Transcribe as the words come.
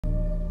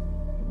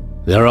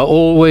There are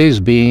always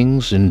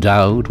beings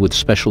endowed with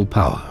special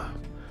power,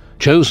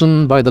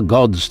 chosen by the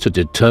gods to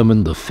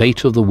determine the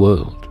fate of the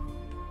world.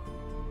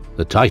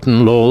 The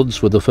Titan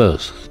Lords were the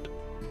first,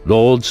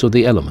 lords of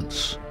the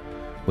elements.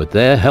 With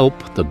their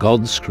help, the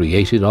gods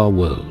created our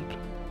world.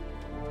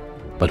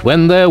 But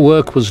when their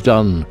work was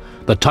done,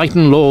 the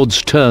Titan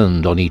Lords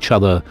turned on each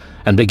other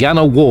and began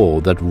a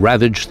war that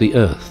ravaged the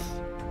earth.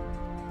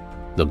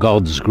 The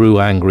gods grew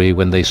angry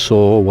when they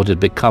saw what had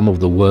become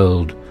of the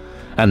world,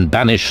 and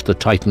banished the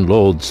Titan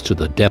Lords to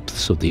the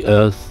depths of the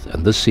earth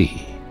and the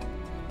sea,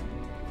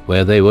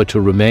 where they were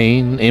to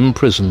remain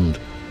imprisoned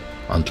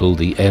until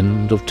the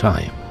end of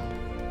time.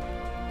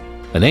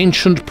 An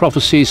ancient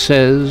prophecy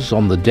says,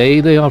 on the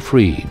day they are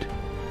freed,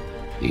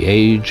 the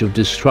age of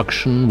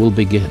destruction will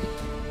begin.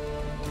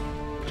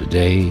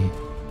 Today,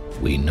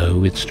 we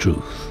know its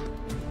truth.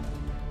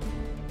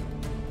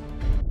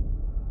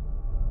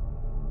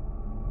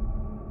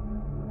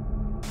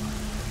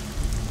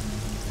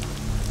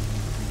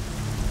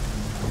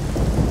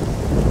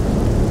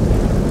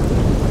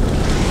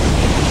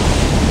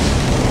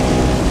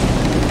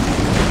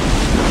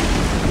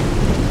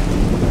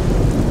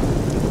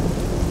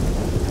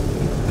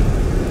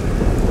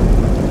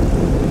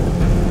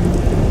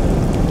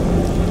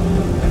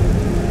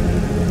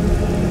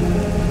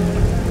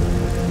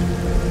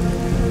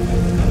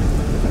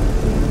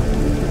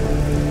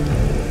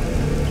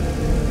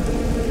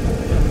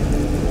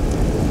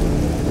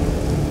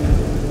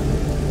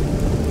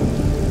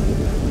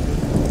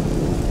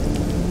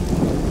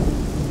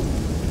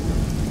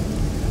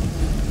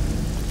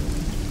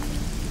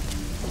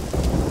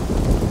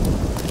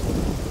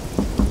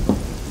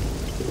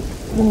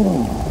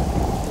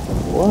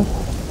 What?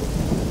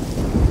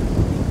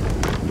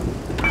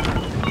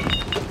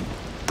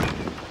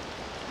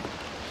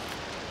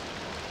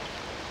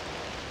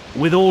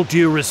 With all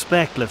due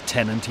respect,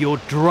 Lieutenant, you're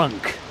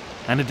drunk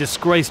and a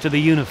disgrace to the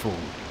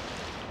uniform.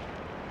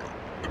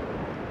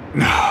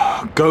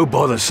 Go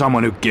bother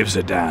someone who gives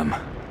a damn.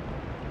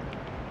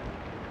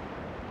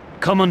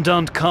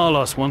 Commandant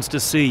Carlos wants to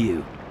see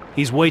you.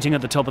 He's waiting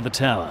at the top of the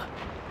tower.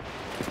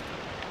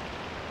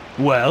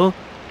 Well?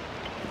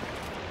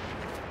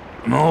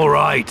 All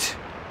right.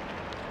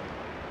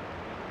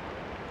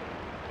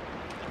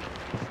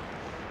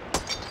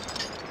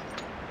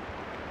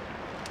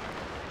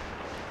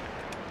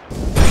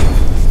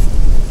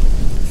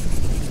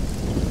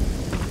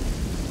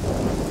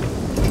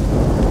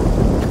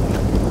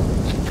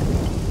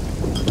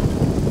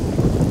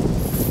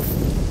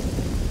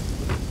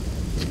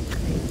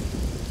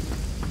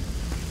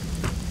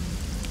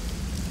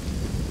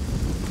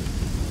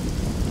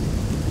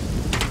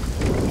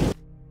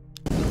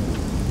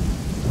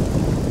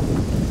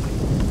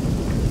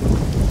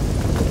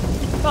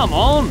 Come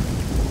on!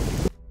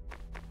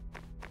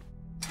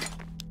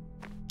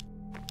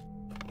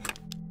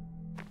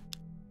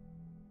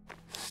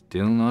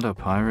 Still not a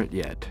pirate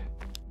yet.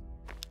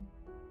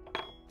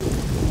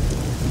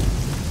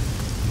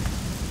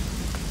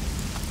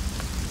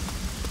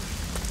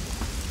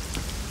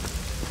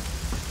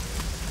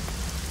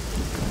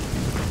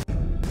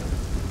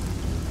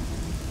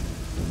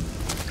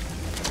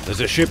 There's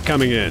a ship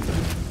coming in.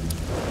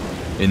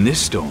 In this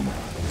storm?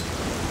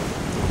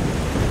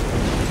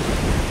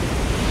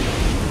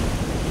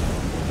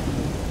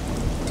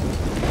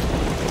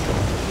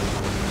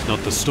 It's not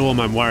the storm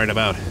I'm worried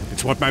about.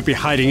 It's what might be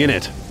hiding in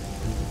it.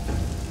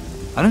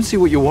 I don't see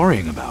what you're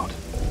worrying about.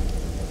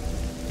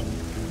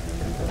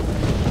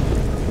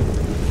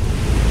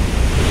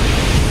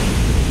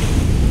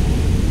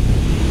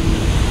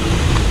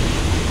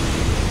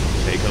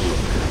 Take a look.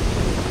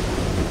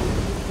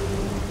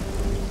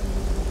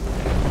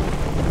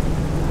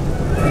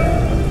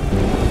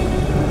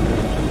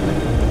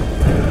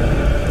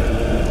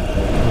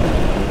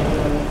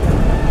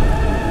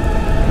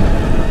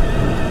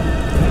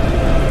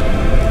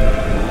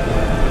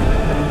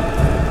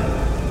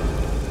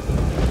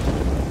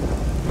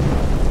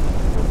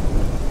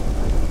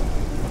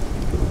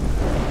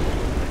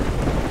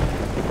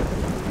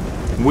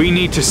 We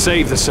need to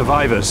save the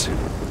survivors.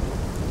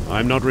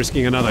 I'm not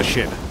risking another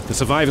ship. The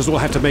survivors will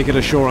have to make it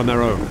ashore on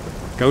their own.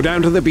 Go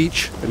down to the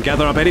beach and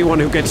gather up anyone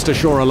who gets to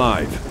shore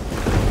alive.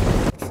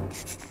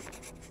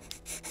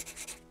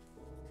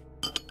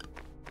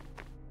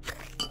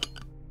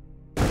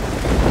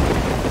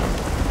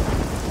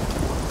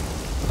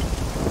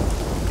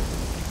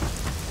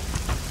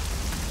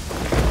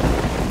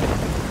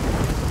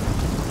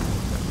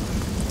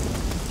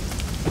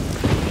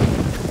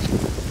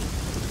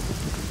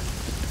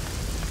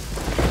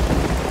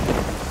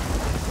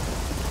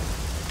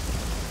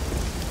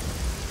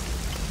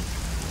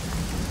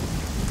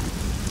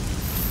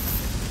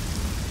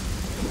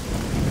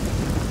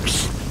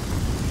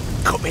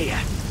 Come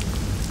here.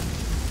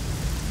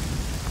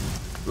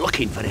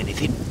 Looking for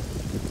anything?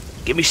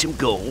 Give me some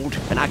gold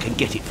and I can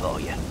get it for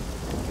you.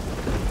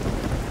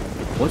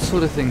 What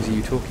sort of things are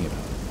you talking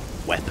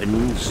about?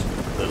 Weapons,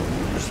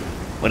 booze,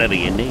 whatever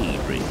you need,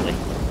 really.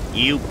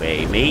 You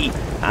pay me,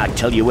 I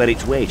tell you where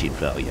it's waiting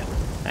for you,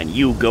 and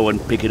you go and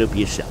pick it up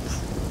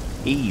yourself.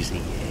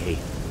 Easy, eh?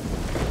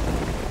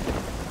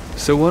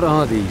 So what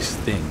are these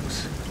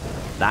things?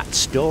 That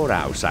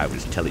storehouse I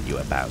was telling you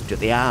about at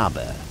the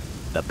harbour.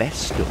 The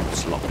best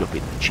stuff's locked up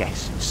in the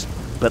chests,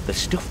 but the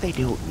stuff they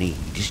don't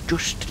need is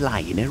just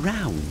lying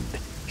around.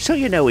 So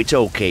you know it's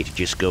okay to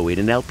just go in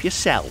and help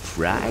yourself,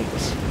 right?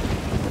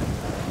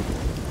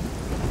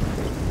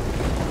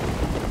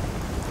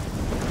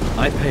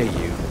 I pay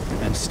you,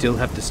 and still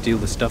have to steal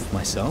the stuff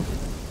myself?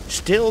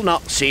 Still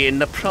not seeing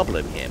the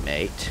problem here,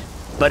 mate.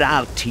 But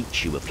I'll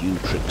teach you a few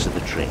tricks of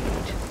the trade.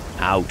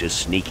 How to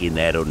sneak in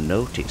there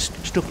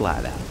unnoticed, stuff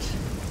like that.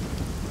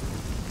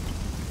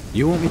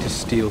 You want me to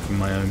steal from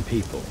my own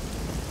people?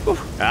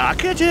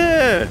 Hark at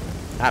her!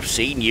 I've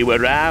seen you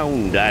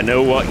around. I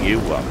know what you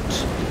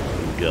want.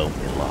 You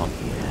don't belong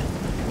here.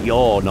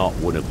 You're not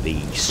one of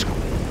these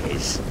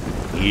squares.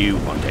 You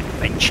want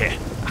adventure,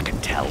 I can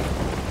tell.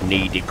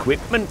 Need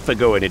equipment for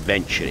going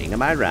adventuring,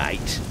 am I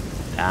right?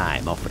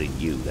 I'm offering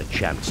you the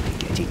chance to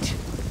get it.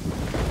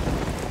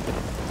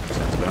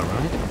 Sounds about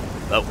right.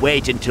 But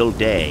wait until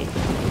day.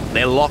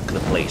 They'll lock the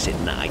place at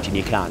night and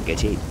you can't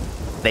get in.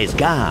 There's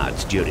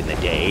guards during the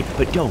day,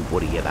 but don't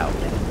worry about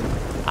them.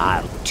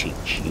 I'll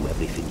teach you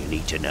everything you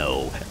need to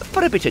know.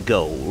 For a bit of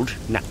gold,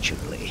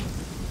 naturally.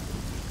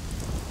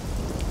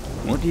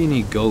 What do you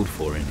need gold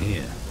for in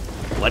here?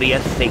 What do you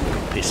think,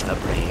 piss for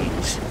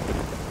brains?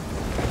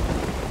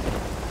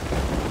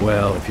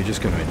 Well, if you're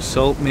just going to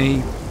insult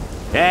me...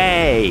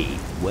 Hey,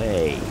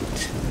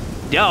 wait.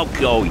 Don't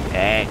go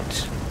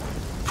yet.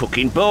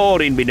 Fucking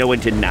boring me knowing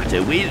to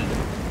natter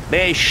with.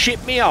 They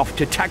ship me off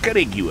to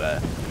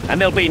Tacarigua, and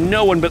there'll be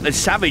no one but the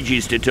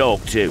savages to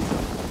talk to.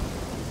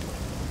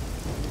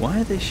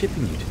 Why are they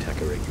shipping you to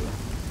Tacarigua?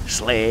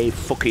 Slave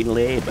fucking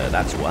labour,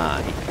 that's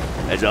why.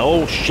 There's a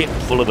whole ship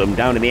full of them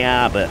down in the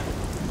harbour.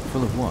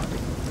 Full of what?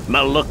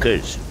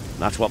 Moluccas.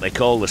 That's what they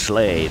call the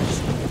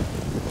slaves.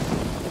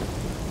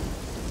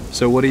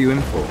 So what are you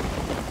in for?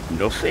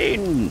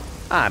 Nothing.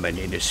 I'm an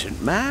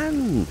innocent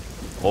man.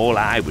 All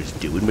I was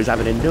doing was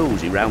having a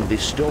nosy round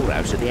this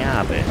storehouse at the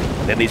harbour.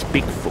 Then this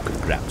big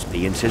fucker grabs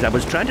me and says I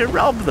was trying to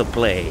rob the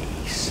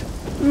place.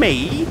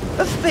 Me?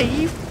 A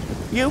thief?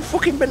 You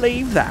fucking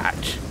believe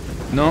that?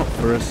 Not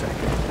for a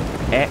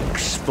second.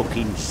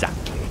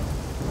 Ex-fucking-exactly.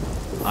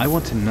 I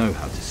want to know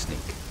how to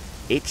sneak.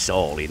 It's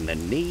all in the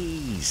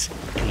knees.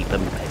 Keep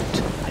them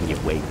bent and your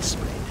weight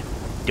spread.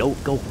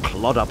 Don't go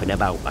clod-hopping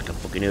about like a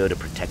fucking herd of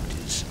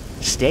protectors.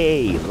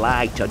 Stay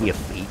light on your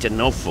feet and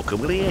no fucker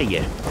will hear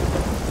you.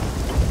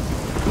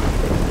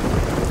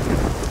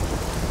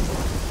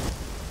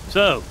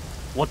 So,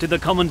 what did the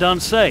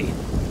Commandant say?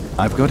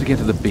 I've got to get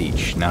to the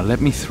beach. Now let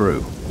me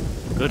through.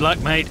 Good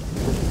luck, mate.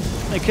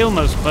 They kill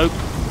most folk,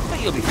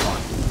 but you'll be fine.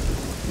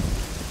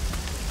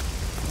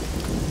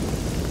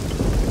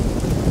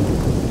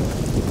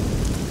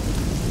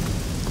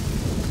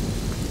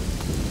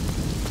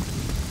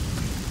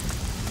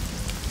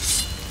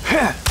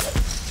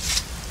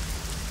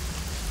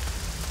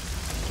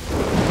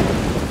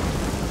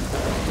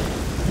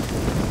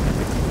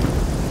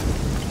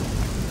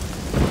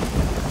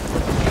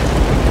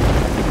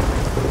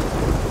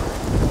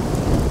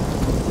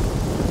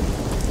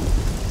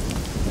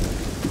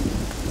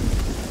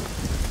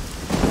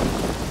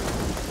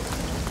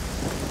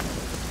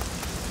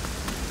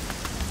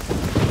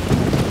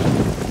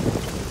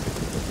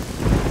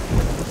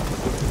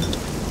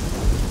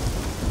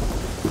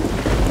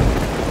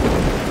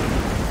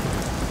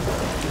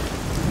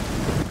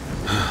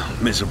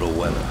 Miserable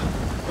weather.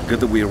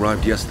 Good that we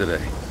arrived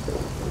yesterday.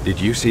 Did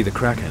you see the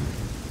Kraken?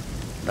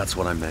 That's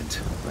what I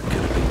meant. That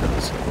could have been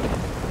us.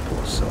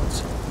 Poor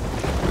sods.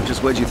 But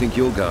just where do you think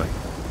you're going?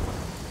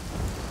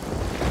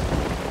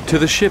 To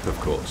the ship, of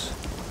course.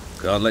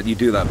 Can't let you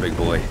do that, big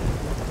boy.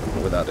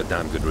 Without a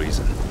damn good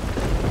reason.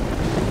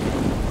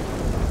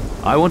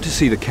 I want to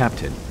see the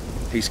captain.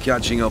 He's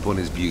catching up on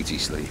his beauty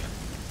sleep.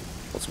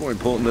 What's more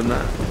important than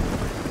that?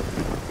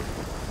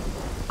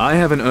 I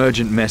have an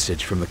urgent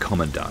message from the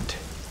Commandant.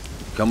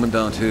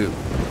 Commandant who?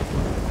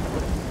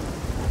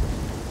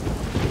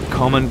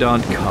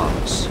 Commandant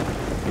Carlos.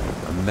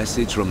 A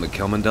message from the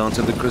Commandant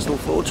of the Crystal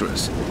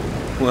Fortress?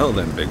 Well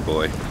then, big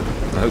boy.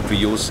 I hope for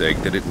your sake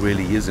that it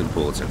really is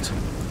important.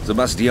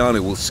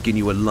 Sebastiano will skin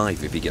you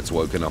alive if he gets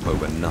woken up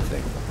over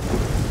nothing.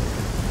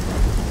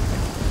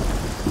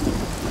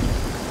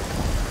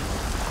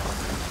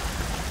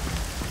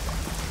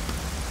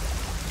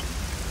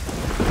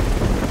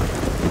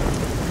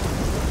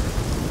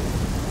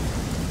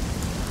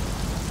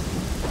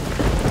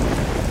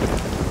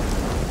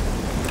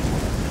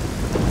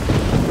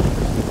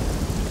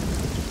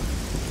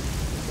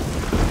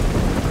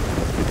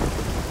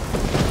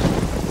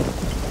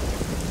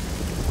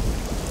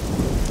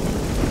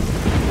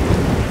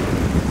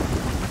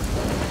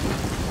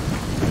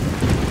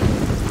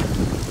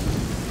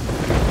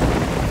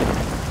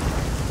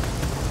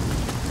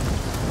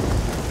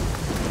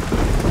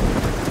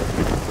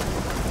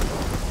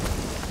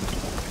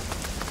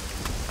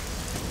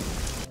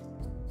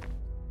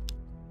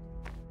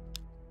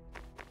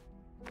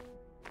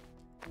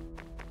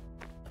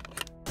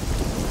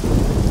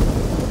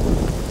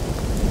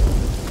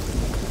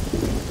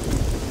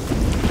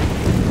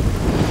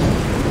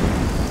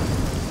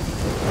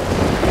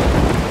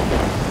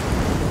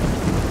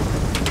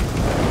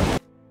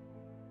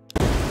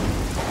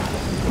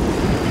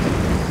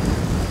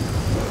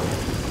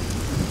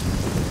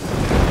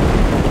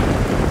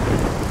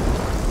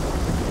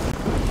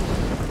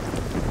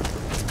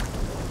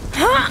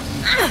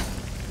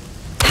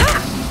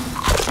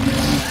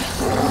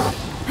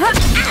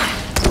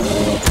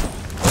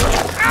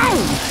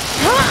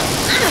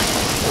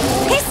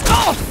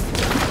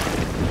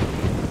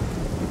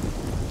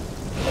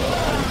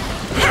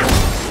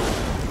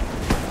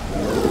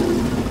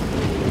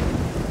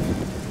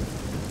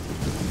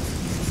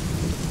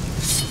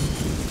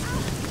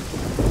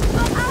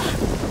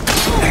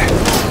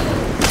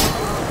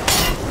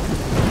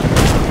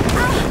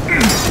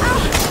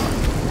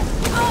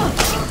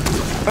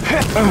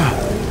 This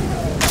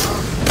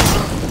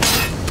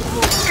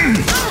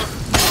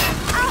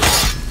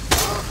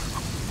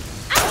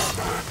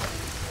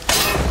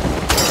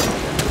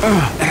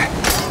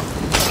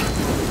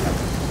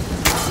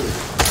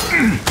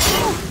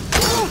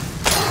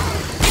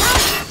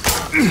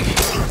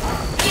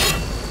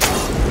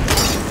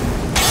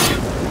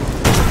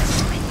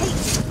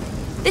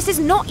is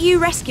not you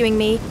rescuing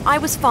me. I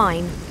was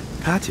fine.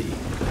 Patty,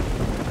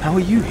 how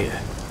are you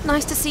here?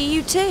 Nice to see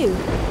you too.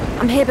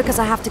 I'm here because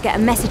I have to get a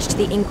message to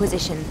the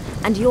Inquisition,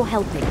 and you're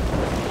helping.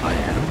 I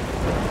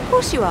am? Of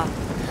course you are.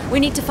 We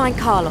need to find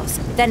Carlos,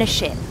 then a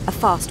ship, a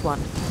fast one.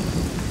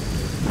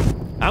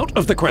 Out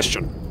of the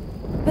question.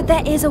 But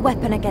there is a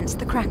weapon against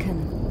the Kraken.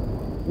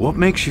 What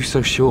makes you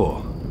so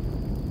sure?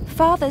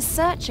 Father's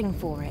searching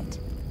for it.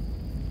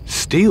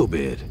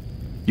 Steelbeard?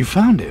 You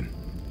found him?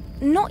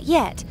 Not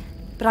yet,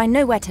 but I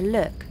know where to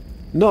look.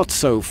 Not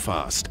so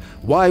fast.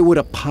 Why would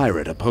a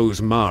pirate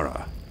oppose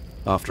Mara?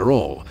 After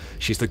all,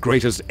 she's the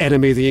greatest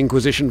enemy the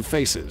Inquisition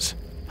faces.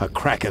 Her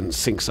Kraken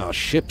sinks our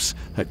ships,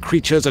 her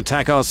creatures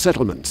attack our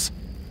settlements.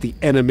 The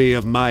enemy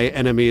of my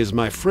enemy is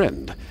my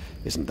friend.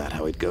 Isn't that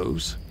how it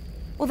goes?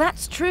 Well,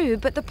 that's true,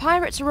 but the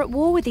pirates are at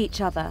war with each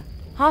other.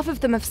 Half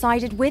of them have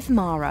sided with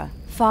Mara.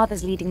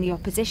 Father's leading the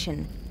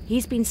opposition.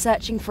 He's been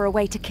searching for a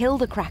way to kill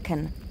the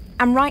Kraken.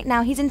 And right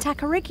now he's in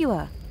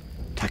Tacarigua.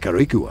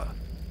 Tacarigua?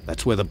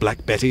 That's where the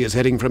Black Betty is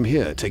heading from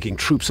here, taking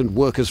troops and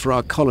workers for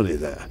our colony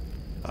there.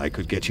 I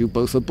could get you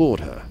both aboard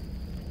her.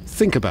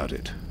 Think about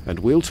it, and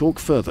we'll talk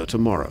further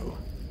tomorrow.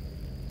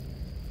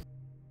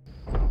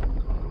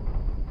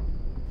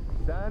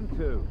 Stand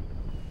to.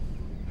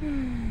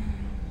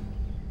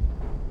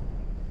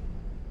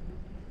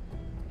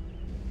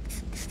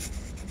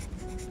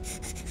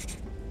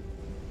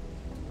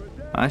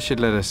 I should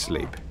let her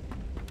sleep.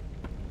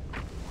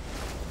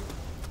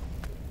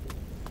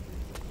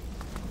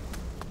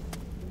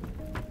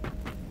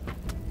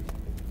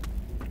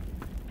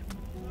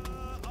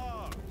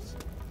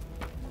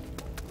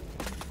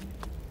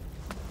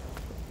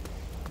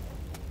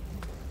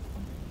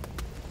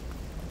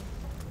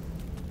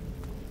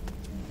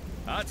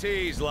 At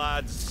ease,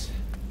 lads.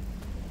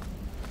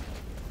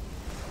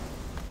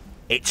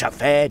 It's a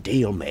fair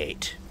deal,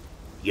 mate.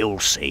 You'll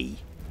see.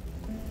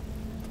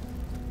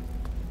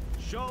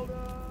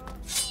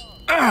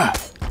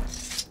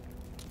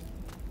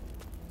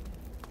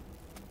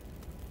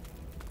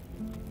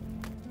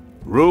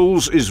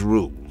 Rules is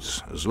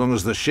rules. As long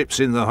as the ship's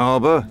in the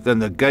harbour, then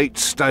the gate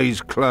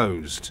stays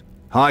closed.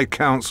 High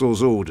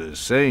Council's orders,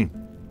 see?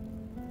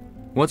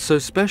 What's so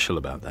special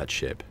about that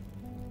ship?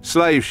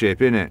 Slave ship,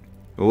 innit?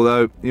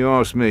 Although, you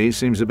ask me,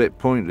 seems a bit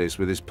pointless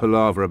with this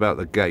palaver about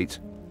the gate.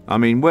 I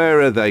mean,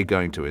 where are they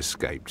going to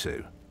escape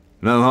to?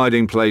 No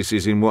hiding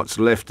places in what's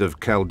left of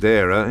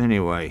Caldera,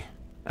 anyway.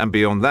 And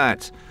beyond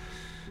that,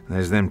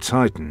 there's them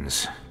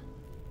Titans.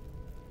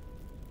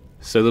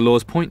 So the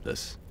law's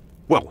pointless?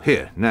 Well,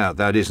 here, now,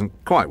 that isn't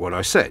quite what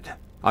I said.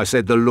 I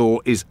said the law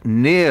is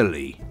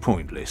nearly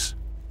pointless.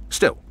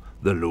 Still,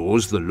 the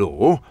law's the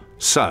law,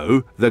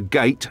 so the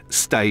gate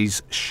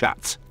stays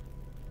shut.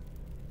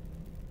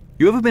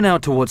 You ever been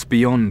out to what's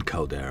beyond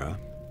Caldera?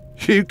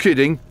 You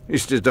kidding?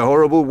 It's just a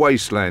horrible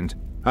wasteland.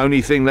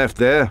 Only thing left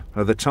there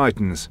are the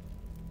Titans.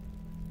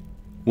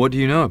 What do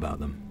you know about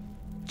them?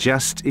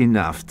 Just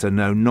enough to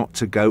know not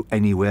to go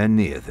anywhere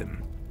near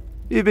them.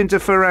 You've been to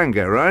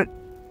Faranga, right?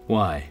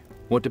 Why?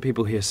 What do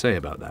people here say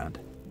about that?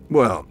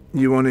 Well,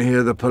 you want to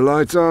hear the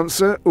polite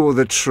answer or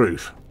the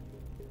truth?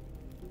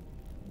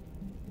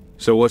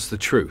 So what's the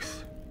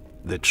truth?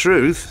 The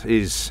truth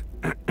is,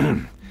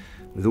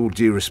 with all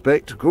due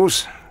respect, of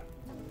course.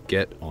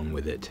 Get on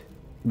with it.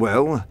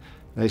 Well,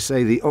 they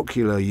say the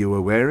ocular you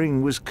were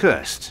wearing was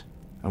cursed,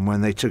 and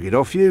when they took it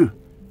off you,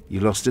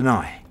 you lost an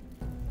eye.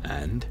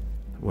 And?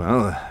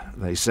 Well,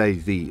 they say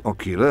the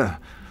ocular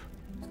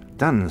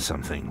done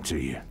something to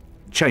you,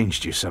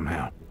 changed you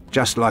somehow,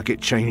 just like it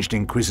changed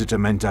Inquisitor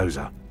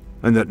Mendoza,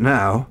 and that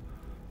now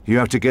you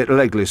have to get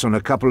legless on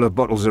a couple of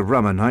bottles of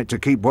rum a night to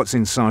keep what's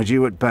inside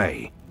you at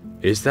bay.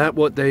 Is that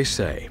what they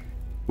say?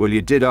 Well,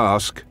 you did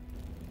ask.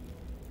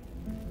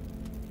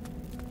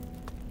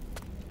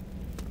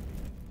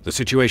 The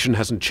situation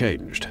hasn't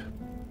changed.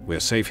 We're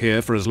safe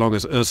here for as long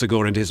as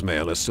Ursagor and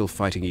Ismail are still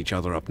fighting each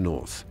other up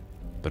north.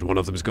 But one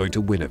of them's going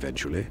to win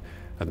eventually,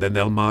 and then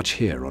they'll march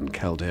here on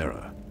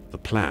Caldera. The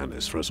plan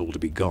is for us all to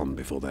be gone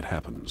before that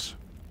happens.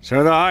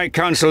 So the High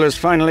Council has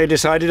finally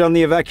decided on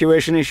the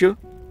evacuation issue?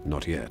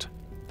 Not yet.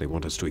 They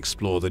want us to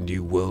explore the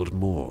New World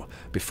more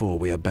before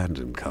we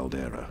abandon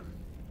Caldera.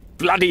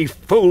 Bloody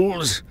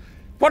fools!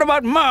 What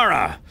about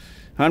Mara?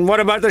 And what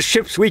about the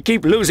ships we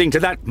keep losing to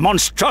that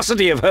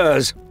monstrosity of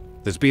hers?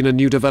 There's been a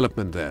new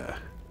development there.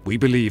 We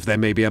believe there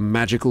may be a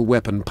magical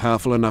weapon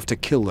powerful enough to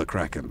kill the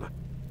Kraken.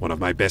 One of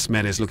my best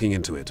men is looking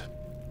into it.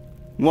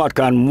 What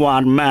can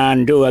one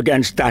man do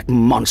against that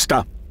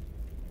monster?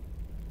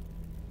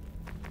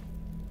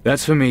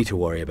 That's for me to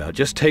worry about.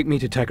 Just take me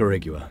to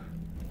Tacarigua.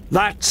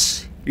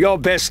 That's your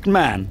best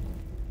man?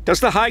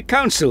 Does the High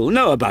Council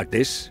know about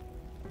this?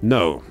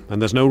 No,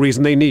 and there's no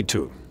reason they need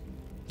to.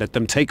 Let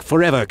them take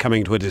forever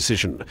coming to a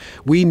decision.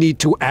 We need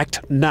to act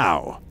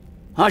now.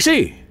 I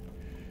see.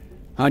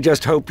 I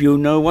just hope you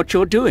know what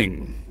you're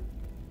doing.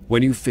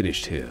 When you've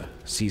finished here,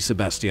 see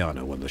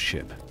Sebastiano on the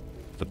ship.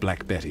 The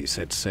Black Betty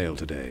set sail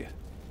today.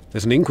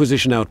 There's an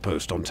Inquisition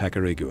outpost on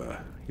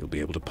Tacarigua. You'll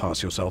be able to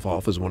pass yourself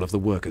off as one of the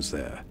workers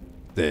there.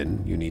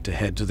 Then you need to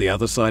head to the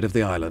other side of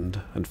the island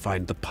and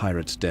find the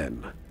pirates'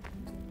 den.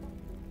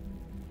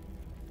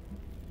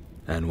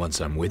 And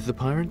once I'm with the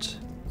pirates?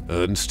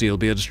 Earn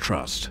Steelbeard's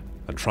trust,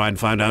 and try and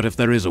find out if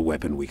there is a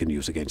weapon we can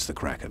use against the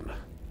Kraken.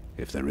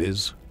 If there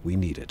is, we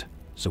need it.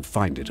 So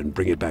find it and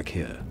bring it back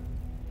here.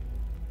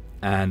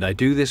 And I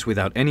do this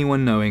without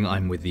anyone knowing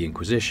I'm with the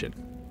Inquisition?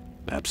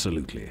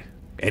 Absolutely.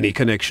 Any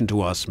connection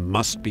to us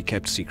must be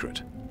kept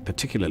secret,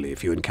 particularly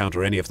if you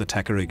encounter any of the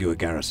Tacarigua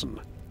garrison.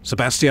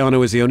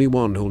 Sebastiano is the only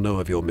one who'll know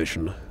of your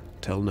mission.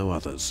 Tell no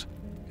others.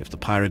 If the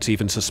pirates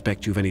even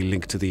suspect you've any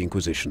link to the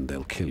Inquisition,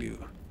 they'll kill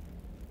you.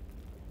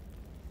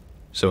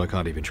 So I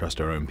can't even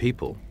trust our own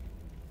people?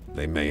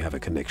 They may have a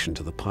connection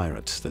to the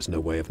pirates. There's no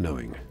way of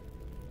knowing.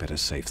 Better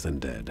safe than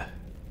dead.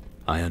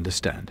 I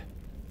understand.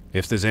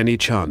 If there's any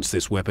chance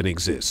this weapon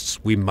exists,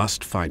 we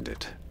must find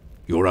it.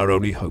 You're our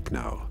only hope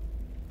now.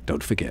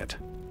 Don't forget,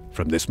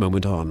 from this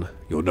moment on,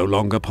 you're no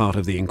longer part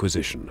of the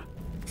Inquisition.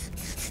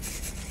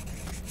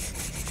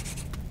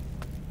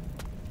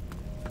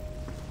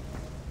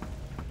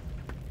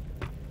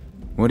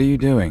 What are you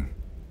doing?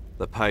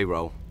 The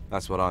payroll.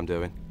 That's what I'm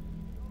doing.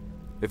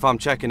 If I'm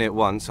checking it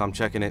once, I'm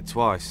checking it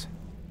twice.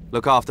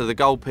 Look after the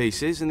gold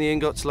pieces, and the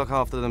ingots look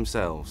after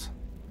themselves.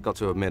 Got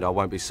to admit, I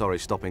won't be sorry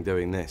stopping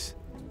doing this.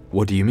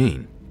 What do you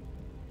mean?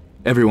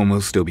 Everyone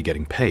will still be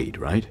getting paid,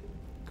 right?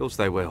 Of course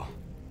they will.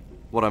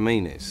 What I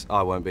mean is,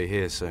 I won't be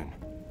here soon.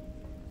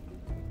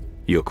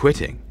 You're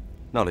quitting?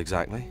 Not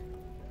exactly.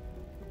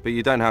 But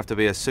you don't have to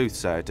be a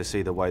soothsayer to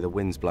see the way the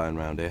wind's blowing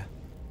round here.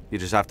 You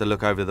just have to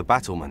look over the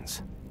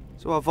battlements.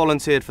 So I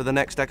volunteered for the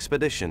next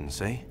expedition,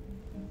 see?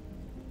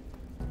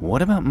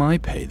 What about my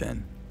pay,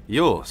 then?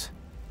 Yours?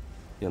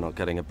 You're not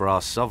getting a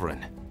brass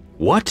sovereign.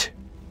 What?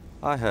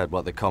 I heard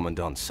what the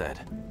Commandant said.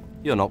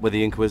 You're not with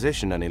the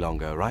Inquisition any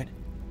longer, right?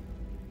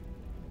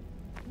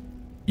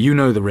 You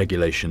know the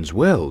regulations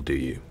well, do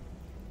you?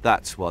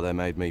 That's why they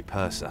made me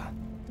purser.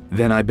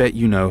 Then I bet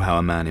you know how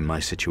a man in my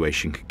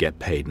situation could get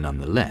paid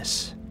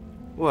nonetheless.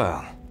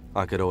 Well,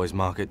 I could always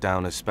mark it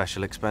down as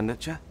special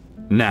expenditure.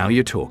 Now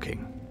you're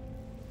talking.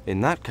 In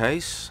that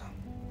case,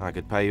 I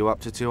could pay you up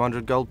to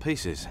 200 gold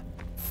pieces.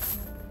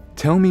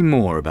 Tell me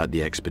more about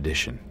the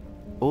expedition.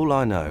 All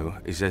I know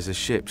is there's a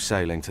ship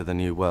sailing to the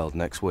New World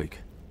next week.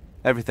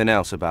 Everything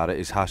else about it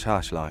is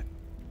hush-hush like.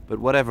 But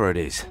whatever it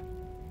is,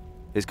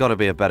 it's got to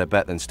be a better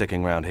bet than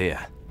sticking around here.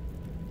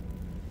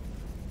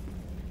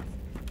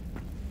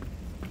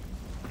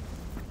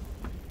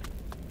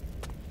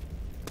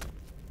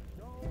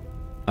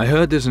 I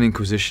heard there's an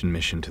Inquisition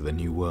mission to the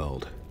New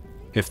World.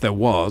 If there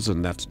was,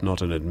 and that's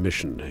not an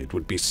admission, it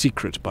would be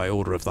secret by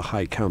order of the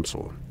High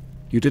Council.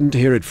 You didn't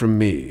hear it from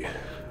me,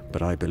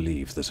 but I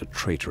believe there's a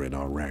traitor in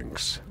our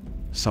ranks.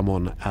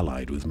 Someone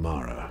allied with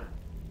Mara.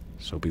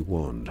 So be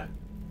warned,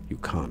 you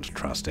can't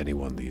trust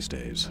anyone these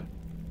days.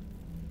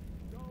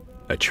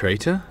 A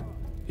traitor?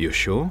 You're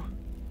sure?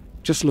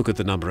 Just look at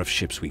the number of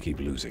ships we keep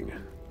losing.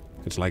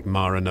 It's like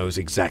Mara knows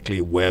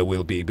exactly where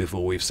we'll be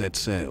before we've set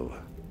sail.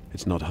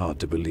 It's not hard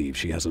to believe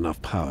she has enough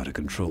power to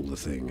control the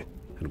thing,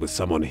 and with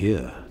someone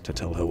here to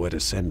tell her where to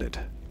send it.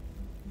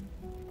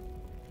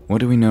 What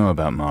do we know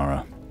about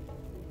Mara?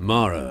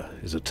 Mara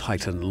is a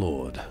Titan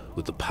Lord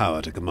with the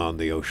power to command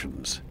the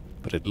oceans,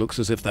 but it looks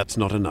as if that's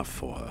not enough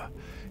for her.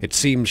 It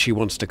seems she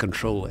wants to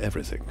control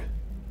everything.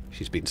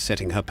 She's been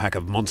setting her pack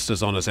of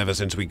monsters on us ever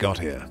since we got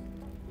here.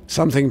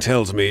 Something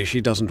tells me she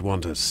doesn't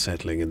want us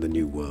settling in the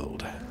New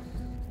World.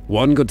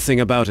 One good thing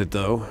about it,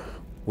 though,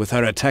 with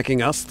her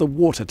attacking us, the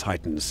water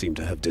titans seem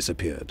to have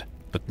disappeared.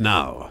 But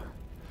now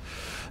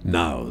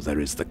there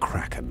is the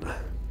Kraken.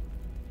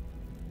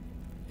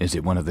 Is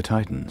it one of the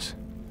Titans?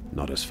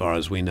 Not as far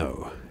as we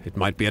know. It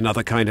might be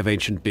another kind of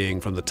ancient being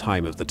from the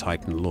time of the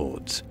Titan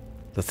Lords.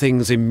 The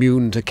thing's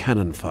immune to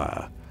cannon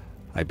fire.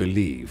 I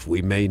believe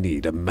we may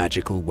need a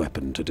magical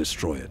weapon to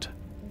destroy it.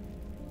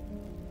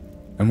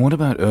 And what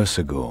about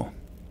Ursagor?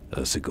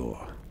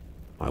 Ursagor.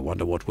 I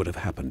wonder what would have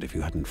happened if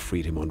you hadn't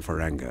freed him on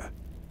Faranga.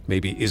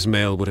 Maybe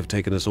Ismail would have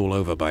taken us all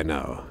over by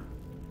now.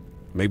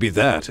 Maybe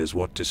that is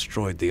what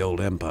destroyed the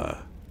old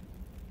empire.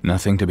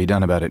 Nothing to be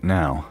done about it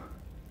now,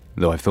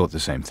 though I've thought the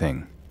same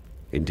thing.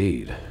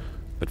 Indeed.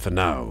 But for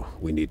now,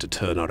 we need to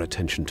turn our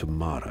attention to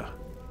Mara.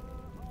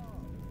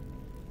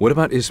 What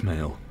about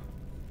Ismail?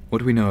 What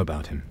do we know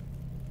about him?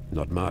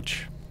 Not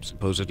much.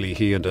 Supposedly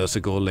he and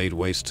Ursagor laid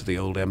waste to the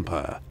old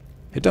empire.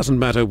 It doesn't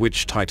matter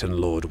which Titan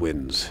Lord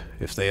wins.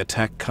 If they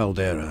attack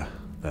Caldera,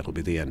 that'll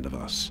be the end of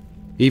us.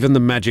 Even the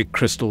magic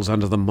crystals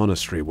under the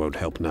monastery won't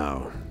help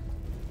now.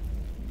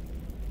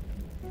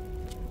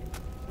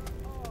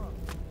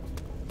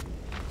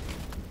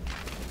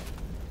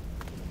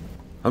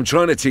 I'm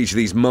trying to teach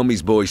these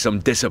mummy's boys some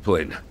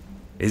discipline.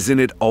 Isn't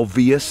it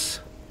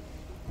obvious?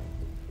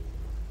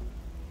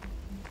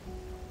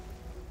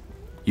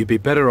 You'd be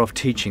better off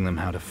teaching them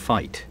how to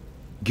fight.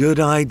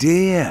 Good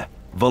idea.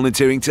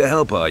 Volunteering to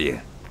help, are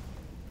you?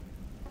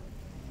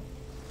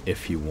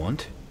 If you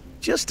want.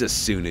 Just as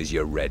soon as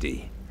you're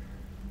ready.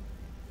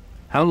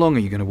 How long are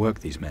you going to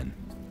work these men?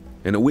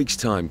 In a week's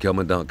time,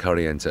 Commandant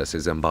Corrientes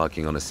is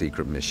embarking on a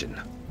secret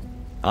mission.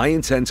 I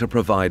intend to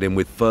provide him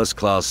with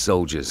first-class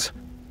soldiers.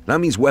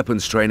 That means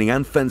weapons training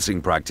and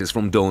fencing practice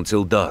from dawn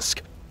till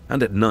dusk,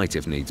 and at night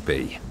if needs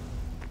be.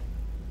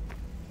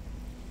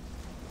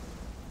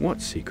 What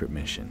secret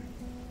mission?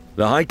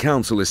 The High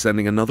Council is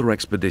sending another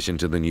expedition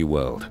to the New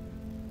World.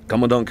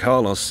 Commandant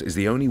Carlos is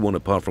the only one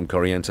apart from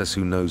Corrientes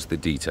who knows the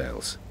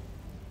details.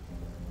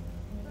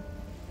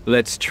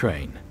 Let's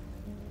train.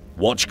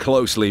 Watch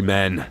closely,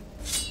 men.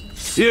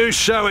 You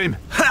show him!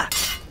 Ha!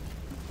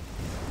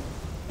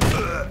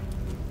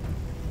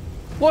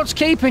 What's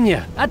keeping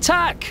you?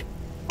 Attack!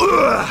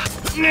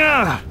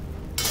 Come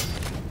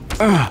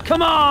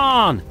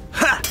on!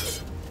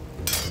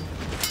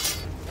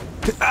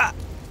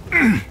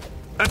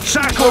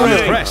 Attack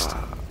already! Impressed.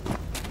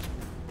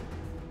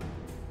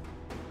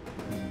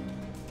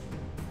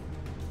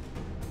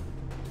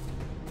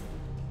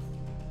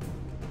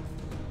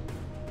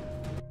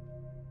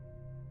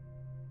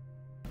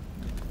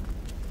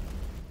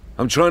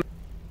 I'm trying...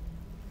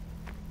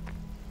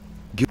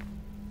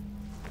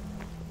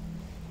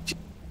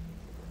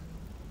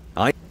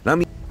 Let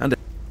me... And...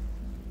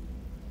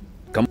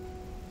 Come...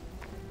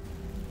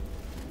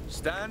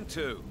 Stand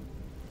to.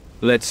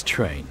 Let's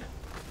train.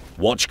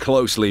 Watch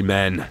closely,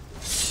 men.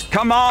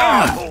 Come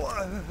on!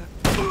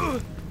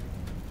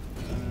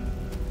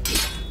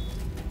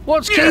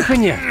 What's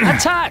keeping you?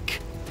 Attack!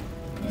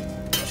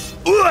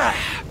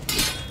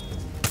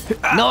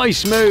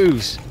 Nice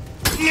moves.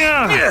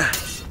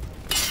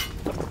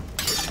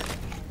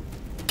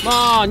 Come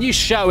on, you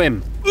show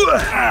him.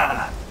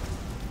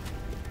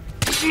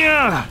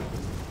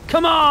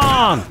 Come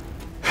on!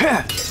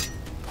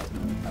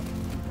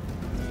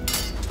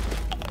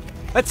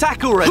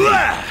 Attack already!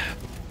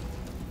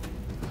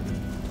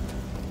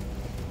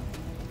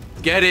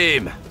 Get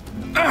him!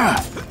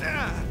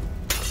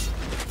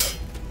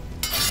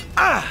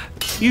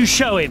 You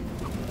show him.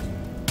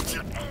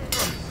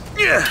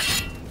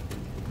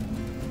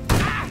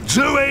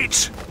 Do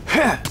it!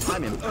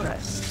 I'm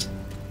impressed.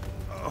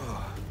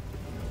 I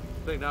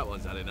think that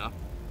one's had enough.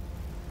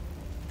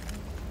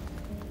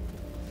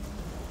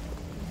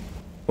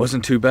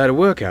 Wasn't too bad a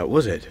workout,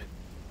 was it?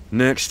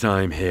 Next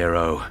time,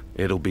 hero,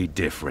 it'll be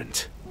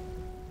different.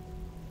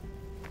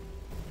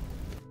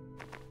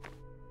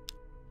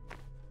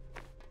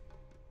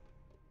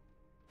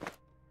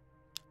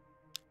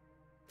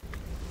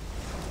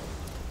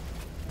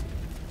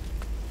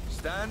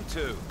 Stand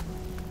to.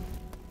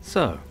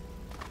 So,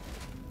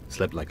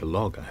 slept like a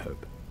log, I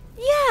hope.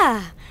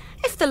 Yeah.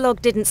 If the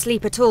log didn't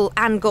sleep at all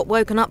and got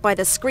woken up by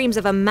the screams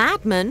of a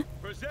madman,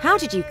 how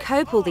did you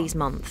cope all these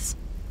months?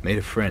 Made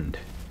a friend.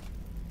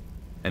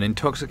 An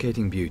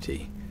intoxicating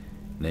beauty.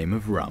 Name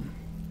of Rum.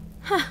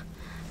 Huh.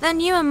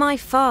 Then you and my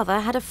father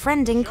had a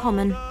friend in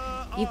common.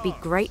 You'd be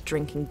great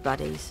drinking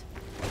buddies.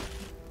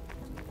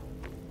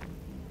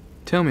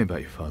 Tell me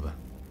about your father.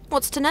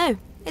 What's to know?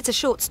 It's a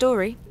short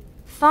story.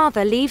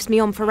 Father leaves me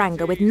on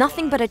Faranga with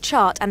nothing but a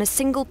chart and a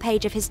single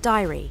page of his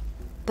diary.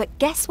 But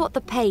guess what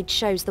the page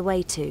shows the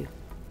way to?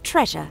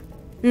 Treasure.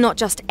 Not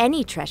just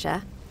any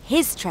treasure,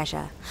 his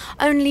treasure.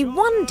 Only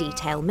one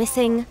detail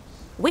missing.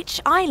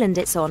 Which island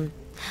it's on.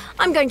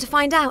 I'm going to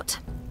find out.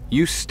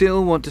 You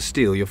still want to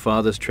steal your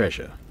father's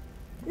treasure?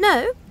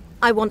 No,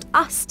 I want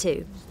us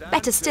to.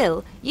 Better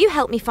still, you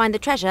help me find the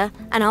treasure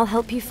and I'll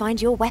help you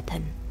find your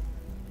weapon.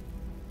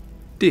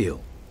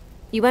 Deal.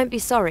 You won't be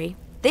sorry.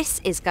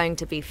 This is going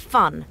to be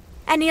fun.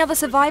 Any other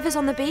survivors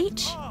on the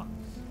beach?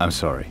 I'm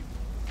sorry.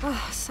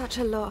 Oh, such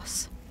a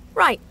loss.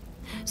 Right,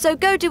 so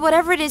go do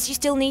whatever it is you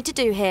still need to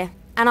do here,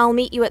 and I'll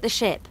meet you at the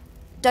ship.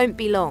 Don't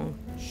be long.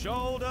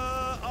 Shoulder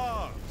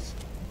arms.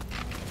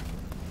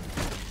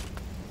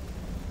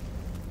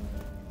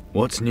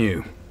 What's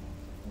new?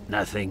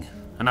 Nothing.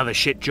 Another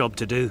shit job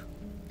to do.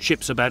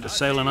 Ship's about to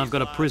sail and I've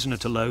got a prisoner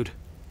to load.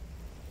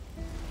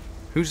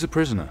 Who's the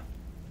prisoner?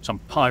 Some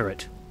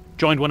pirate.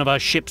 Joined one of our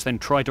ships, then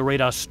tried to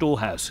raid our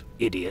storehouse.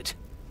 Idiot.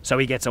 So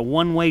he gets a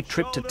one-way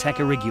trip to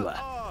Tacarigua.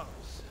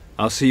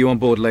 I'll see you on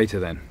board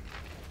later then.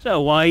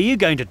 So why are you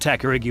going to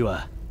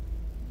Tacarigua?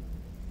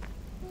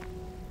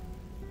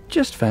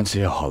 Just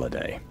fancy a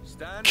holiday.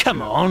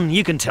 Come on,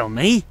 you can tell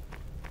me.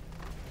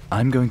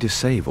 I'm going to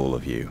save all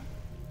of you.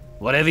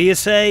 Whatever you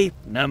say,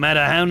 no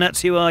matter how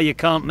nuts you are, you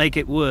can't make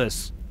it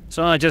worse.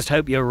 So I just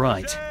hope you're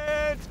right.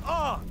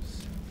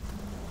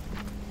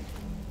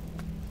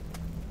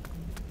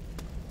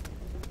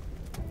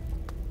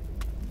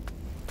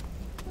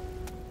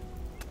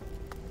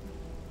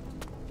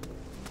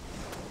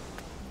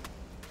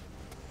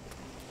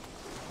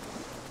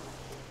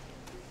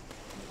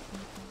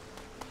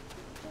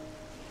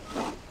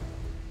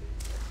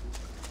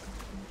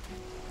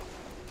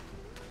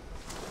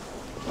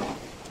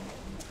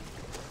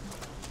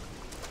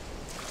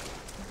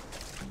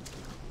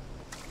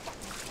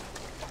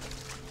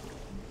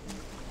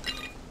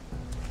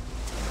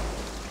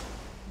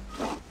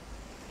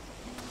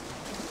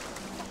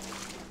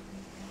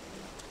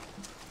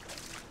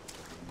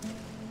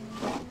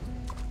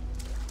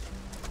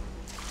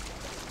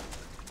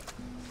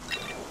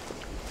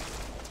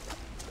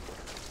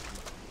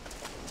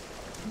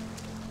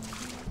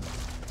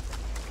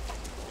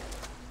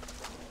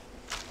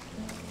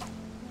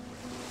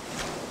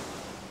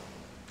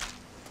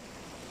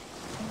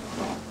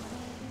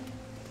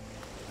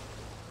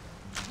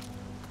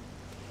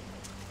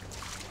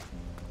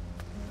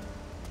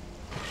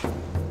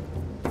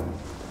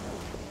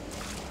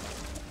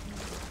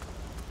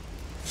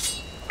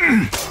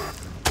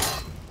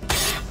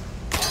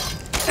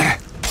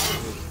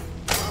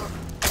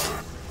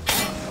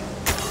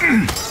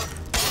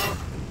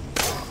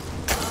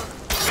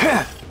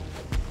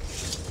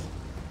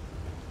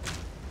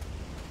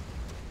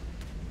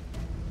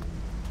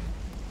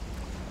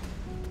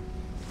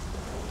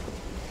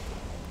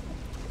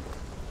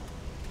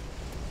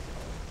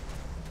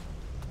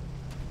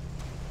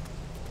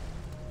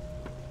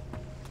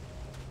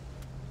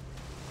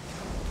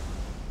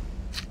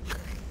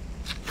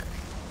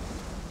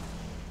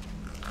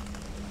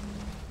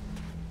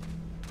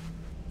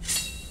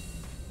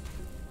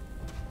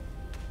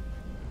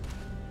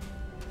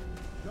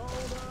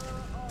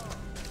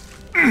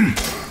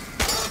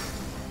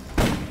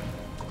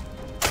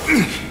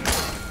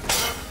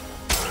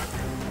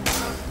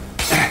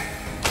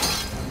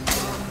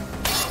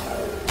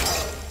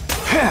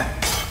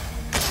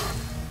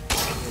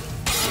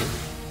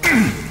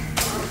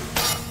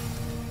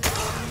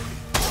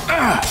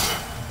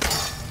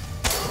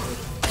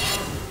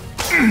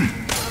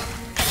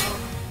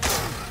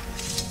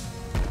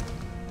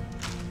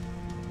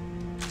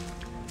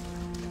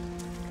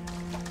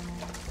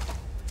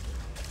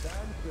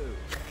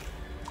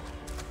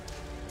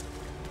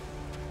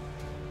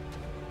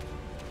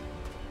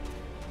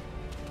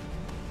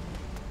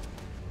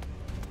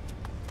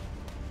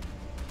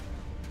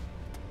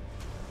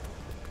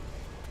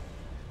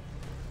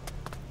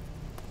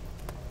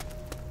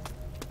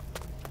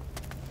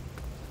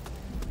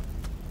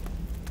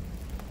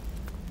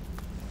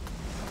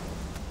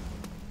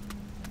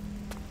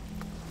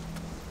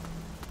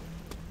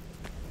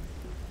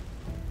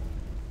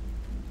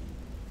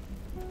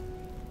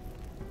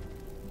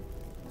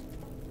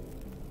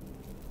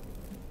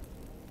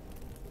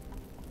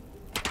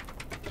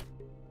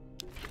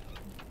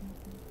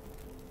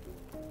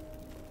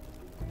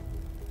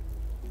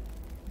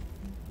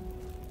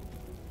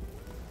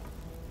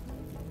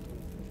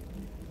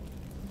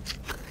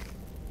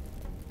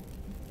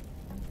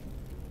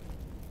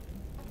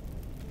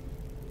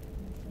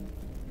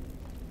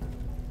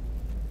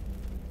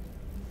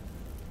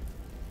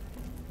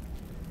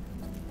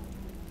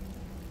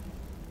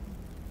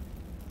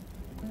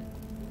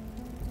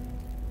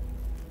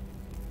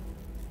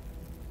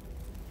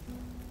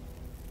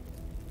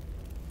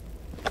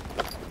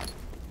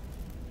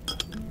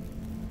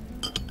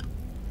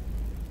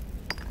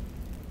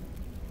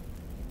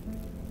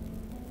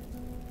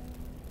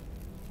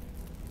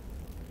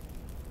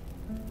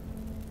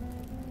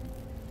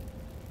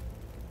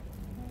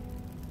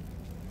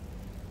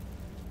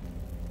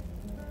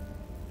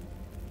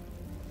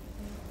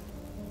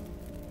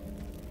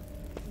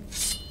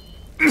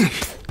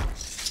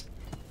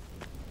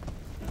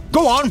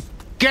 Go on!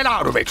 Get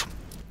out of it!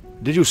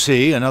 Did you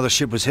see another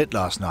ship was hit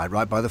last night,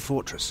 right by the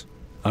fortress?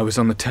 I was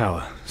on the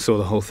tower, saw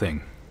the whole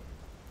thing.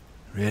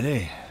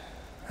 Really?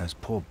 Those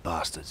poor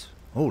bastards.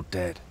 All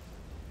dead.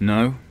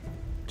 No,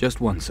 just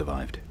one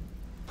survived.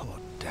 Poor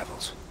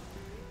devils.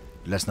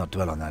 Let's not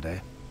dwell on that,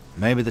 eh?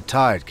 Maybe the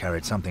tide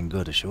carried something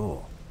good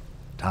ashore.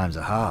 Times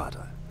are hard.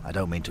 I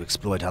don't mean to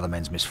exploit other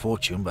men's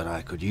misfortune, but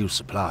I could use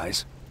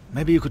supplies.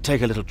 Maybe you could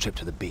take a little trip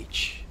to the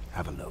beach.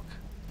 Have a look.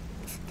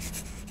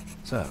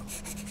 So,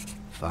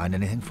 find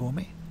anything for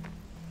me?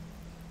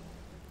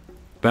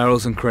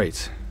 Barrels and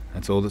crates.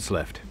 That's all that's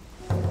left.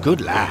 Good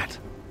lad.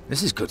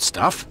 This is good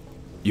stuff.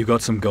 You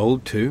got some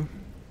gold, too?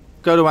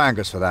 Go to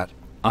Angus for that.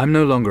 I'm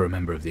no longer a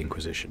member of the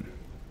Inquisition.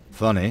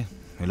 Funny.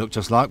 You look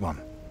just like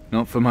one.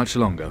 Not for much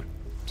longer.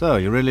 So,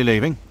 you're really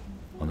leaving?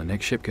 On the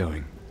next ship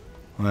going.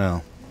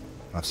 Well,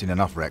 I've seen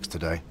enough wrecks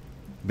today.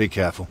 Be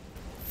careful.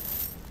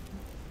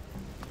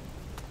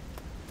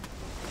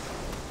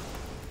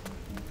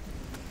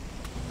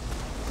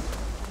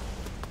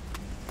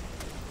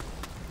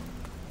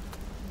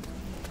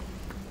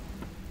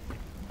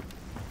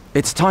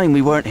 It's time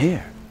we weren't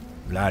here.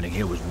 Landing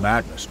here was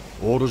madness.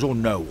 Orders or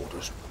no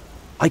orders.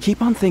 I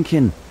keep on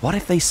thinking, what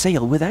if they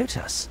sail without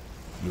us?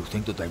 You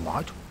think that they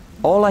might?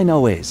 All I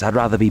know is I'd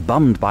rather be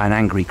bummed by an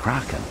angry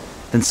kraken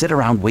than sit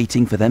around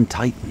waiting for them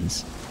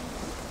titans.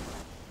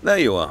 There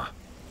you are.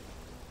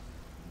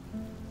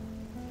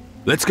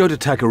 Let's go to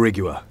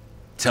Tacarigua.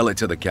 Tell it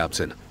to the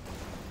captain.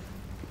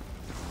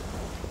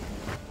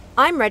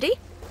 I'm ready.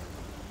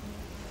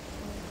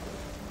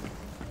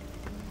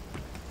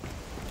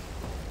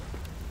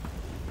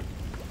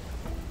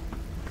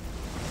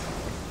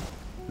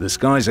 The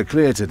skies are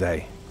clear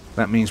today.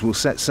 That means we'll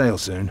set sail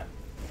soon.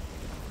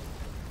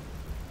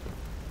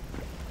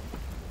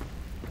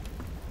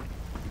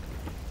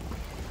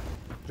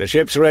 The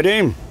ship's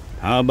ready.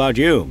 How about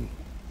you?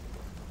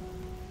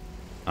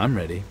 I'm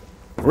ready.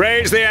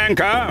 Raise the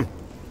anchor.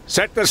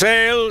 Set the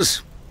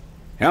sails.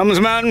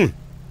 Helmsman,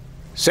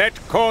 set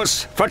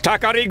course for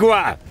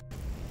Tacarigua.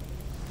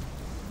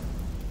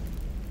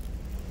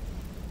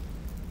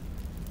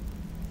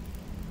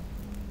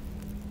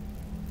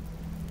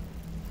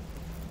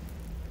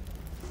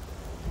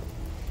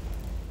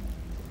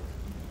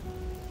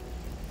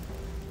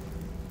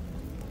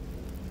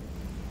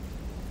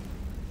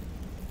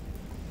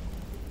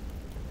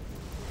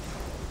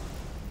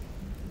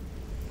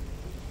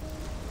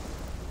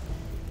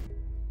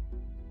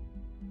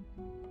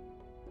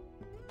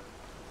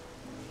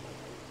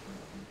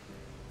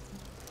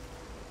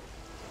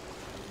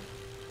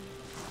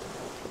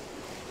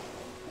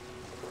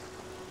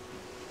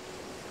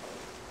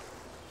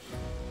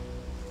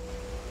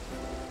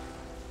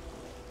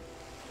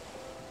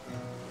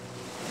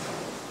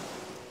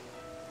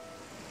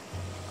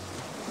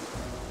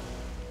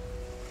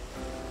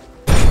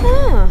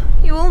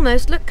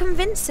 almost look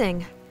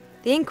convincing.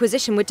 The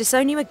Inquisition would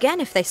disown you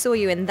again if they saw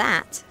you in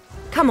that.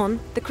 Come on,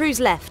 the crew's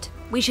left.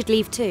 We should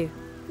leave too.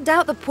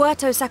 Doubt the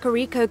Puerto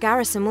Sacarico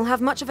garrison will have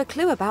much of a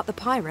clue about the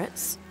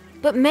pirates.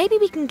 But maybe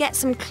we can get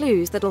some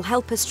clues that'll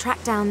help us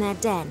track down their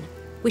den.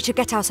 We should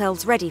get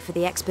ourselves ready for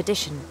the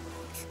expedition.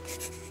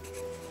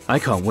 I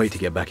can't wait to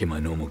get back in my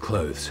normal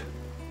clothes.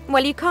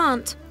 Well, you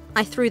can't.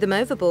 I threw them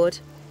overboard.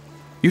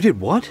 You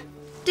did what?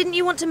 Didn't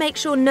you want to make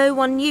sure no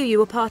one knew you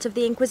were part of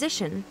the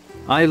Inquisition?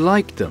 I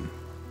liked them.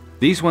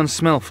 These ones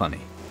smell funny.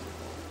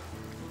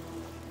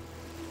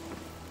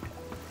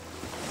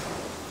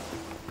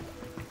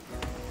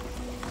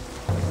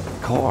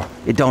 Cor,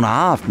 it don't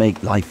half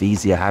make life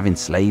easier having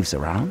slaves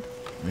around.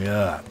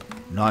 Yeah,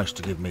 nice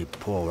to give me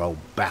poor old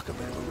back a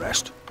bit of a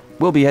rest.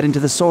 We'll be heading to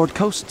the Sword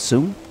Coast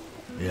soon.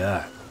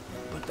 Yeah,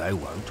 but they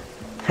won't.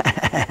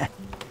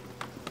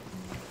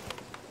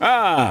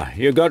 Ah,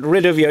 you got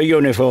rid of your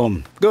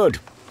uniform. Good,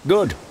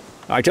 good.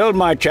 I told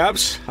my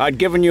chaps I'd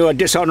given you a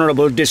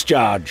dishonorable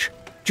discharge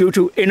due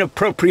to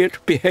inappropriate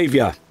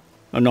behavior.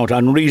 A not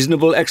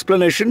unreasonable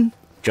explanation,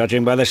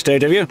 judging by the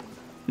state of you.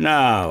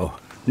 Now,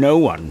 no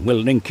one will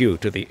link you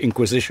to the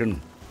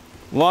Inquisition.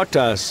 What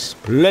a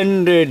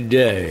splendid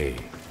day.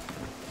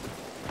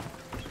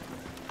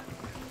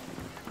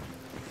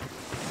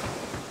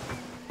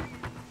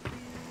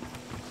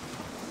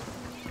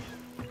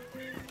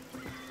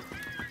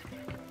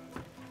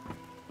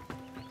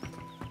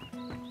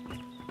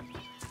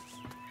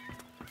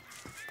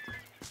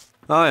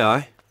 Aye,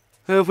 aye.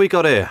 Who have we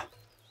got here?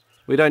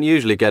 We don't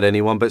usually get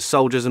anyone but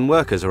soldiers and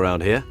workers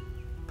around here.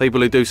 People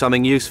who do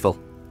something useful.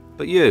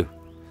 But you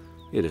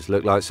just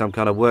look like some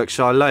kind of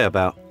work-shy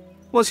layabout.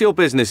 What's your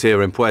business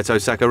here in Puerto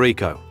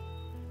Sacarico?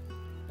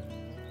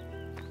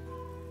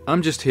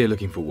 I'm just here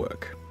looking for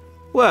work.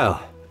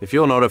 Well, if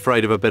you're not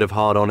afraid of a bit of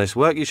hard, honest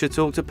work, you should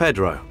talk to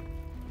Pedro.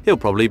 He'll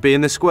probably be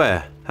in the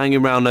square,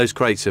 hanging round those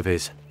crates of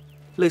his.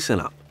 Listen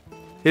up.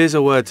 Here's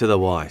a word to the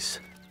wise.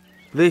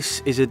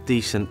 This is a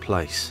decent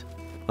place,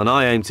 and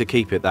I aim to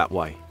keep it that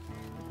way.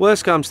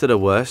 Worst comes to the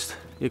worst,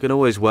 you can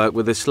always work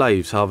with the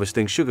slaves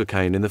harvesting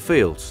sugarcane in the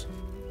fields.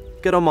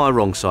 Get on my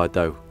wrong side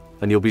though,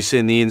 and you'll be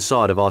seeing the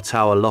inside of our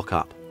tower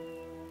lockup.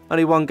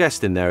 Only one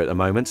guest in there at the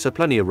moment, so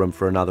plenty of room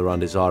for another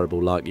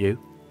undesirable like you.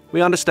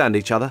 We understand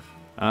each other?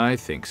 I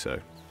think so.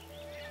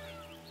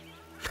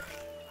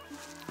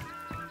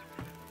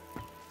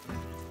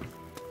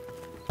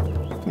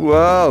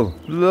 Well,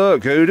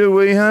 look, who do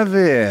we have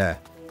here?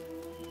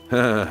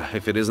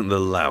 If it isn't the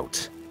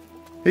lout.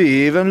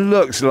 He even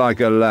looks like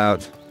a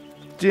lout.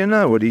 Do you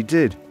know what he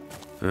did?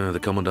 The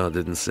Commandant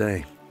didn't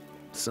say.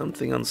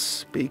 Something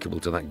unspeakable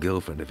to that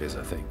girlfriend of his,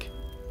 I think.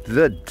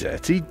 The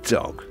dirty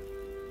dog.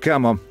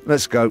 Come on,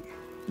 let's go.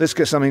 Let's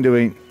get something to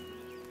eat.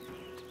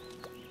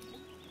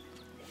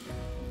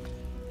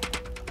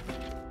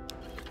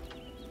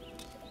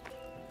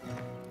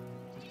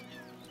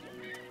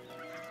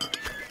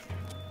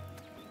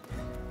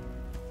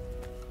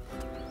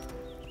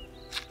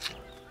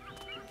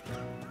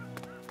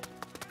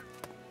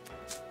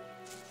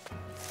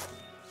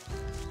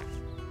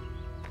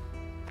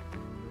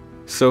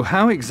 So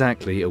how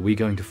exactly are we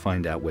going to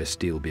find out where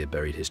Steelbeard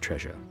buried his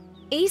treasure?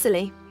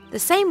 Easily. The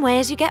same way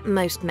as you get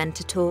most men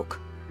to talk.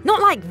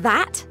 Not like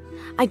that.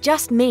 I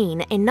just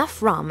mean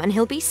enough rum and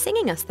he'll be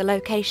singing us the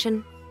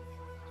location.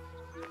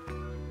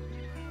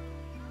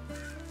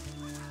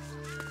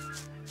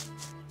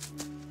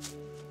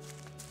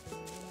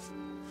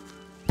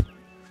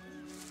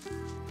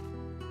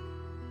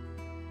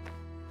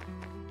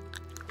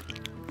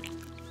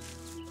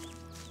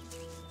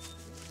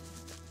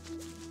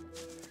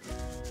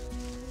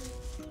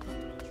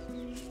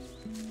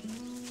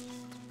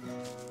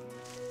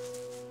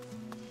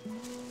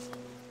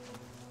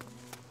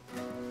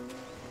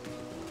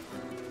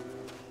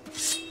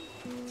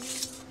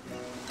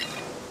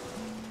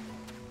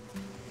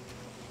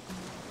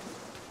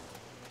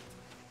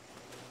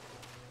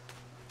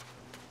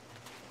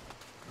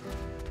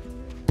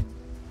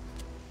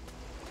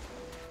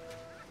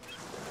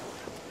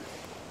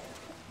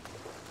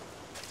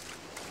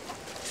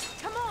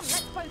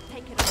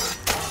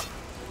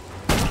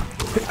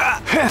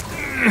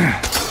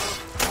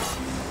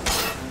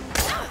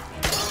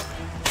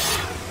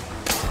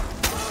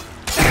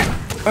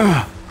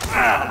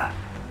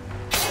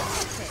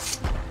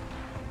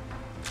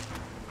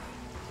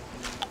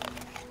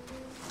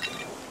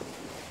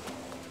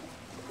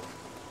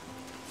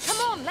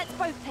 Let's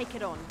both take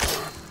it on.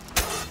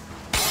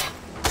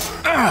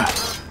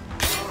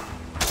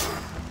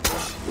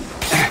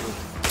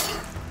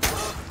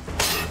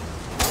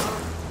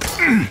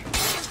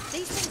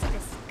 These things are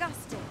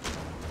disgusting.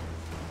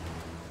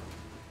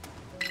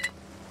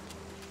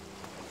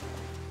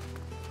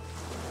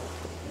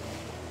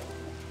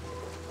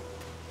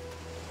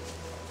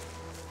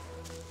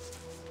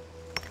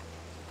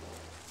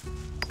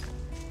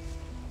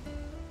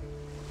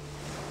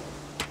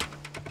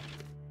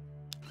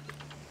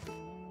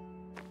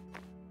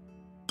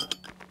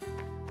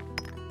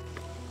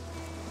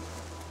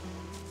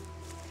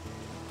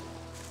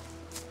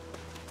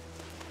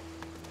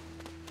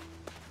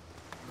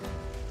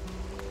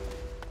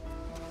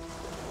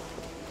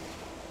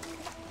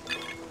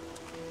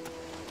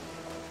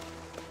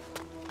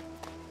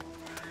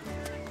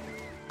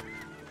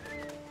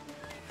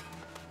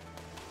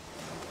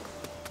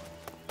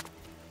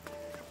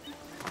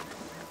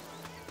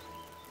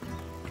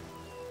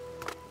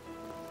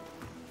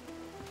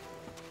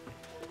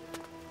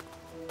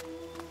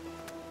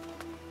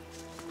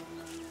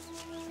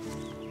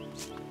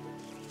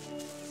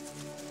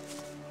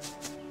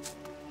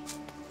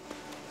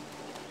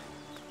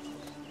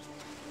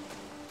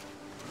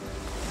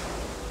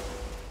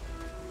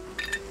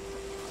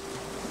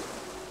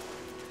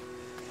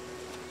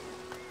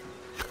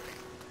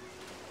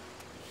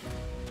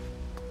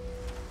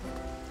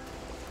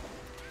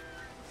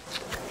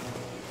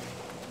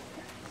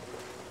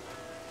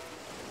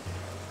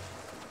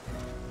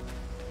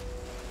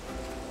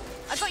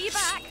 got your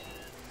back.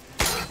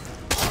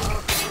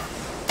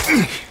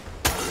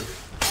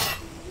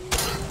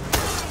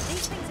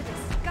 These things are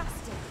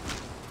disgusting.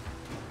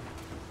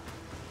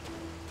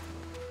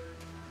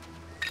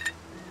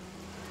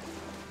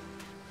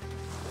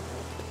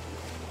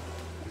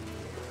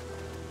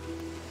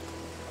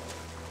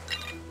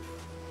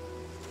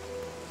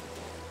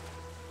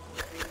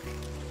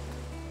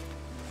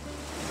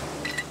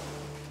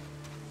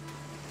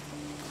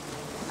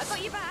 I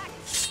got your back.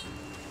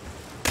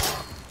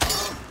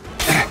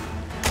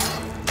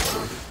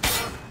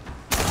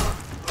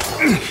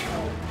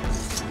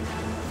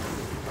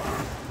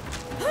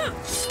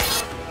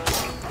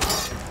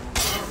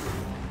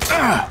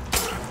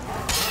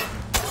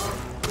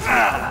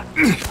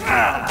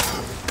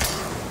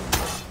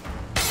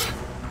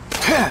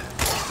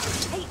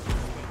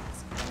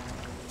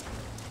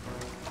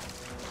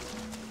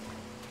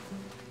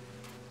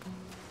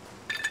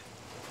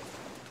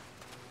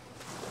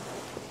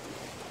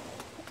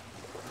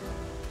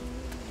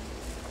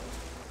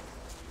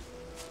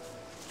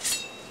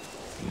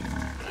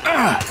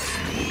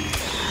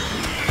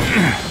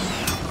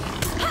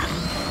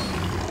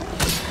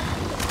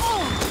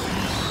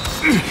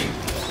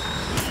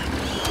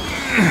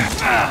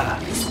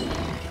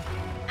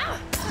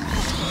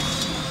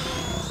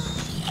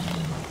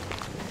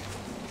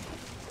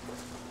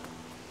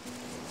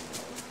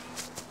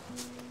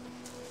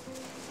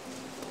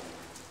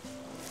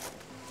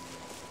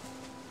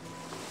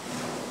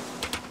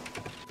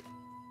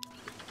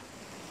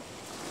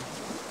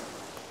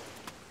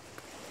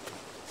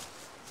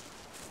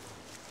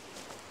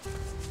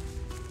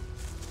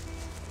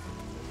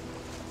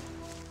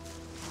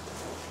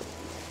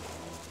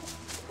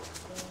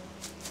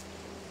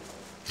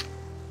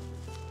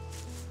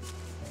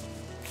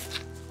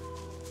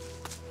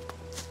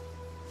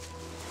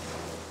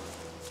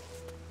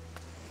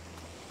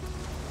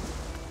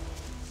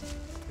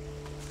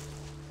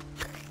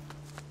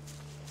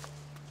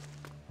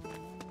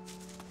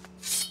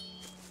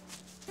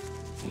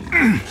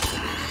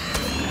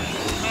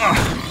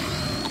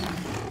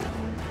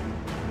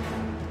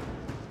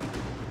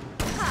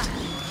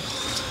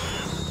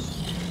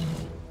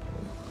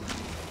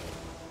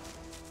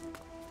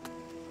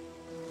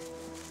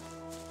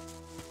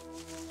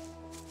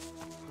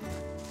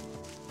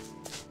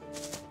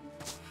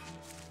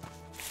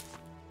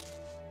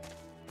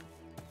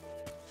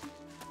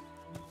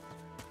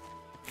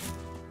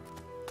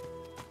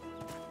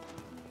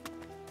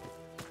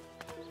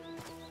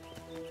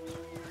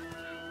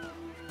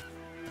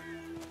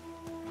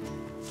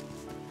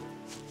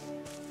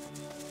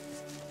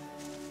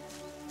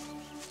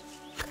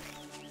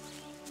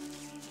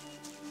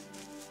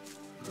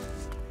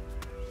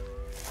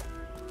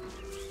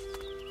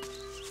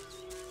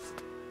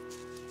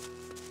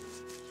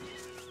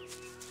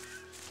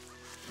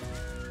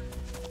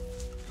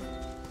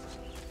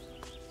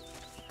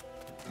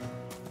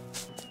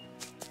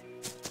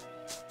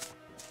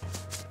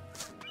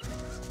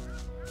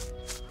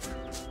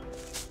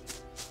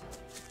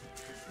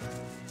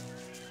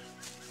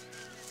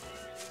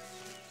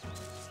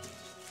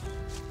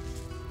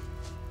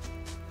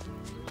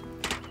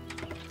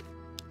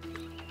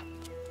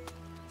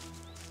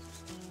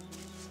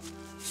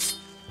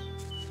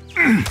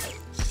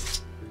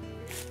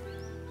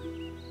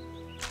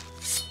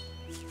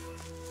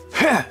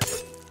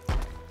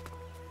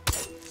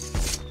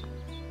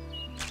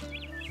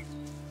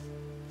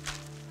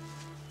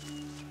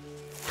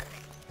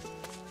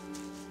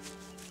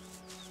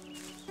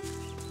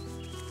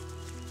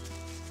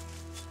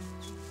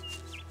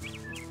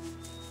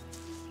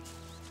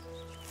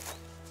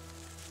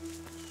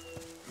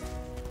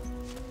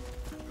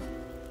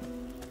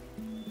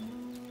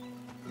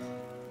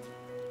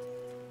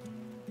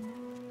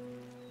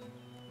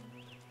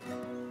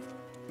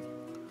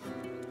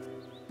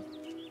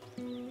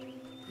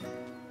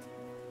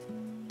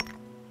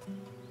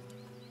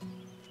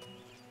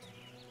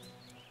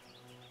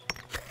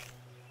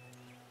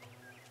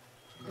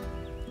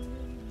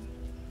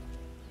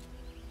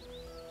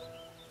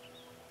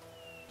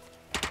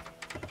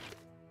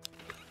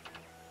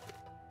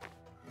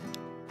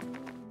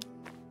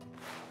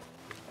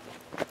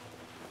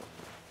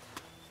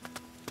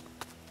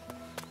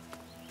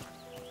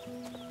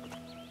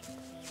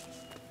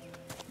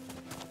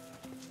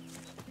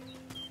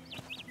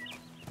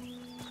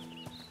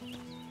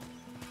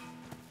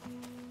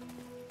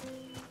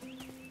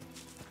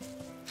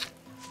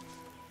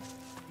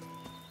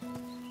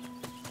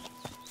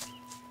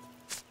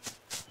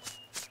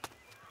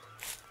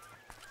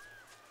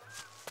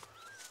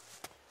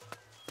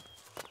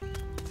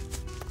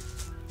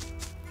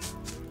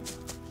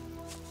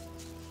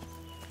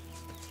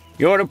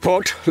 Your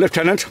report,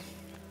 Lieutenant?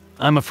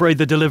 I'm afraid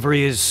the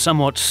delivery is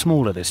somewhat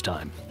smaller this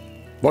time.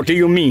 What do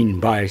you mean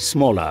by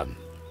smaller?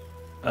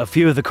 A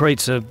few of the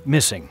crates are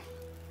missing.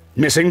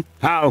 Missing?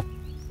 How?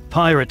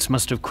 Pirates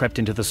must have crept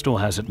into the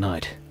storehouse at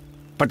night.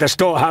 But the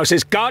storehouse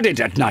is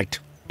guarded at night,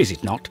 is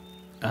it not?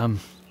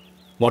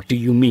 What do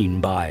you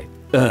mean by,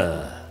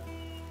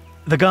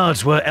 The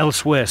guards were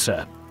elsewhere,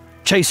 sir.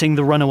 Chasing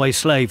the runaway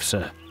slaves,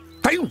 sir.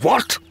 For Say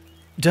what?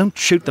 Don't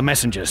shoot the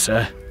messenger,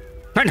 sir.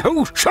 And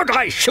who should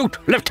I shoot,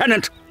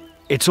 Lieutenant?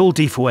 It's all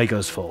Di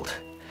Fuego's fault.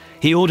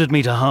 He ordered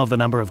me to halve the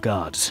number of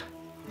guards.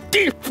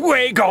 Di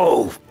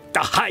Fuego! The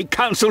High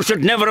Council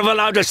should never have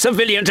allowed a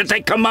civilian to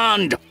take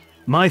command!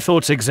 My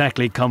thoughts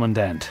exactly,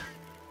 Commandant.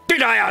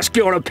 Did I ask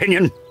your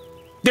opinion?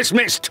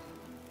 Dismissed!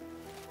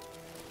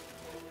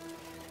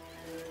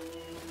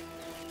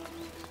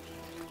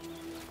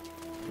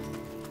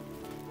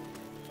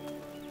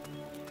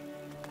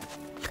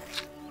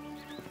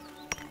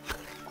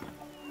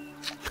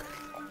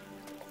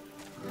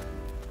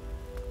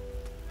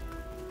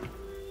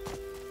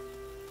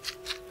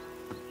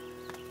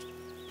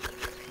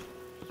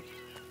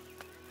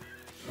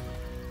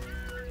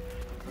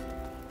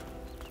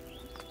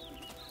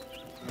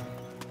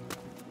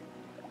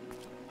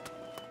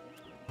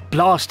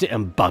 Blast it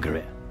and bugger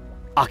it.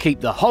 I keep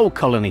the whole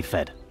colony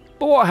fed.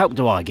 But what help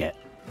do I get?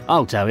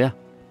 I'll tell you.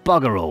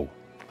 Bugger all.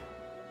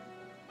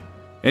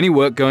 Any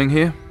work going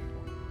here?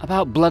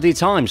 About bloody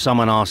time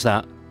someone asked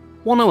that.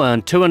 Want to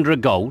earn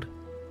 200 gold?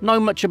 Know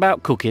much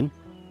about cooking?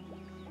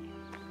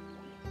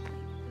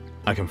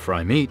 I can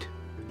fry meat.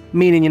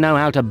 Meaning you know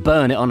how to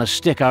burn it on a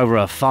stick over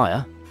a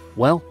fire?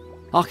 Well,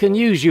 I can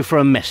use you for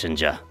a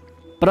messenger.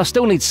 But I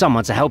still need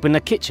someone to help in the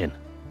kitchen.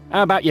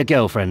 How about your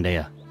girlfriend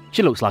here?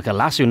 She looks like a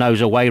lass who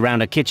knows her way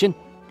round a kitchen.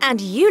 And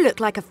you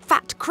look like a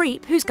fat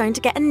creep who's going to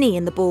get a knee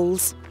in the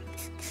balls.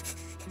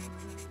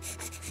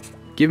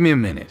 Give me a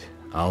minute.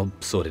 I'll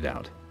sort it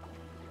out.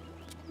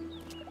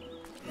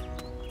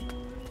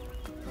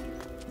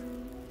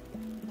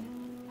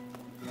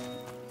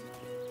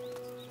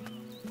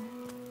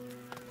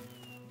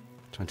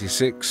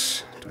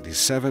 "26,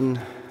 27,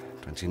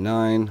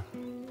 29...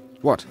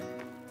 What?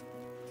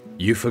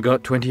 You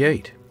forgot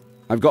 28.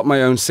 I've got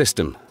my own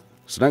system,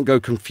 so don't go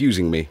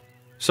confusing me.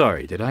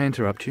 Sorry, did I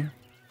interrupt you?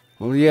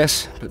 Well,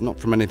 yes, but not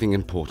from anything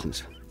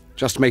important.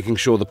 Just making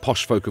sure the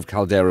posh folk of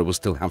Caldera will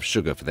still have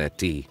sugar for their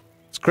tea.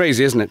 It's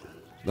crazy, isn't it?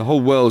 The whole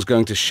world's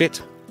going to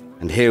shit,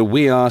 and here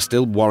we are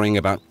still worrying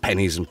about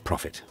pennies and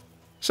profit.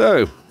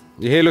 So,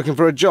 you're here looking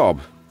for a job?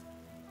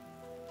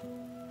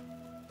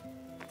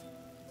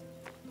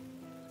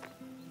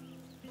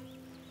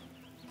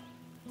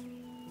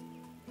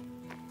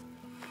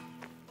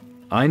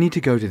 I need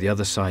to go to the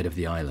other side of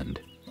the island.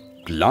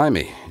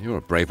 Blimey, you're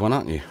a brave one,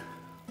 aren't you?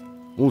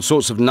 All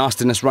sorts of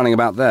nastiness running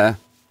about there.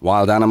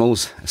 Wild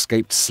animals,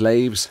 escaped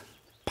slaves,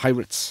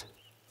 pirates.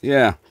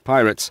 Yeah,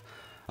 pirates.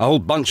 A whole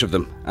bunch of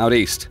them, out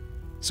east.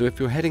 So if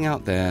you're heading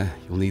out there,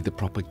 you'll need the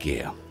proper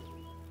gear.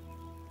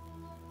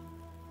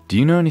 Do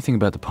you know anything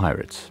about the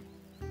pirates?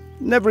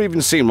 Never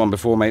even seen one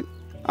before, mate.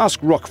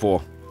 Ask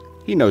Roquefort.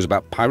 He knows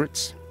about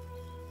pirates.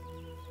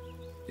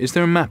 Is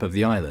there a map of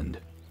the island?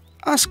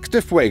 Ask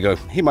De Fuego.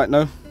 He might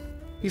know.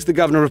 He's the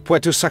governor of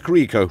Puerto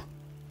Sacarico.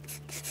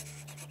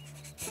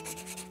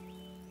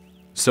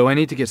 So I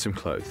need to get some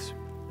clothes.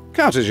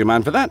 Carter's your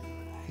man for that.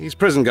 He's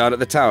prison guard at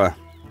the tower.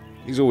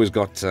 He's always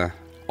got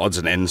odds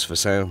and ends for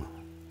sale.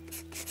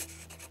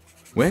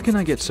 Where can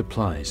I get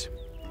supplies?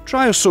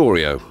 Try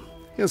Osorio.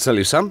 He'll sell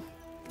you some.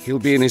 He'll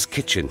be in his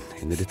kitchen,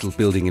 in the little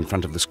building in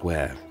front of the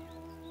square.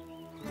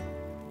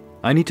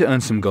 I need to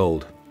earn some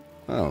gold.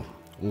 Well,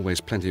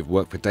 always plenty of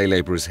work for day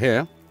labourers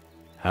here.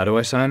 How do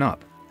I sign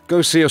up?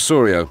 Go see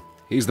Osorio.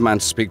 He's the man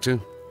to speak to.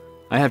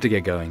 I have to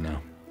get going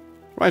now.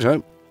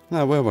 Righto.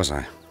 Now, where was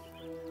I?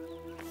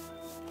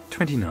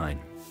 29.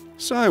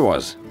 So I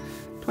was.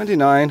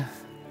 29,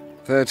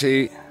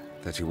 30,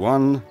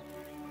 31...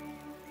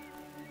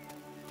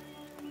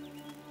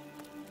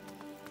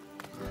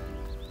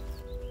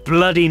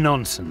 Bloody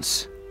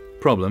nonsense.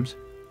 Problems?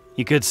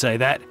 You could say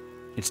that.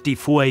 It's Di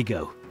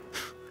Fuego.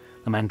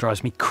 The man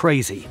drives me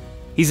crazy.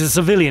 He's a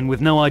civilian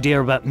with no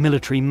idea about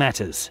military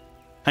matters.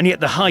 And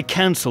yet the High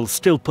Council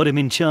still put him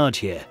in charge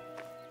here.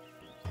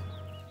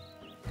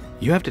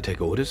 You have to take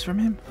orders from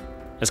him?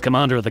 As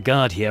commander of the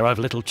guard here, I've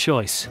little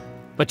choice.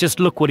 But just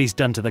look what he's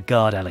done to the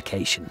guard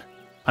allocation.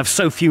 I've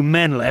so few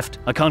men left,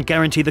 I can't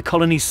guarantee the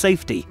colony's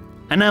safety.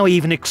 And now he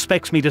even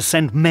expects me to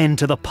send men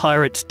to the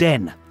pirates'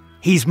 den.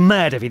 He's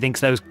mad if he thinks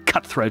those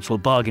cutthroats will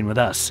bargain with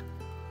us.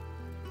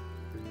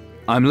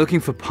 I'm looking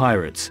for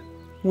pirates.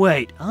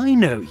 Wait, I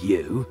know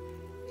you.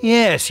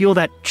 Yes, you're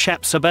that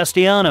chap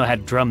Sebastiano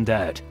had drummed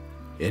out.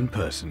 In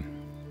person.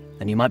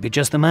 Then you might be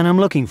just the man I'm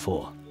looking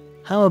for.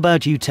 How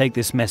about you take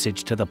this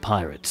message to the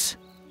pirates?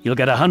 You'll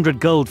get 100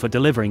 gold for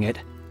delivering it,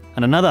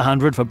 and another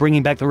 100 for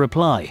bringing back the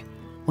reply.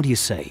 What do you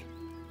say?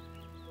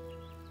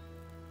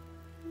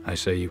 I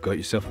say you've got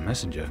yourself a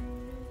messenger.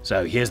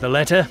 So here's the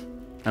letter,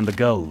 and the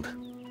gold.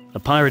 The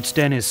pirate's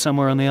den is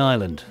somewhere on the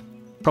island,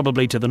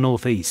 probably to the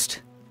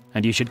northeast,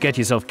 and you should get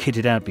yourself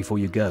kitted out before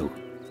you go.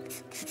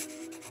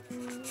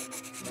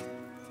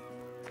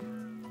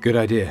 Good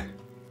idea.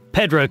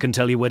 Pedro can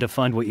tell you where to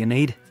find what you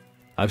need.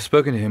 I've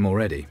spoken to him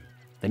already.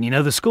 Then you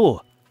know the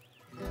score.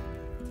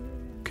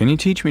 Can you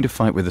teach me to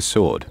fight with a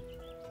sword?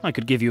 I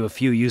could give you a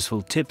few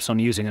useful tips on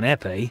using an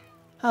épée.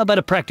 How about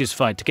a practice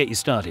fight to get you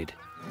started?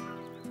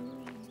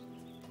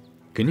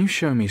 Can you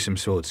show me some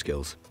sword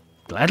skills?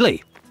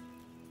 Gladly.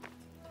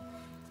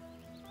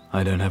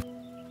 I don't have...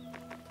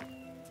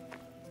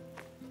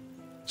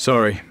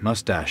 Sorry,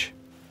 mustache.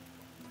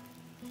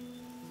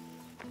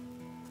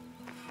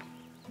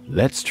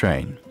 Let's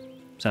train.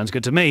 Sounds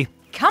good to me.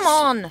 Come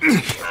on!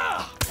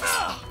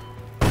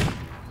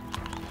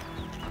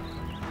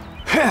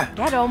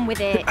 Get on with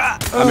it.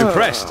 I'm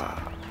impressed.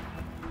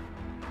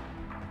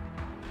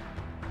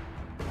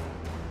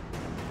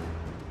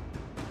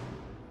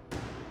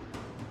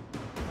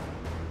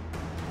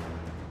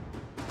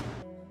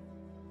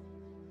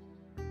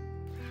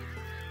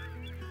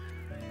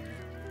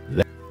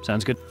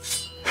 Sounds good.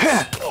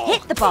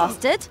 Hit the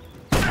bastard!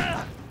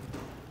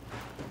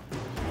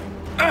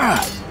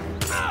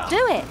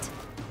 Do it!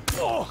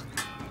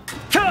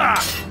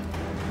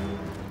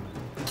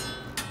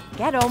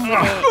 Get on with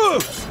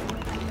it!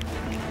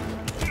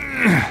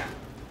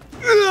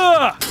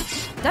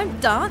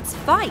 Don't dance,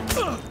 fight!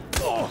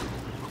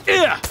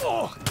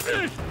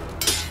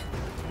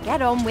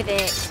 Get on with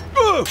it!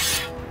 Do it!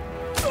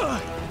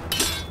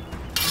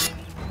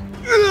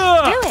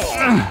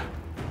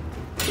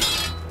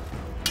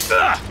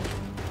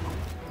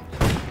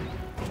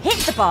 Hit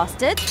the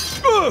bastard!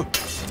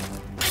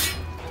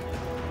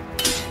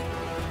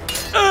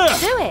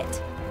 Do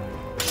it!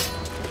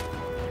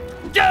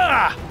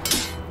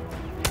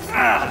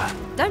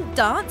 Don't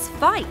dance,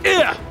 fight!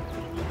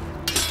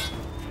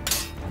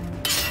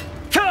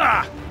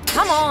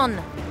 Come on!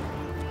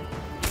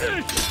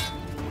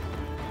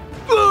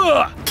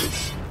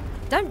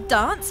 Don't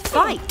dance,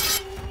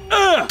 fight!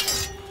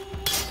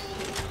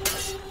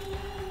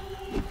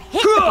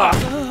 Hit the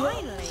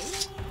bastard!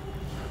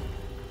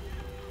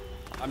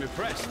 I'm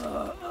impressed.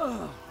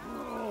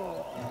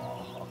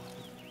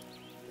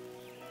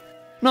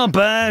 Not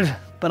bad,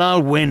 but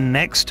I'll win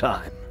next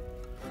time.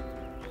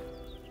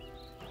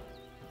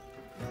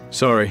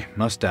 Sorry,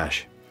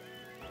 mustache.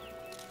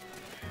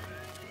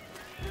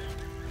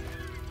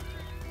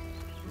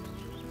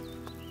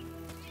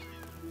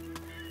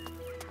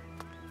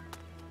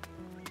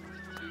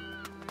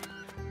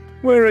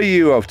 Where are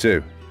you off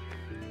to?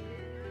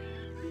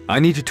 I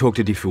need to talk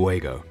to Di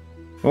Fuego.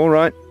 All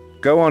right,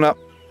 go on up.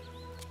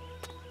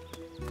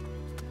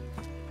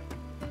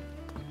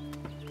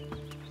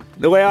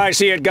 The way I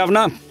see it,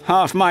 Governor,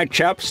 half my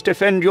chaps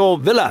defend your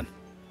villa,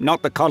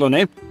 not the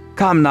colony.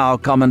 Come now,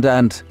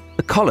 Commandant.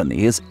 The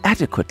colony is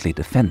adequately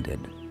defended.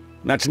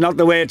 That's not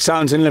the way it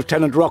sounds in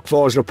Lieutenant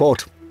Roquefort's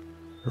report.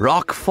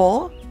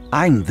 Roquefort?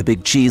 I'm the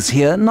big cheese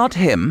here, not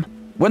him.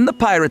 When the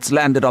pirates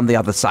landed on the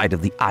other side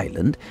of the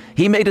island,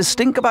 he made a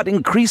stink about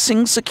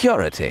increasing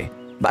security.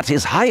 But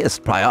his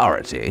highest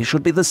priority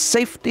should be the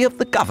safety of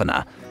the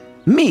governor.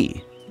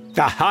 Me.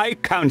 The High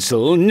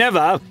Council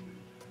never...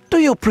 Do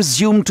you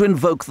presume to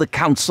invoke the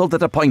council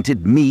that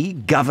appointed me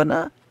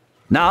governor?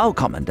 Now,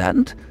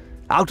 Commandant,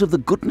 out of the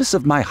goodness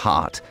of my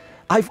heart,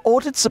 I've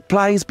ordered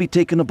supplies be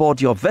taken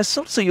aboard your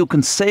vessel so you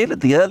can sail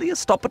at the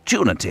earliest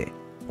opportunity.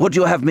 Would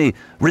you have me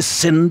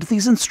rescind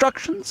these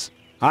instructions?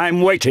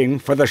 I'm waiting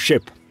for the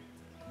ship.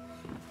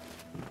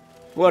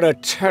 What a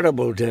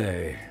terrible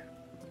day.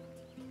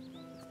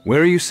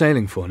 Where are you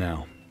sailing for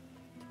now?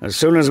 As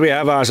soon as we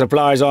have our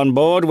supplies on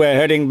board, we're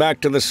heading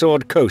back to the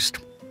Sword Coast.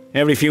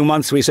 Every few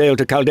months we sail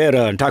to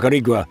Caldera and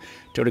Tacarigua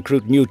to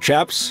recruit new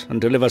chaps and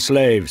deliver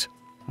slaves.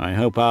 I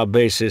hope our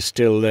base is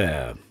still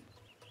there.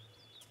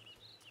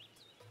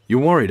 You're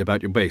worried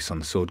about your base on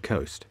the Sword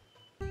Coast?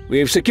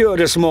 We've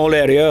secured a small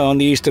area on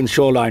the eastern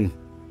shoreline,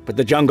 but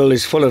the jungle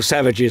is full of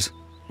savages.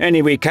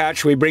 Any we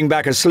catch we bring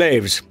back as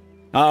slaves.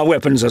 Our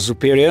weapons are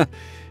superior,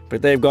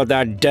 but they've got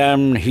that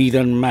damned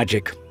heathen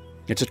magic.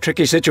 It's a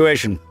tricky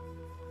situation.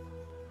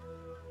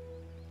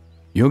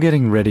 You're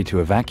getting ready to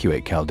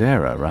evacuate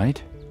Caldera,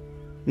 right?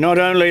 Not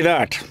only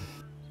that.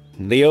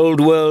 The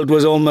old world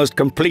was almost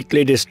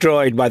completely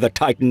destroyed by the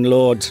Titan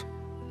Lords.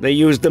 They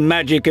used the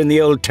magic in the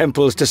old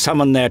temples to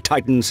summon their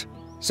titans.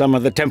 Some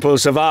of the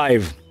temples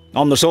survive.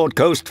 On the Sword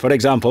Coast, for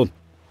example.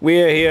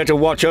 We're here to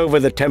watch over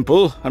the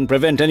temple and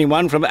prevent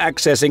anyone from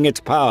accessing its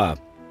power.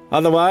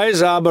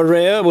 Otherwise, our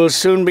Berea will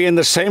soon be in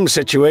the same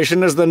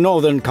situation as the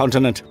northern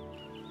continent.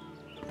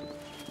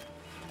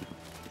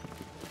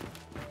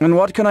 And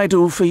what can I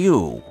do for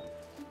you?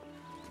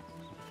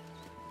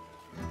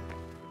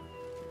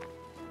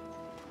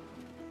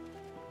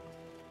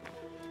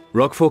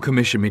 Roquefort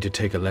commissioned me to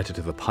take a letter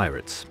to the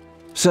pirates.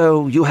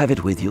 So you have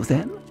it with you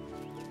then?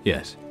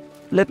 Yes.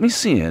 Let me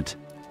see it.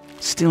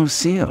 Still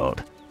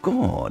sealed.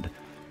 Good.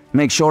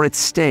 Make sure it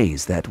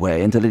stays that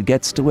way until it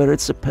gets to where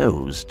it's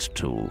supposed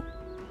to.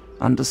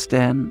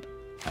 Understand?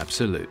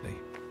 Absolutely.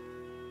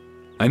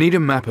 I need a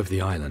map of the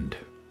island.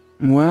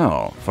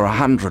 Well, for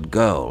 100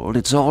 gold,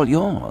 it's all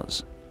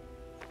yours.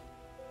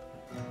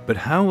 But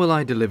how will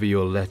I deliver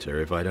your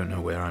letter if I don't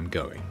know where I'm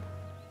going?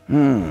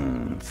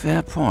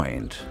 Fair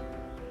point.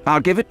 I'll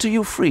give it to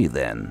you free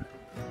then.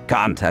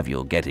 Can't have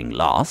you getting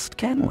lost,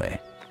 can we?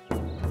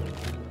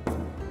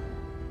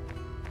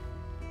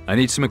 I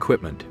need some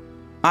equipment.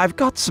 I've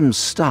got some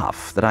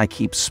stuff that I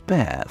keep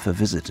spare for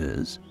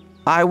visitors.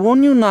 I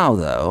warn you now,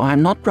 though,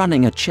 I'm not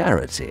running a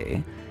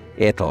charity.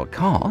 It'll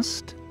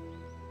cost.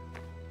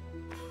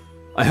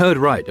 I heard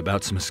right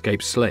about some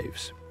escaped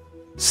slaves.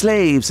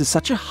 Slaves is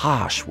such a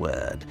harsh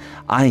word.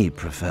 I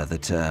prefer the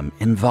term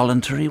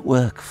involuntary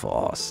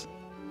workforce.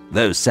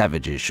 Those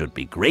savages should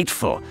be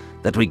grateful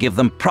that we give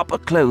them proper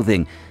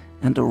clothing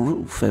and a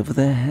roof over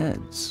their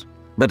heads.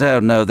 But oh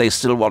no, they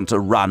still want to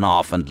run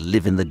off and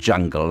live in the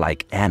jungle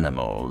like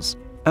animals.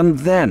 And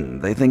then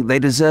they think they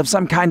deserve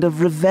some kind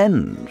of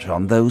revenge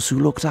on those who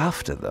looked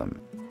after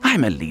them.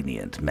 I'm a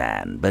lenient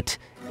man, but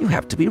you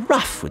have to be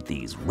rough with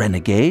these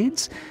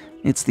renegades.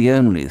 It's the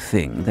only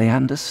thing they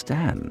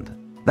understand.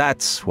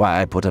 That's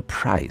why I put a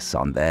price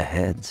on their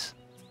heads.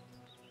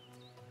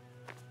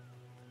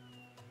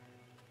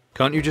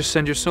 Can't you just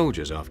send your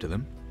soldiers after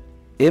them?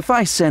 If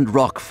I send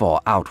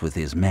Roquefort out with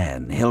his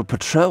men, he'll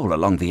patrol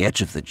along the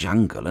edge of the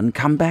jungle and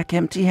come back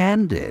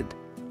empty-handed.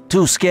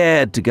 Too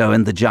scared to go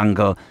in the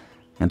jungle,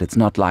 and it's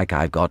not like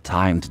I've got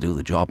time to do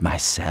the job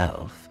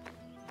myself.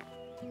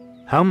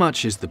 How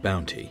much is the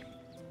bounty?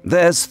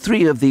 There's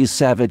 3 of these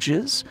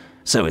savages,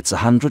 so it's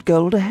 100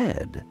 gold a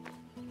head.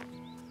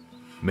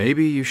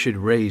 Maybe you should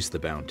raise the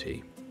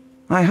bounty.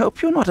 I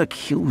hope you're not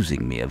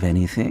accusing me of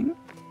anything.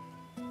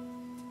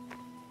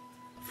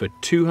 For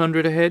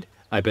 200 a head,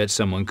 I bet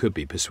someone could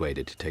be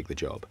persuaded to take the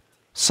job.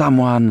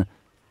 Someone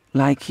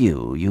like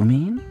you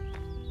mean?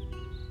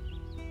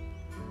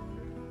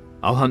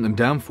 I'll hunt them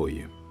down for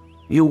you.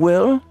 You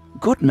will?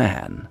 Good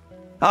man.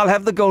 I'll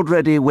have the gold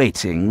ready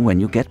waiting when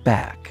you get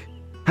back.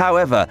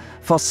 However,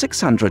 for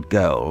 600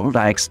 gold,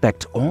 I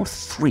expect all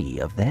 3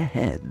 of their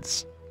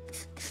heads.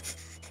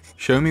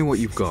 Show me what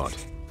you've got.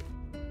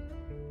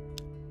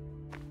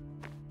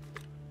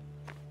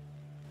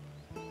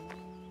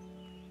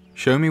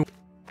 Show me.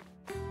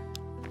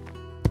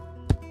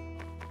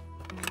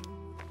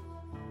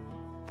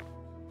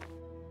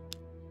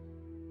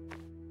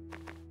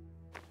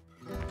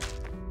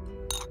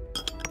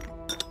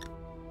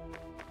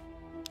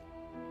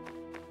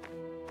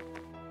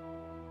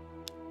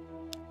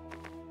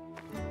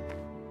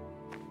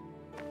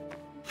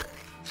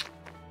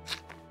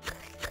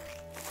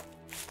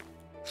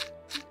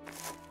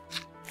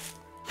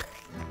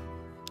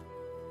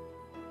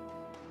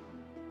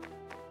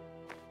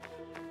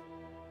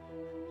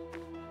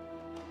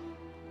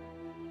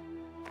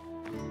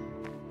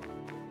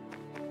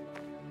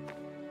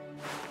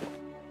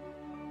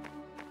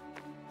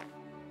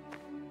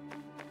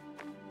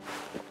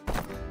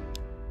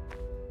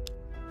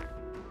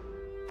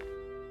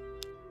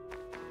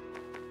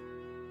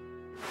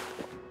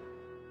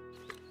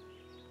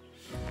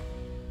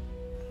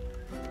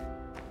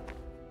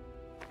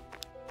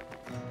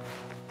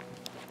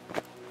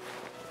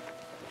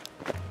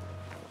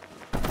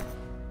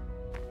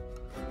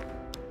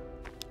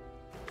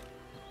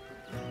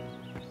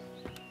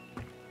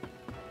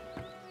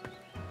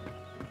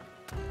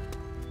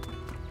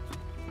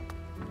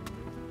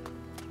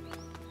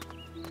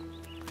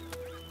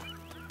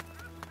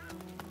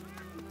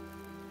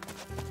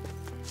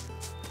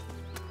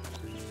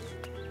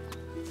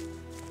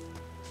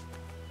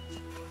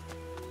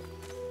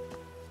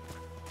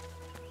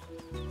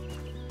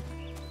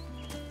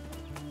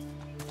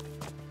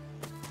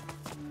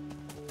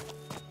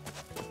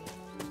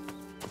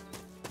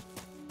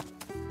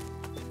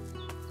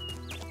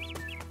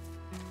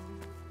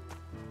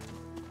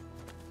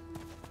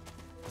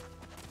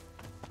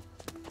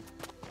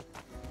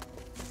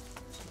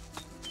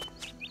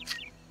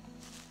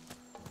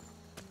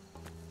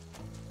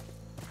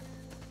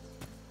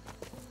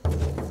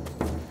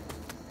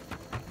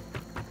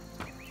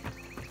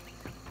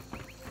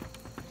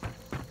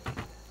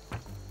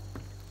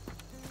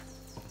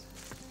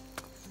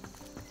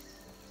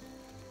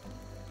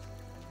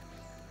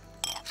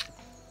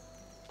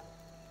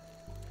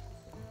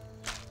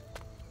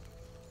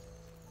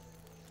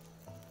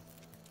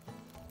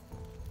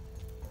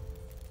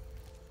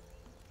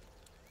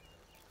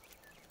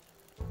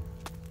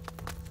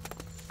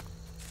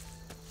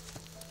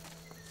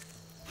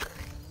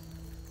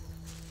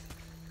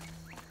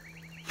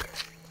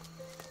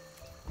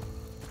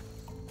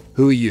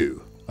 Who are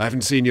you? I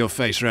haven't seen your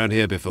face round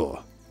here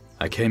before.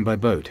 I came by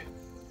boat.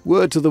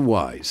 Word to the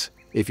wise.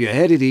 If you're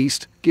headed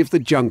east, give the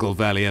jungle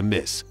valley a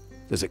miss.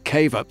 There's a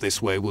cave up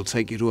this way will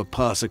take you to a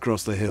pass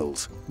across the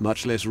hills.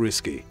 Much less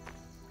risky.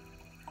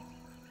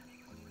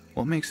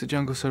 What makes the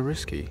jungle so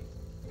risky?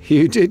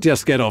 You did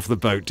just get off the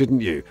boat,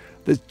 didn't you?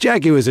 There's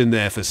jaguars in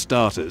there for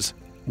starters.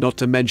 Not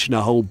to mention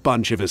a whole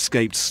bunch of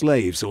escaped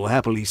slaves who'll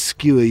happily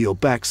skewer your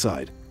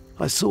backside.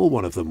 I saw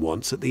one of them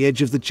once at the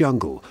edge of the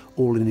jungle,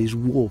 all in his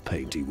war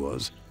paint he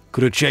was.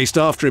 Could have chased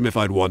after him if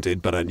I'd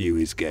wanted, but I knew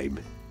his game.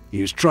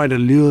 He was trying to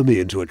lure me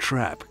into a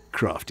trap,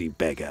 crafty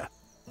beggar.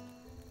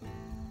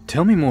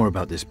 Tell me more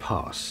about this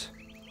pass.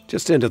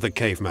 Just enter the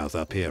cave mouth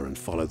up here and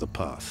follow the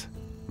path.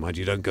 Mind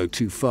you don't go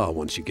too far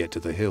once you get to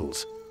the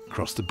hills.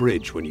 Cross the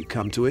bridge when you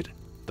come to it.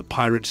 The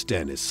pirate's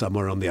den is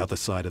somewhere on the other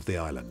side of the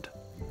island.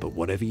 But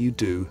whatever you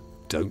do,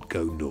 don't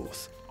go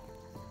north.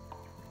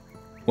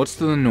 What's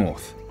to the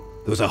north?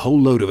 There was a whole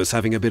load of us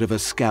having a bit of a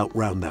scout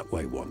round that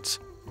way once,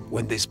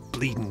 when this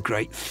bleeding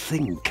great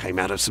thing came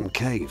out of some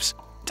caves.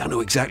 Don't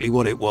know exactly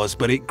what it was,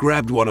 but it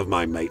grabbed one of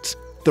my mates.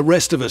 The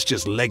rest of us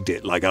just legged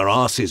it like our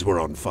asses were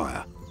on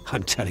fire.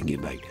 I'm telling you,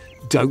 mate,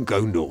 don't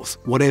go north,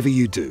 whatever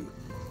you do.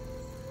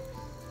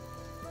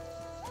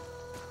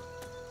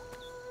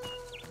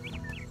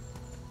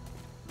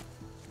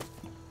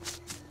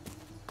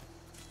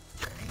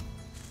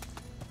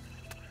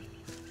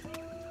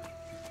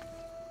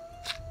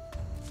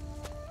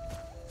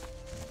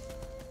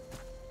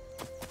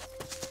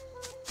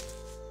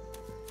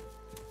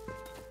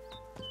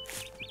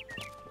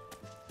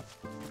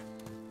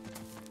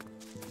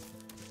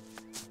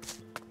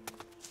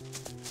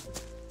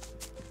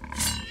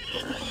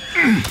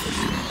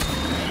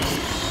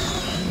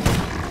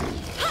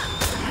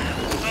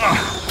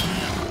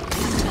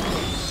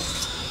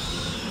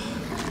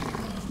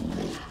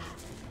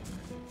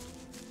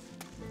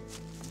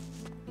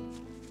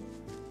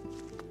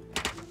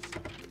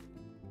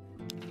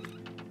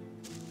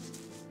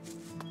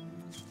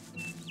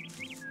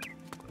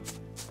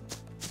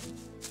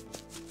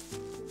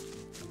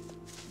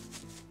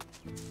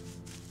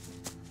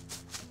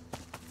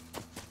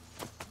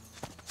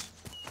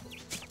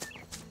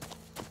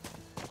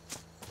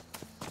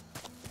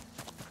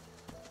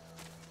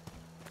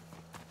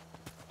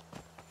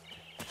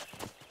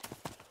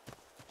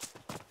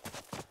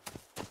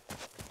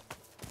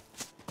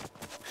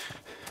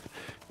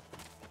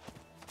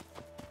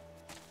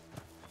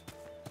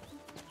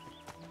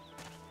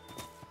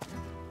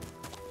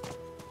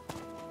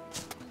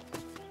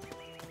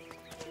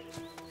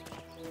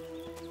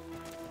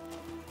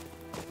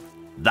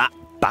 That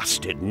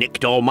bastard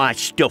nicked all my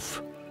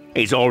stuff.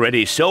 He's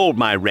already sold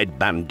my red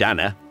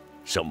bandana.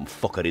 Some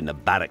fucker in the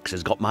barracks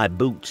has got my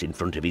boots in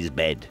front of his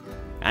bed.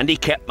 And he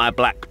kept my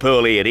black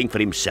pearl earring for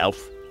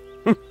himself.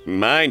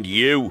 Mind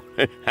you,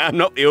 I'm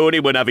not the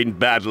only one having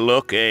bad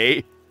luck,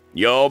 eh?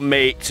 Your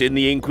mates in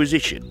the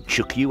Inquisition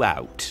chuck you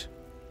out.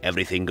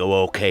 Everything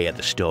go okay at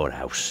the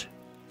storehouse?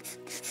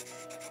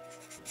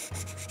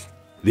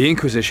 The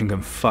Inquisition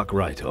can fuck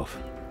right off.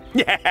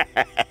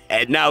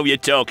 Now you're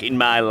talking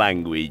my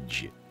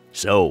language.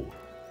 So,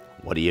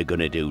 what are you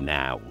gonna do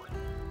now?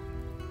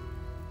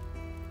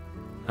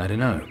 I don't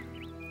know.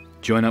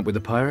 Join up with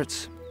the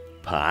pirates?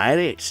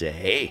 Pirates,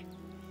 eh?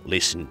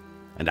 Listen,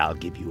 and I'll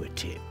give you a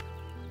tip.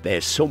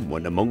 There's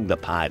someone among the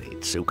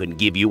pirates who can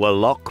give you a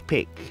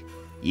lockpick.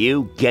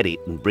 You get it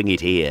and bring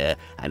it here,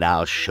 and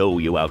I'll show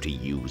you how to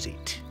use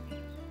it.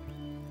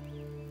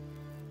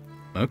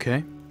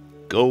 Okay.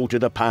 Go to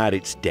the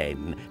pirate's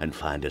den and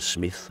find a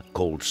smith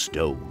called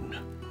Stone.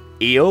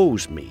 He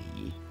owes me,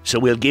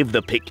 so he'll give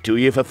the pick to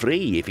you for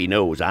free if he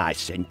knows I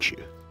sent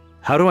you.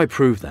 How do I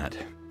prove that?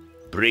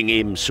 Bring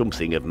him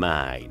something of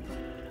mine.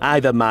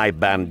 Either my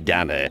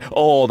bandana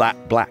or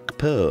that black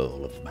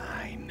pearl of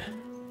mine.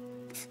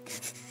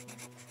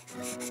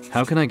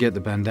 How can I get the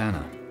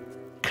bandana?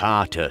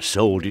 Carter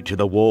sold it to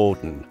the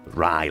warden,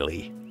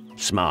 Riley.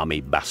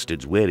 Smarmy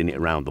bastard's wearing it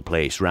around the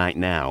place right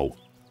now.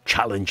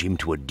 Challenge him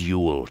to a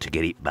duel to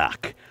get it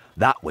back.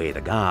 That way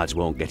the guards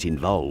won't get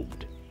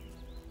involved.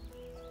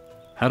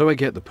 How do I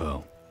get the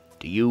pearl?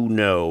 Do you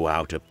know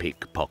how to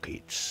pick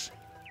pockets?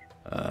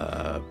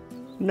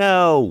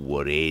 No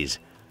worries.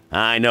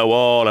 I know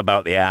all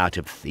about the art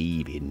of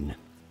thieving.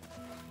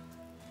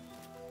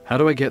 How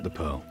do I get the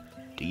pearl?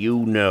 Do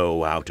you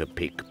know how to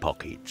pick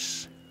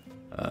pockets?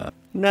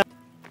 No.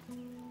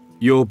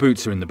 Your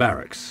boots are in the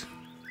barracks.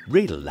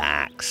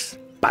 Relax.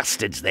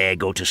 Bastards there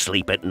go to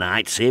sleep at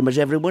night, same as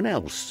everyone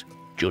else.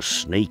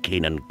 Just sneak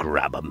in and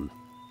grab 'em.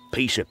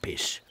 Piece of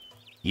piss.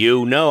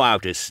 You know how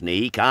to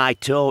sneak, I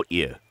taught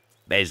you.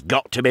 There's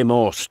got to be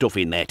more stuff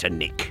in there to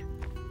nick.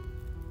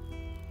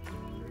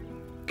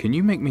 Can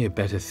you make me a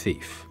better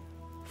thief?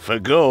 For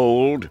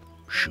gold?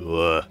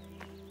 Sure.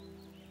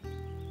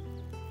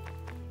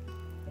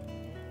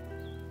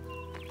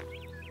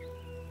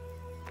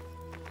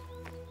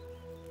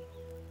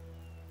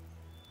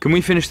 Can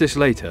we finish this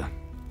later?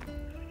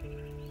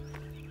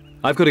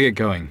 I've got to get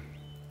going.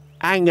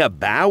 Hang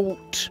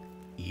about?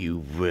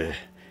 You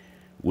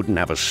wouldn't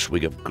have a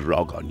swig of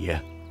grog on you.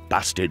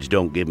 Bastards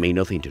don't give me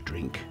nothing to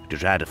drink to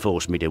try to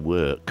force me to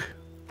work.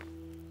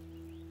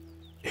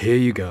 Here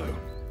you go.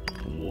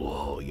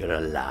 Whoa, you're a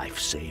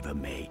lifesaver,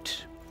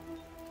 mate.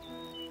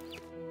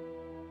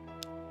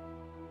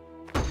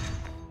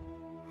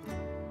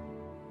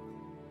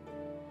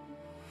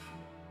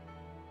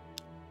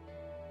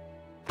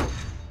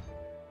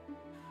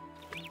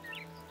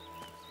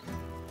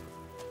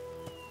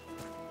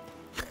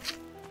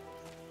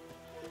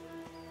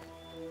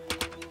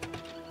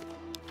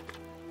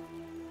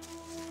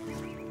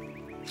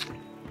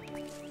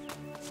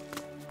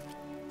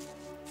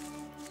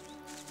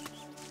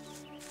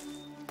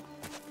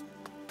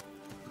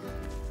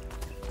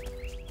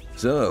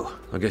 So,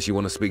 I guess you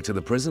want to speak to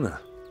the prisoner?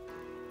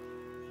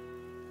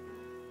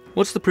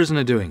 What's the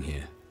prisoner doing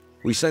here?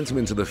 We sent him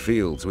into the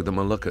fields with the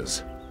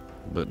Moluccas,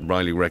 but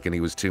Riley reckoned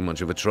he was too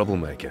much of a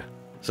troublemaker.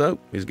 So,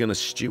 he's gonna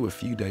stew a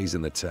few days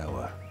in the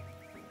tower.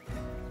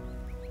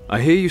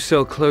 I hear you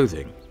sell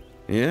clothing.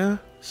 Yeah?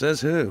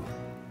 Says who?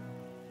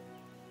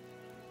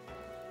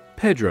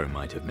 Pedro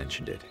might have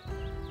mentioned it.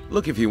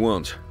 Look if you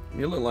want.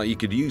 You look like you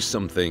could use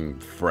something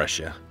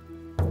fresher.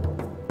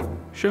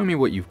 Show me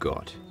what you've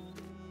got.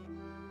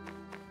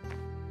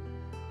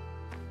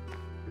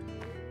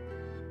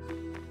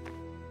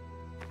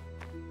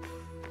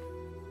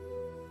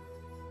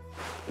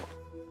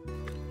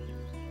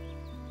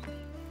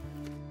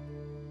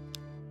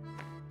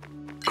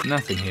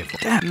 Nothing here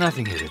for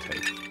nothing here to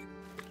take.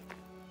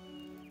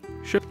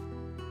 Sure.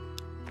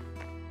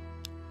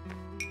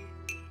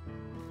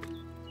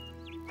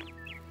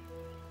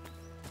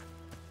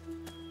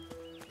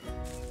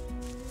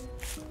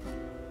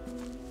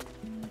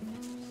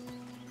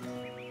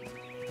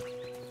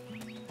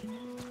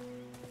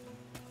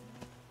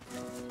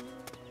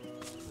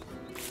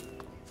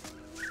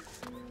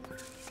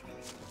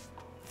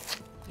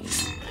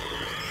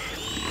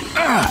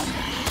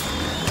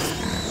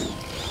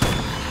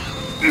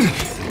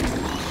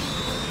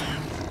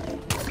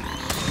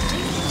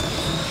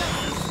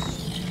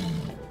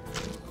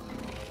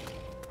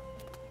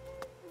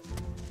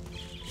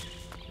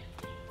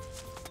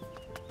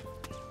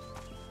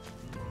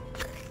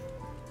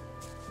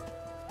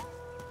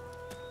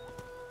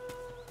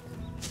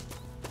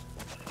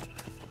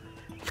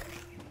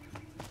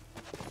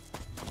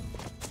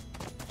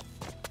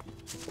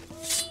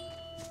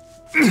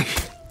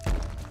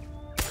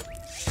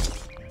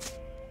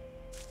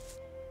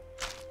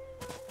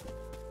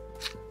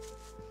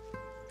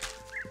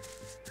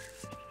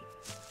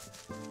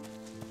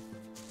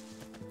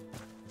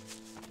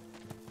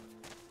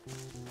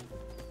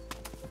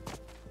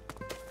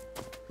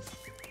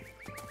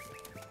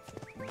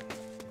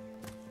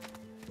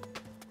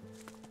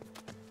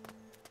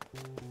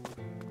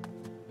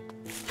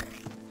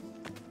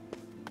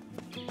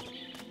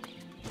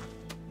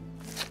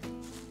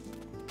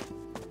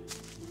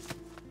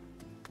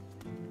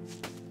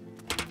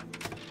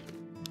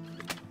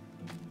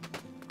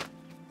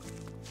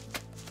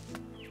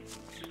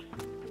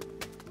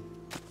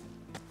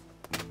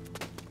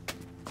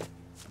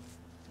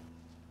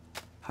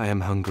 I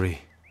am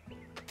hungry.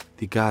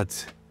 The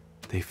gods,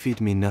 they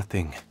feed me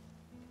nothing.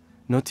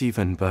 Not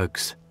even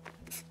bugs.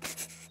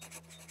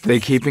 They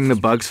keeping the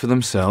bugs for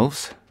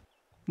themselves?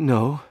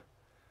 No.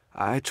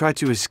 I try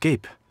to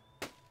escape.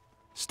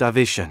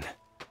 Starvation.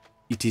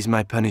 It is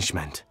my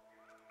punishment.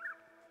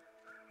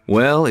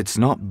 Well, it's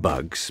not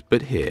bugs,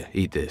 but here,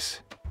 eat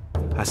this.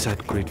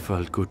 Assad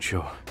grateful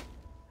Gucho,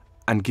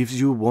 and gives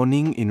you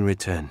warning in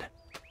return.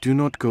 Do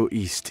not go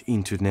east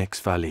into Nex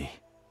Valley.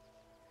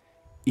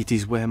 It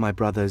is where my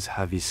brothers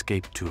have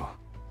escaped to.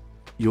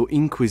 Your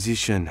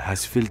Inquisition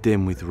has filled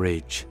them with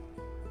rage.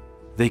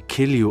 They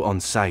kill you on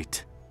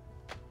sight.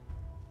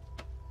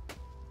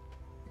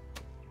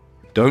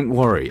 Don't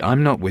worry,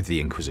 I'm not with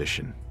the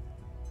Inquisition.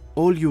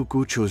 All you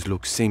Guchos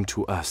look same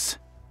to us.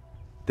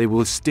 They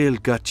will still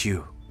gut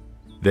you.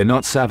 They're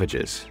not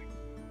savages.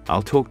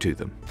 I'll talk to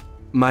them.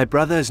 My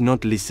brothers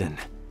not listen.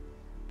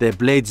 Their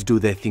blades do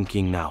their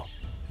thinking now.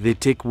 They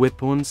take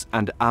weapons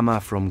and armor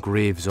from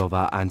graves of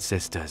our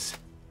ancestors.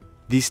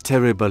 This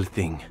terrible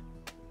thing.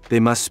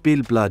 They must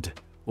spill blood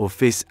or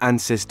face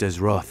ancestors'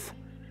 wrath.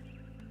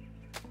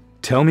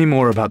 Tell me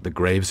more about the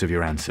graves of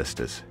your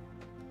ancestors.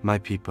 My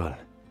people.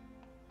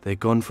 They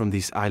gone from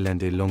this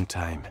island a long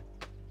time.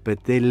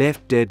 But they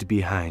left dead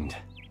behind.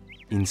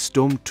 In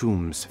stone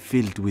tombs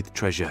filled with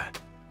treasure.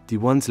 The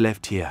ones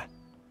left here.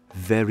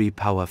 Very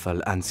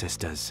powerful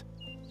ancestors.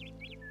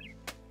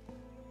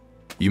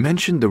 You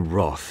mentioned the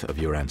wrath of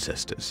your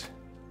ancestors.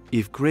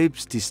 If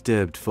graves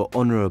disturbed for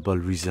honorable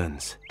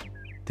reasons,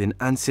 then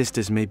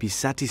ancestors may be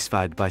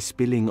satisfied by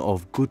spilling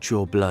of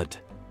Gucho blood.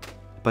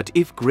 But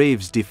if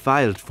graves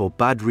defiled for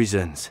bad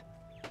reasons,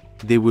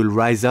 they will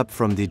rise up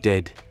from the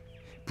dead,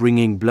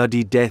 bringing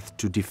bloody death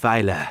to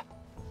defiler.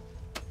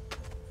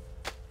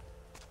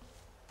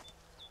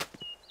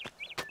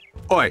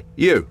 Oi,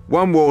 you,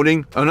 one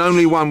warning, and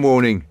only one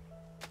warning.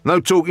 No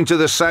talking to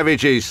the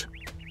savages.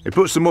 It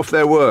puts them off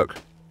their work.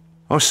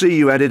 I'll see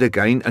you at it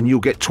again, and you'll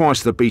get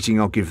twice the beating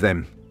I'll give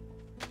them.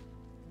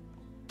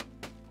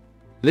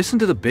 Listen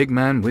to the big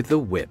man with the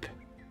whip.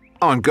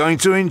 I'm going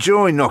to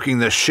enjoy knocking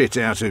the shit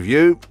out of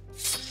you.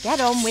 Get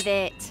on with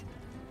it.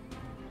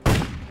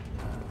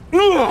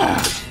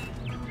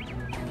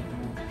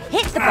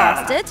 Hit the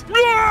bastard.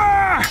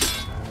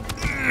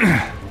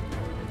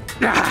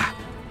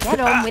 Get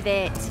on with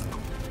it.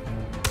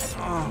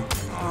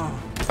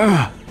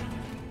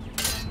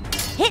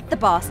 Hit the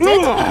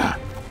bastard.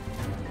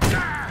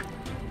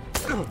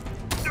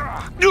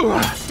 Do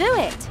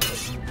it.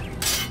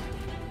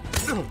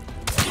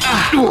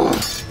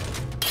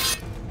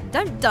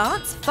 Don't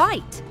dance,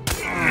 fight.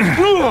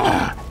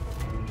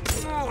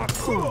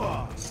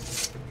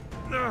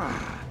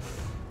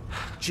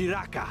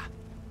 Chiraka,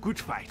 good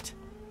fight.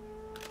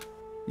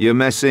 You're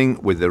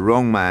messing with the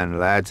wrong man,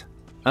 lad.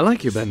 I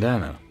like your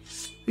bandana.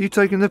 Are you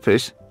taking the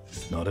piss?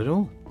 Not at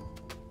all.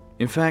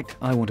 In fact,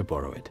 I want to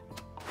borrow it.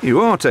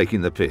 You are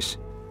taking the piss.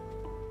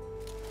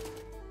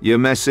 You're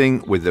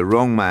messing with the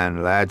wrong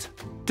man, lad.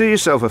 Do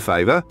yourself a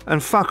favour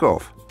and fuck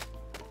off.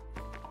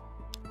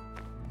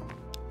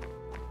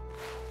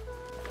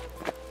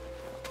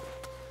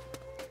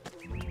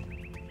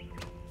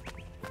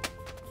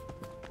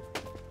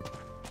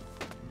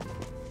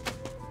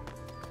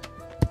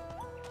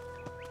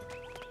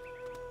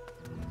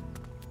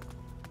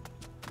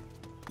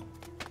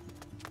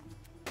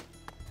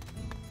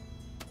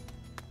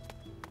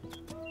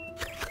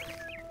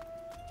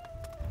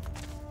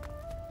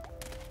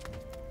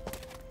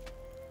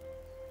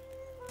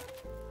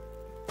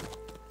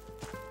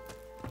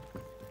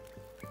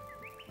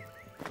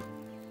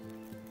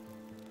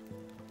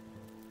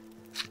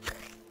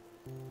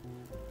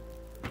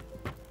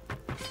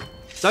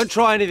 Don't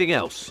try anything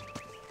else.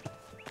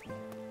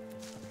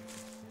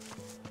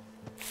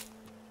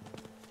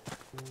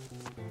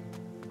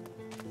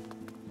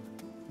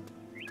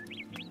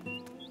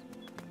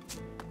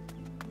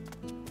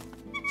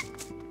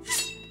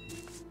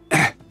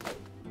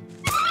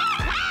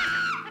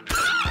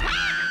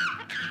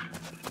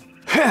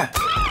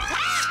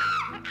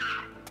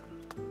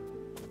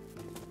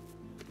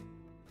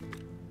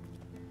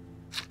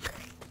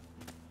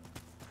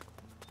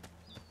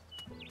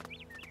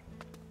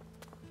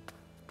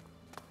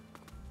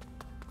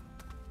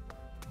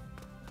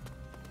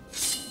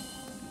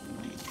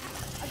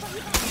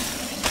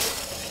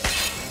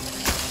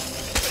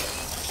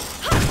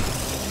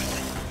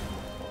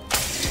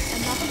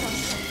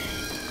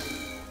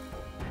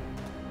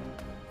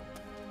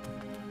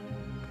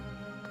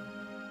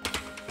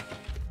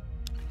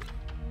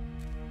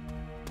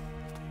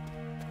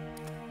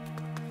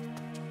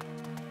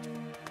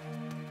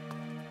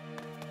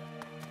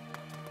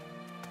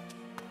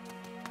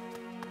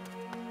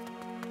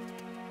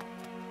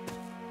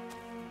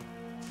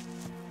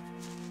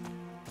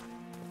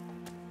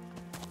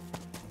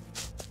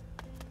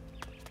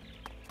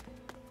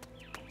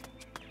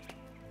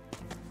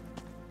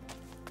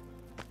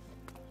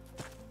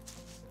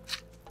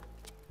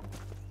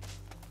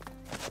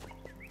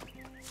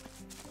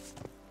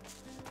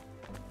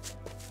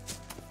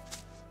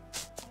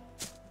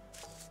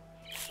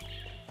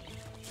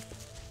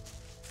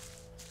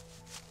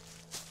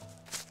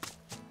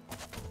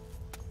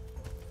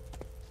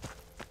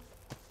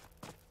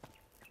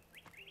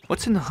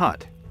 What's in the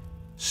hut?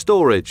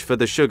 Storage for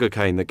the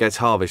sugarcane that gets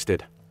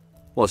harvested.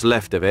 What's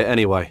left of it,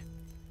 anyway.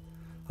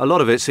 A lot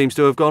of it seems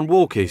to have gone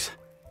walkies.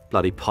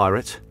 Bloody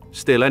pirates.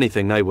 Steal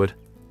anything they would.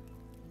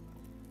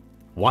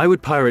 Why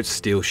would pirates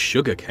steal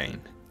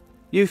sugarcane?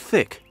 You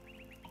thick.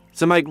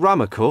 To make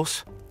rum, of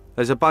course.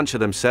 There's a bunch of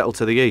them settled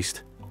to the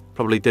east.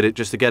 Probably did it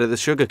just to get at the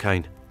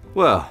sugarcane.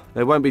 Well,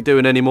 they won't be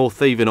doing any more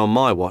thieving on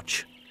my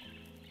watch.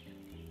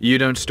 You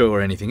don't store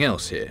anything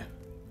else here?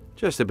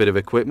 Just a bit of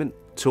equipment.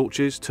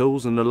 Torches,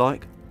 tools and the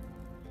like.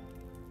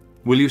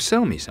 Will you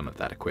sell me some of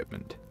that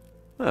equipment?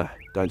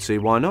 Don't see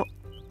why not.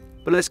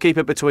 But let's keep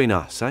it between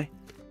us, eh?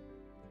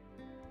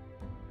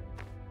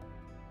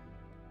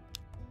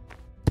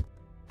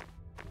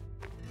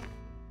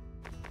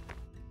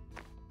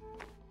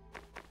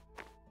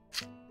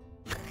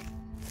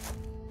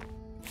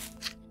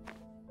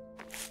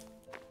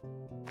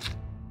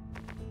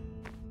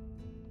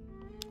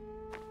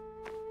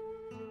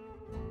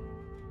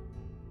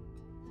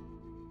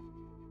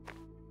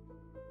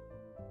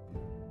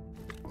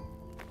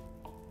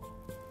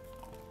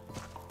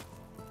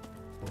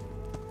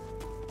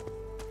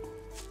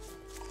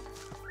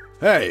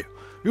 Hey,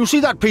 you see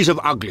that piece of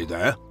ugly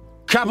there?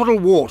 Capital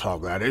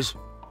warthog, that is.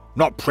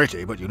 Not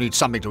pretty, but you need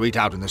something to eat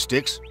out in the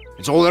sticks.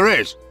 It's all there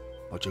is.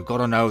 But you've got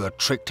to know the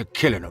trick to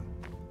killing them.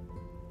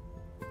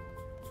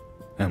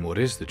 And what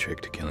is the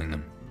trick to killing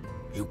them?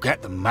 You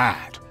get them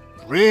mad.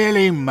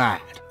 Really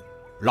mad.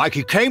 Like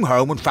he came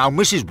home and found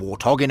Mrs.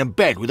 Warthog in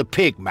bed with a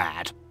pig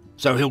mad.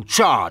 So he'll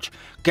charge,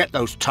 get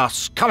those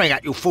tusks coming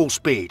at you full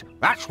speed.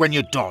 That's when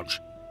you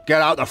dodge.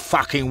 Get out the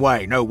fucking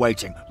way, no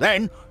waiting.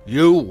 Then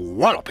you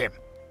wallop him.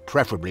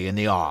 Preferably in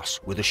the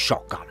arse with a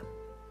shotgun.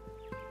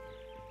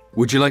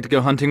 Would you like to go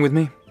hunting with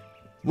me?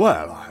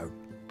 Well, I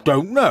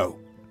don't know.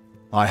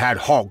 I had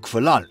hog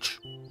for lunch,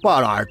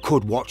 but I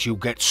could watch you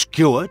get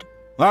skewered.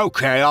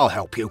 Okay, I'll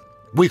help you.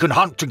 We can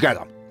hunt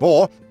together.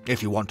 Or,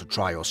 if you want to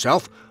try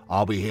yourself,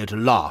 I'll be here to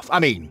laugh. I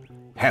mean,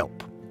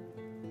 help.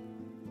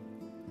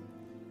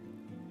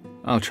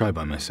 I'll try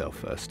by myself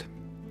first.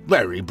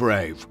 Very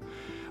brave.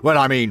 Well,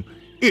 I mean,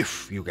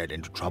 if you get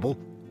into trouble,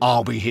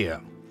 I'll be here.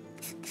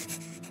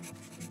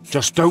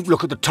 Just don't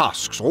look at the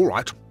tusks, all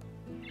right?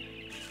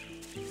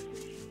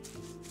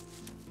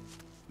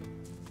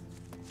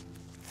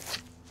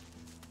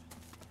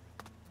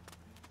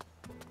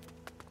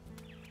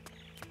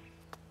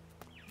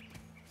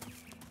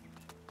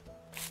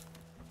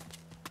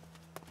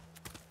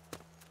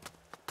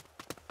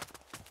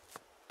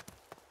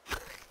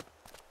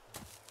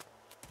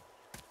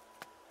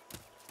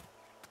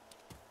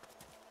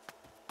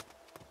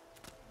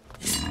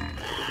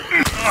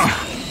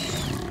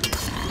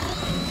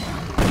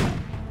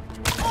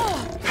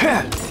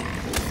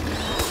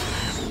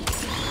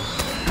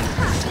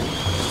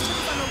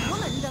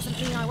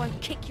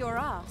 Kick your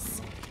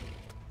ass.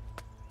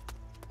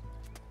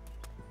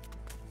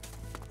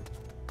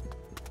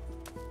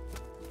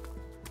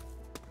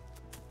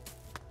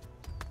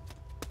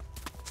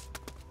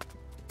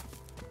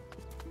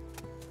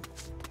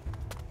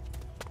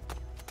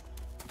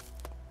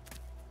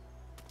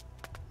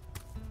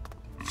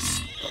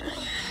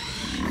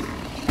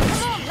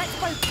 Come on, let's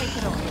both take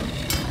it off.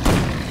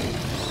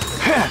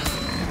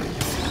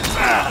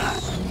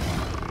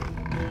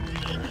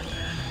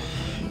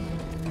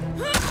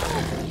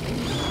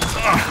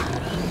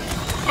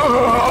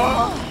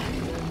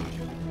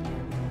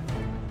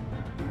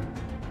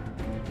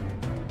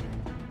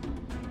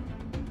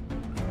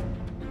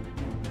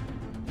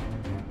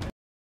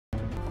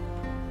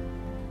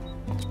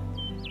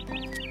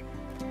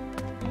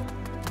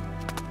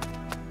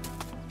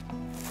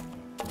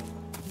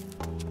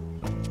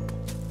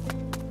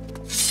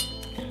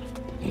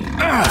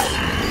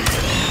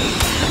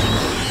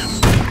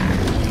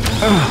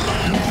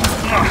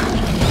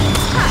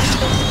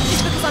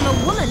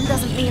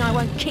 mean I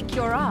won't kick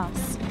your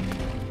ass.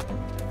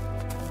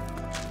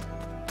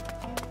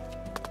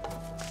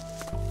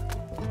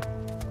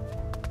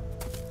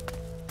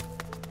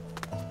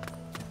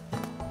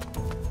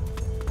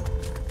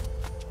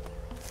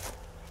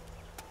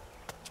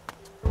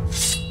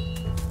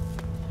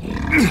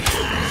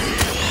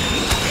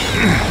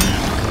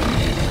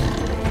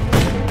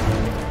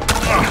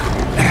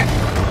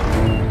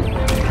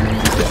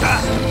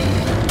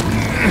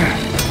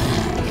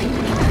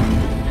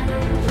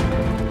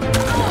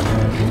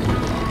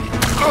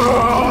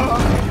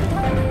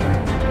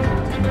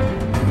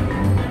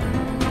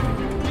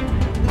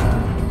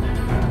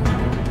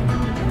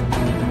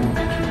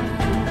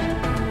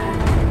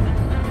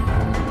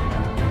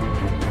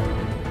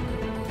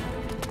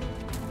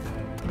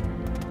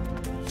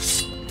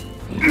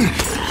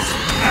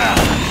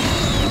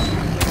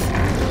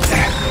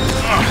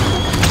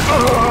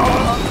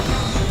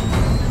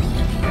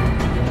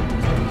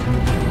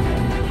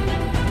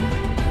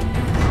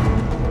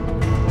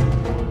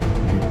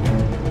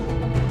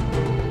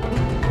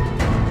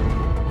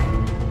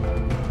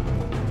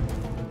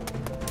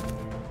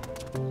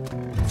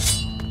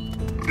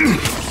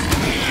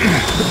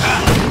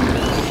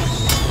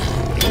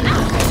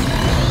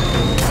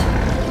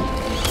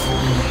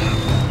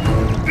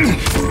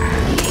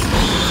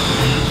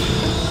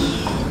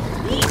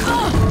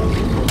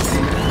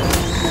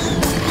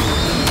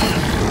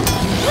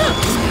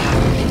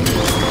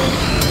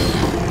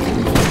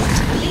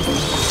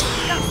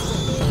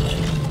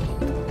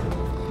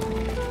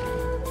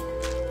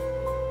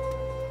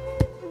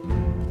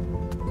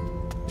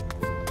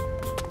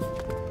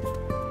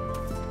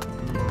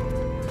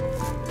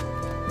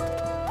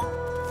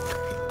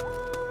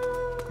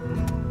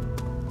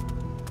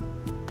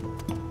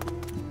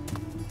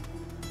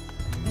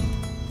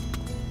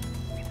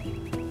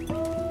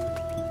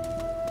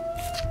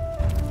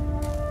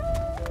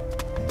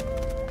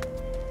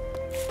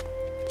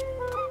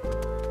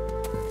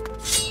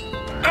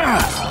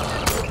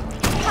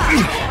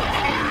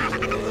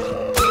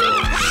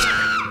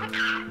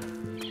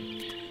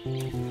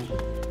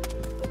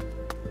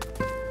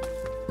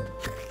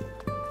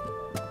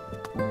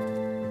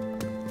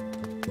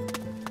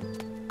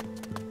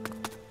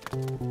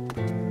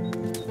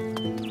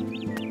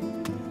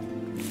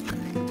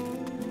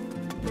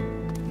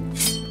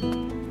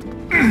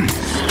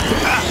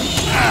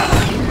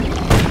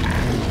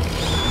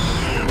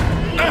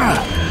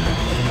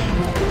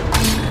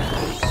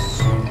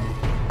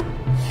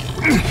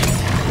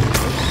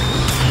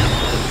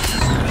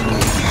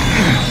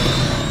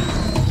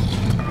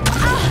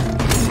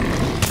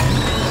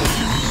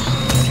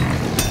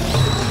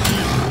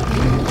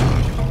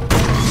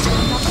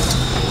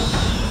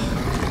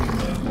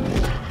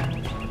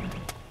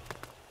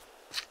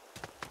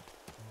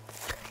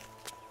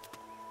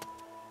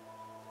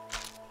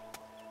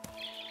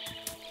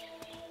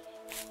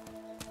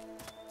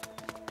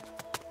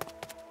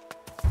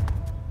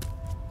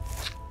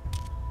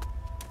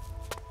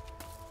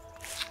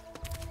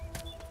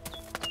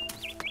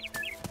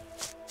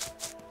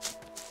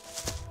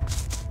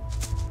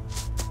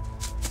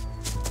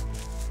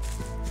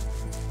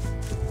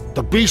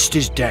 The beast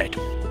is dead.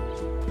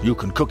 You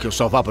can cook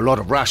yourself up a lot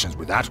of rations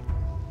with that.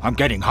 I'm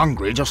getting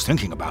hungry just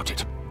thinking about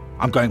it.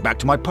 I'm going back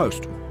to my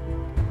post.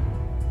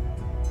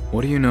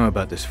 What do you know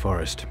about this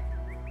forest?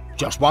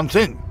 Just one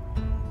thing.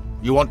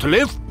 You want to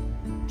live?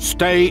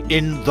 Stay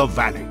in the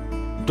valley.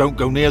 Don't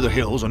go near the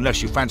hills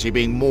unless you fancy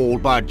being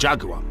mauled by a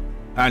jaguar.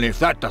 And if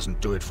that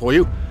doesn't do it for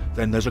you,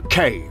 then there's a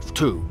cave,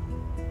 too.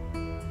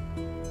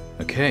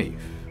 A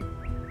cave?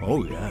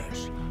 Oh,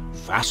 yes.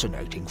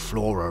 Fascinating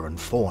flora and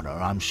fauna,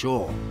 I'm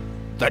sure.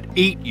 That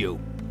eat you.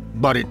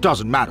 But it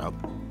doesn't matter,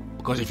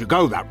 because if you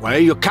go that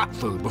way, you're cat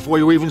food before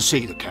you even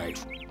see the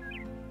cave.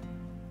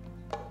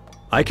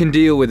 I can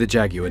deal with the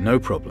jaguar, no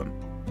problem.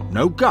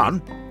 No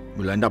gun?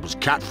 We'll end up as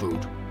cat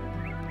food.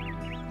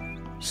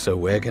 So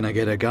where can I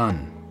get a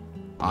gun?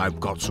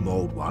 I've got some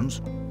old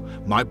ones.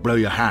 Might blow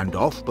your hand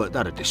off, but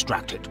that'd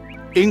distract it.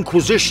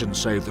 Inquisition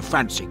saved the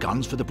fancy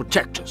guns for the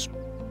protectors.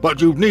 But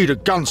you'd need a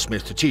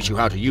gunsmith to teach you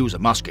how to use a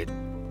musket.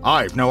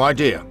 I've no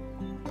idea.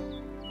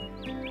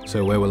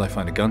 So where will I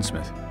find a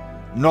gunsmith?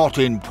 Not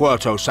in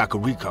Puerto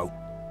Sacarico.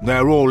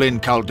 They're all in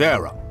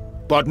Caldera.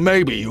 But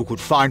maybe you could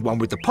find one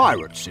with the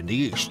pirates in the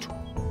east.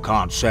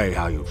 Can't say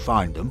how you'd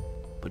find them,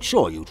 but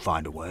sure you'd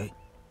find a way.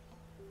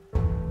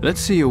 Let's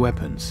see your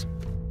weapons.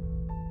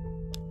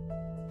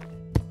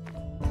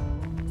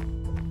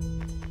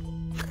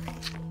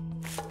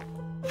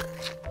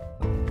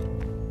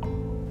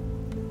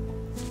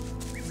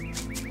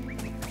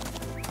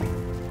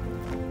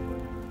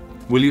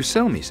 Will you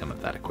sell me some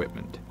of that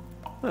equipment?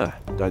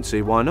 Don't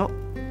see why not.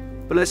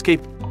 But let's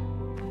keep...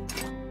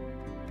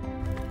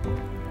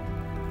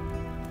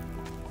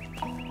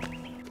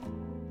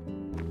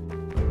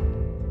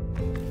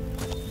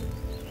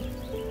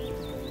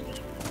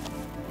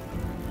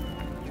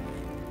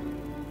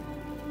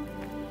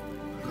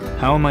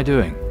 How am I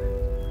doing?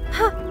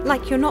 Huh,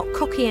 like you're not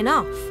cocky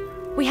enough.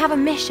 We have a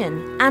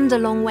mission and a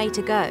long way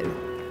to go.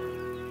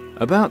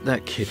 About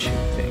that kitchen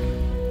thing.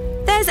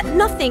 There's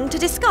nothing to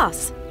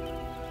discuss.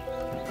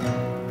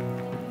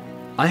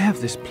 I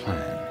have this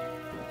plan.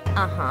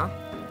 Uh-huh.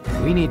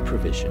 We need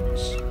provisions.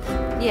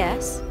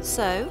 Yes,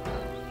 so?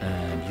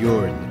 And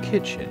you're in the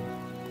kitchen.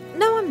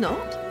 No, I'm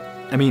not.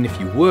 I mean, if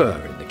you were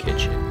in the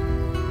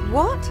kitchen.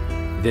 What?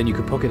 Then you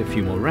could pocket a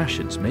few more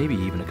rations, maybe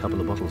even a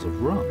couple of bottles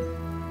of rum.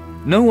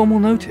 No one will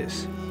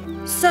notice.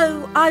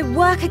 So I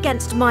work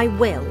against my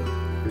will?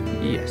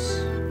 Yes.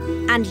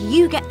 And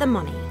you get the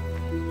money?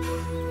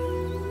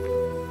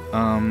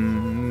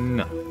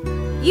 No.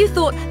 You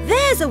thought,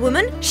 there's a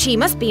woman, she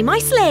must be my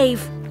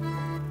slave.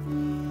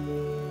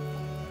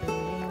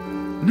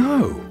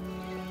 No.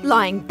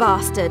 Lying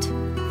bastard.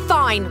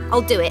 Fine,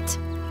 I'll do it.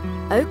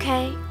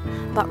 Okay,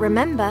 but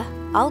remember,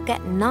 I'll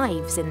get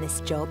knives in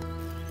this job.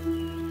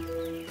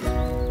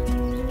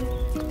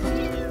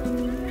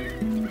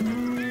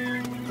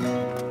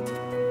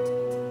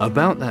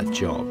 About that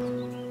job.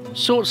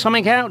 Sort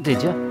something out,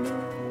 did you?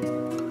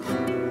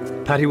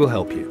 Patty will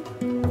help you.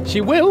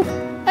 She will?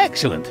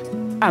 Excellent.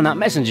 And that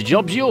messenger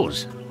job's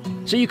yours.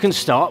 So you can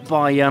start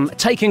by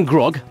taking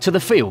grog to the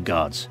field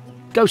guards.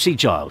 Go see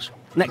Giles,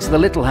 next to the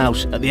little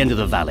house at the end of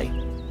the valley.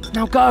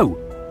 Now go!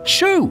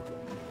 Shoo!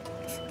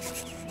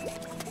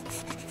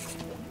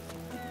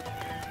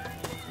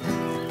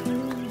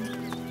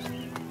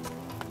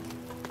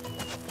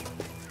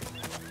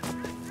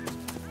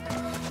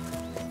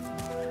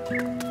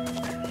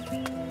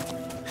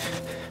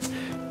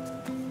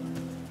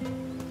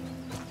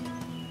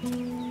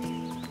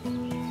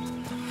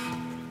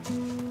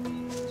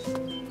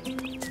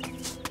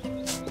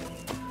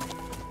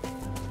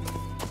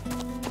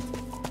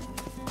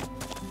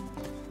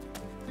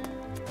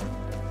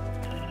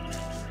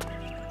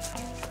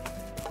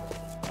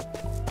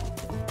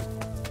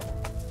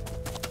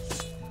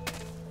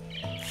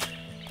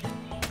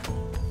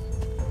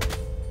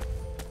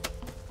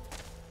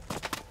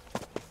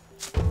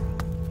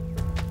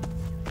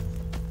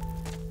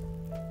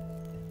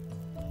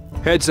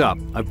 Heads up,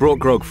 I brought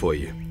grog for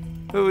you.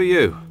 Who are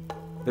you?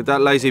 Did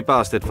that lazy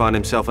bastard find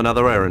himself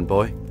another errand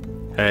boy?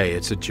 Hey,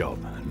 it's a job,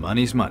 and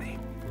money's money.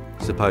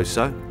 Suppose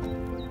so.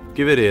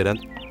 Give it here then.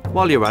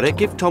 While you're at it,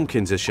 give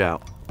Tompkins a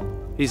shout.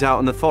 He's out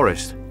in the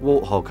forest,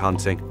 warthog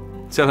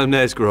hunting. Tell him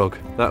there's grog.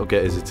 That'll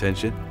get his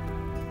attention.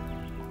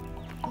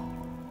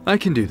 I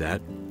can do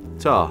that.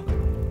 Tar.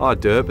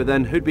 I'd do it, but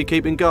then who'd be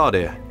keeping guard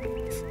here?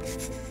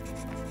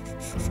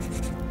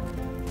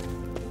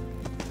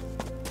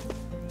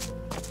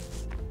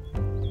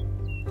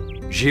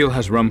 Gilles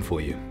has rum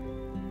for you.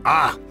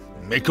 Ah,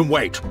 make him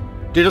wait.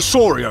 Did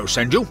Osorio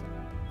send you?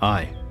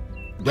 Aye.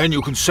 Then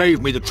you can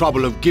save me the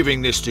trouble of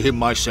giving this to him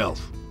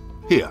myself.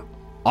 Here,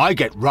 I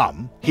get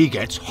rum, he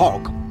gets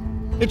hog.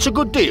 It's a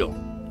good deal.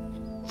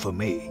 For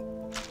me.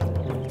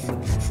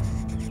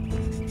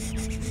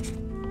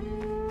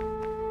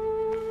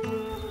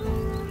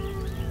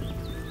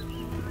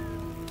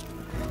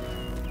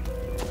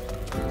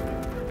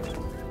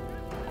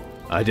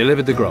 I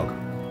delivered the grog.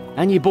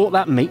 And you bought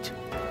that meat?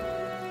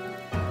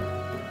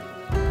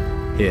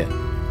 Here.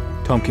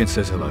 Tompkins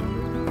says hello.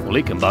 Well,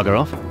 he can bugger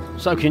off.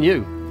 So can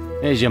you.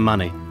 Here's your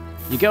money.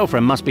 Your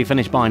girlfriend must be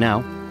finished by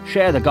now.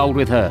 Share the gold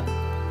with her.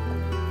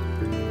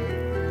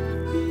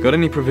 Got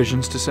any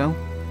provisions to sell?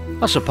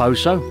 I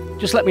suppose so.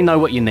 Just let me know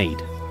what you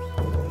need.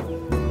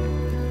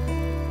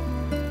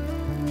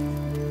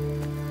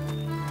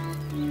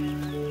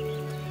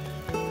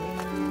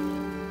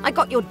 I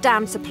got your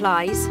damn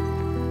supplies.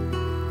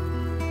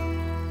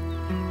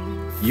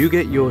 You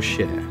get your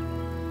share.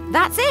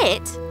 That's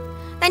it?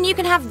 Then you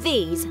can have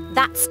these.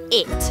 That's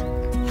it.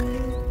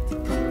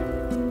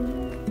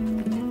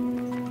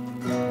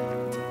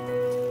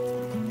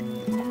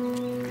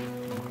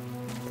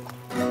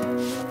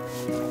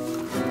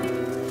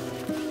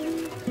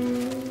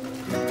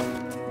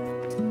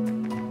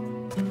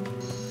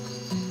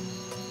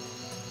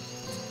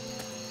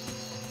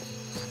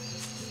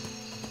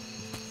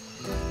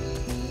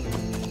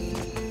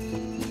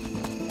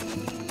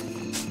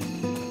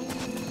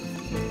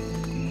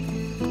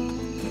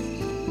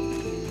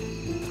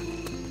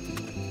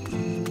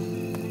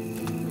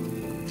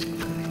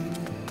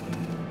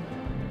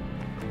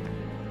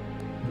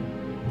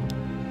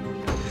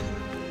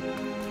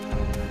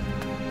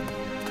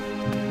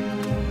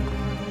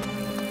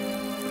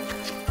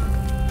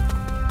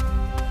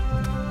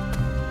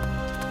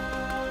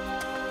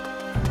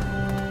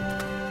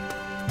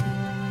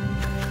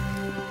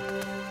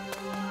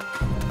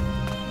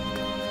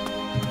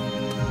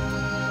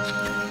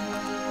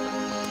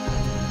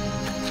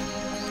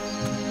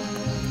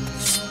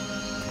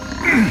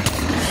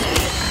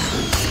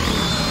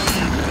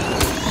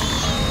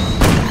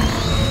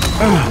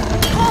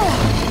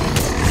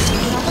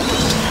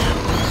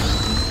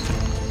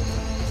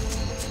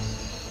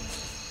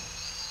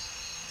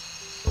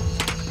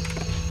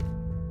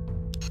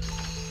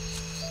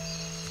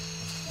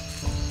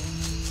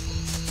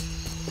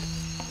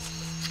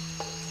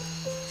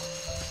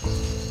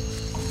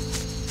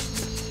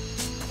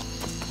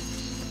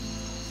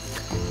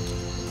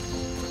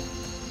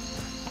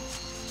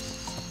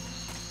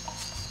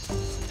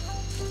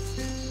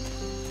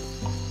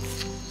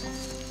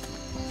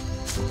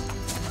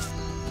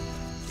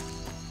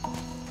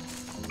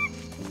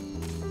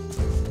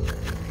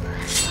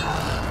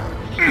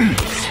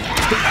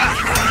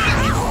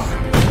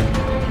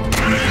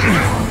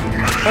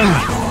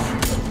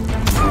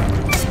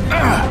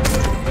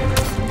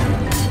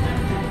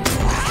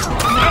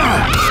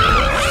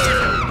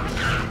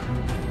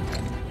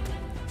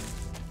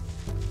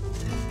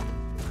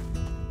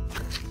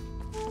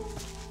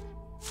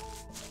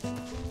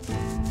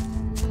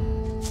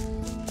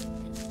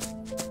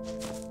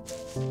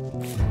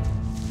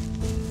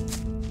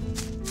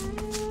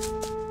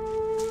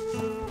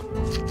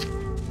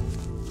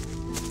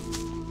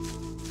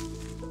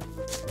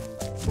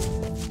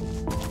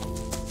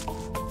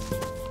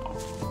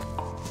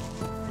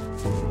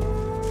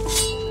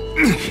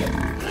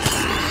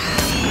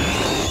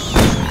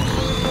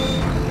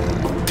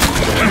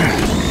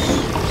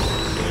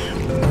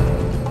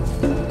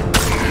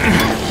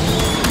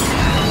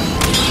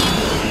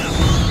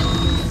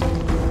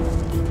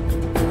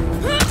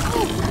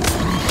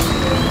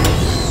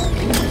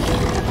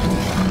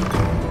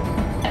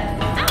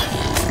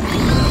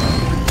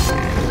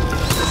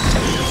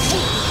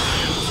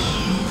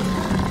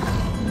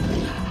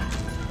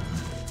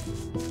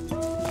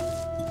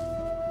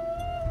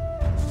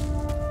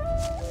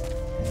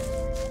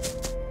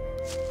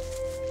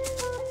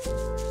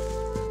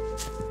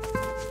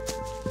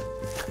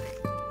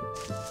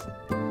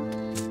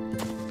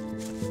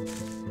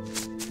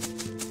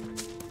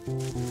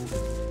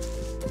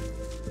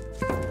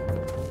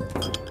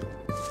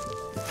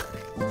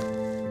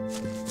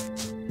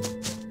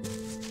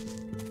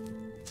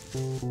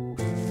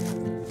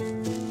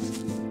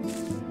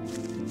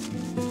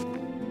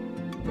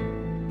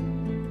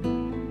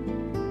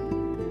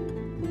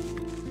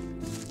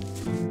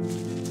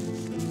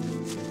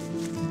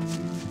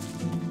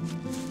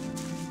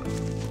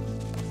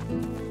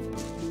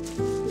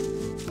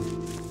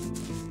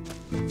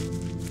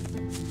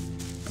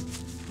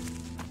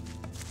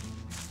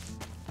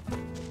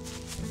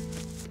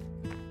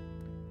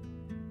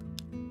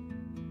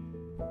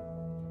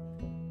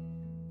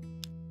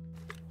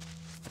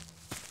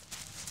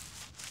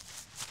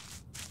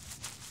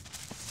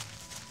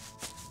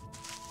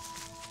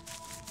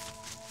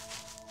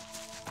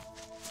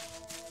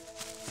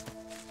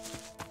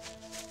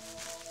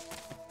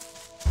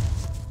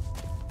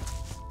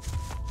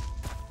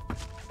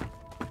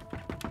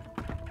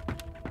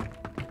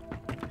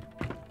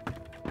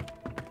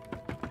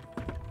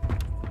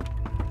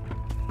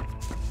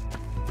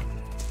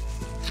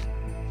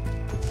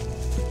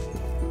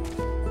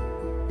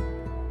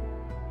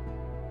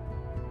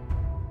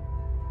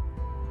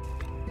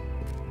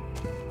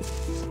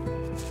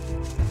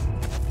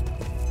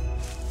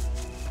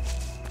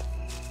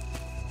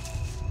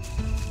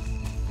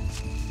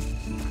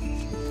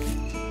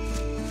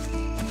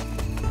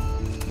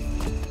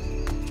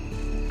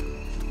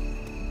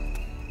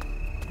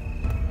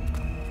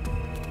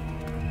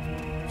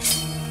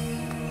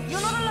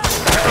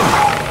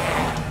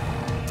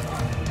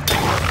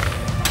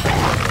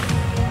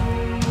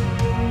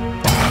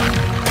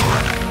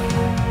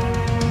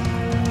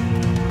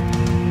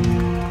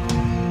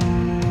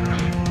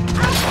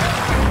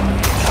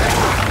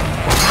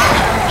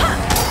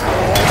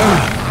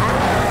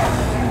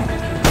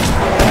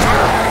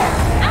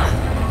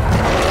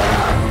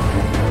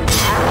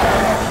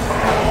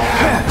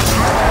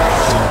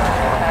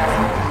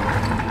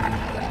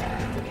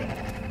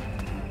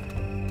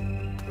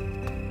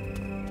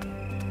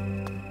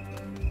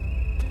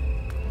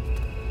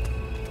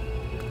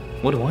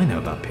 What do I know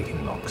about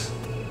picking locks?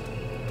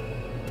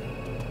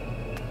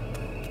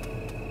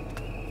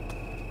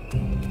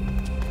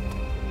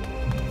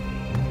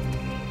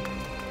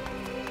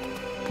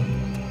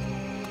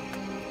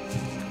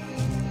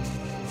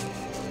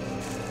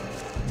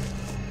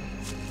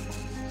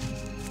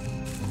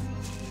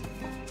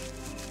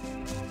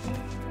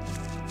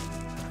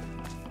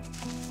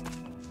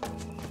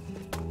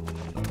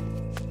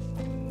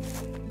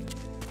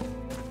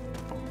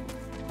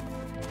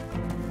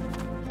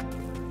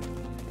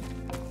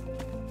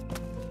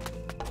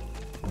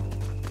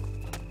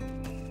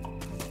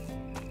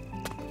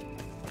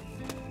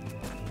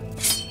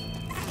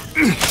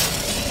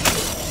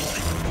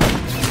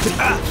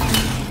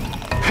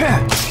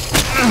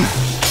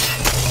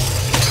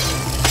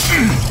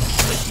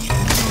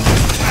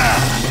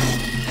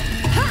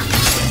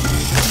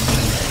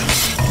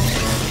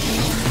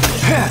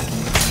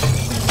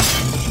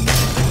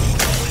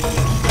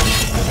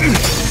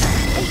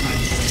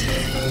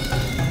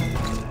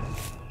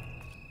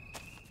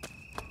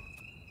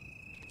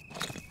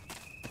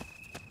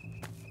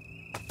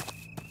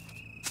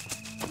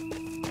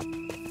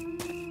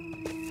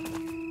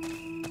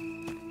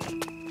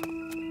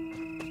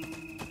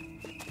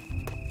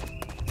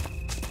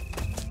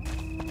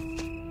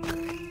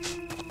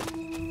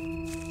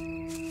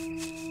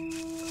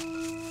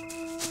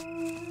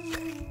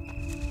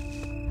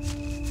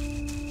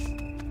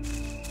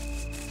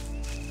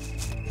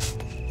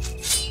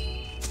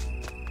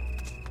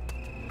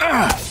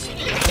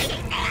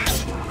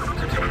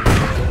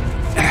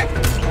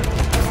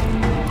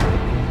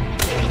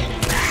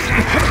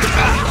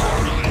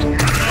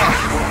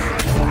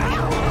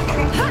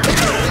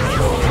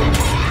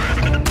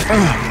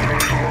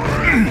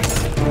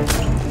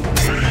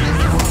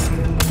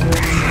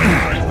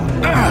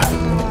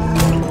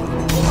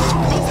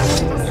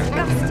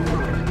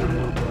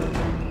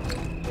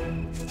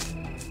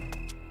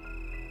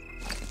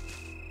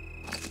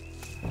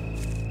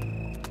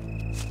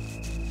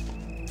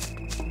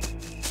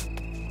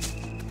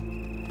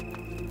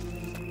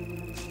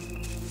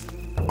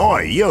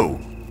 Oi, you!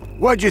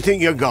 Where do you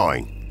think you're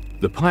going?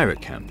 The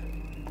pirate camp.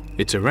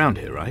 It's around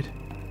here, right?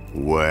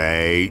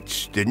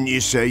 Wait, didn't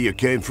you say you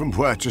came from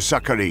Puerto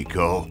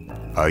Sacarico?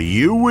 Are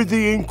you with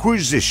the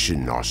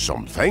Inquisition or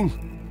something?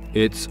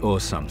 It's or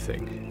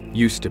something.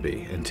 Used to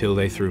be, until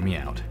they threw me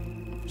out.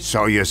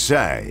 So you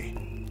say.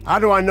 How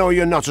do I know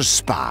you're not a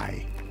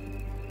spy?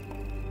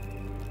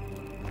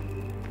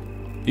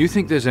 You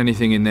think there's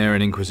anything in there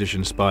an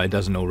Inquisition spy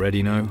doesn't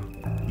already know?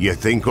 You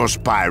think us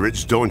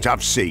pirates don't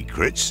have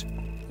secrets?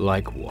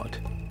 Like what?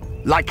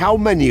 Like how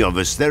many of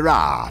us there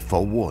are,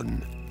 for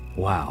one.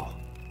 Wow,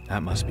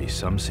 that must be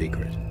some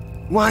secret.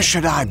 Why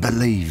should I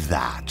believe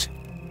that?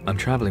 I'm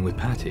traveling with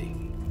Patty,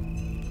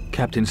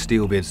 Captain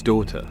Steelbeard's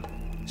daughter.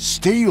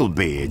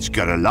 Steelbeard's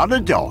got a lot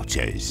of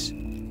daughters.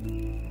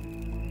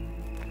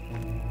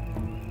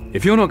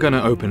 If you're not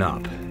gonna open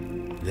up,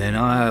 then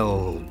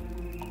I'll...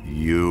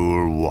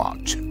 You'll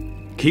what?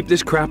 Keep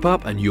this crap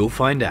up and you'll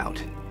find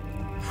out.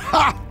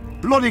 Ha!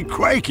 Bloody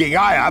quaking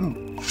I am!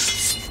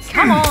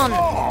 Come on!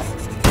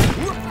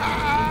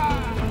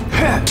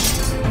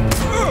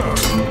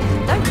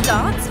 Don't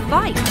dance,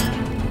 fight!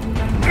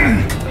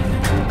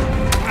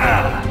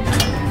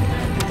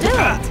 Do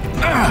it!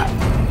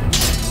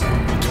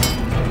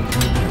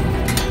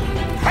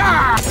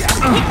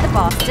 Hit the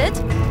bastard!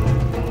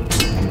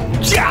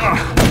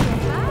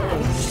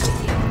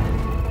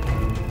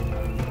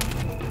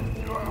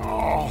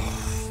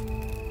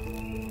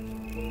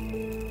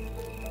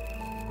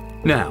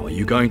 Now, are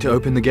you going to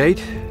open the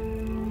gate?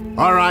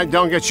 All right,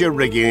 don't get your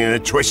rigging in a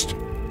twist.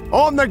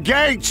 On the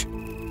gate!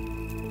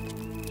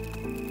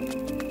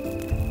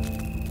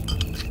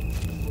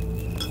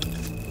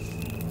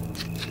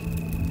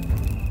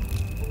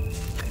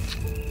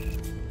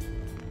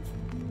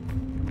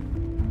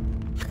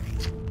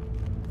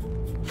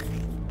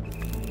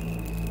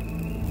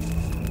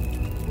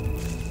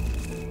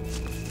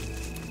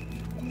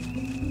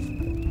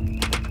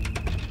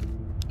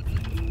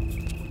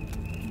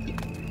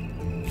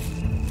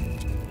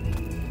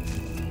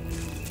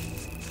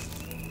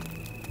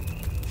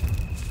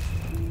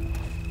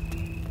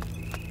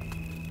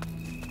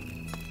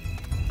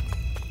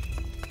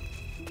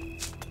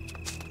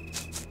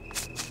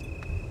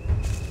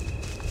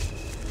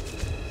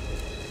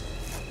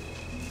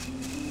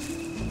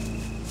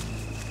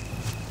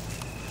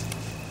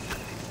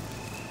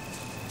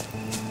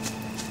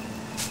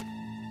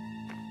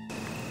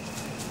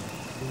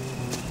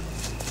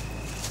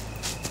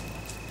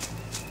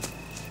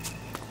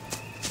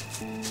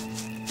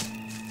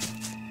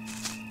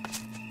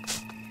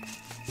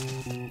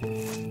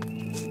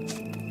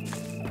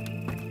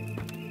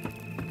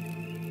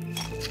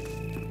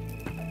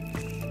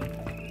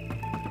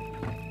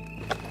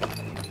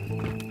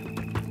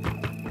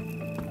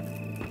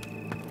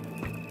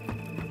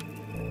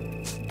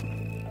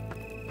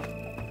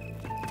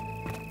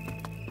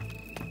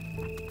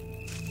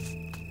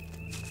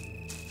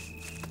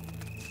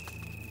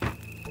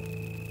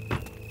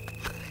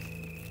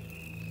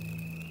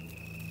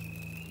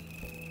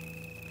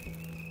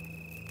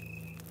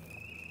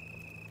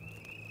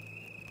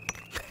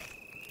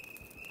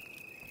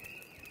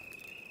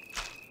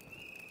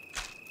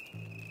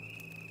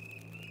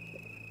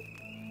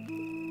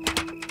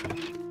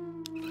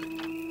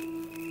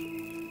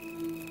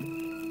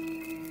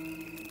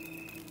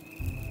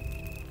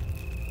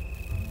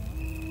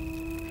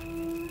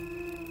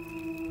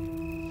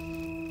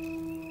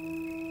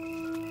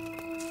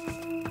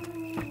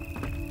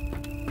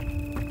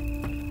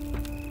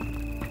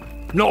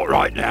 Not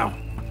right now.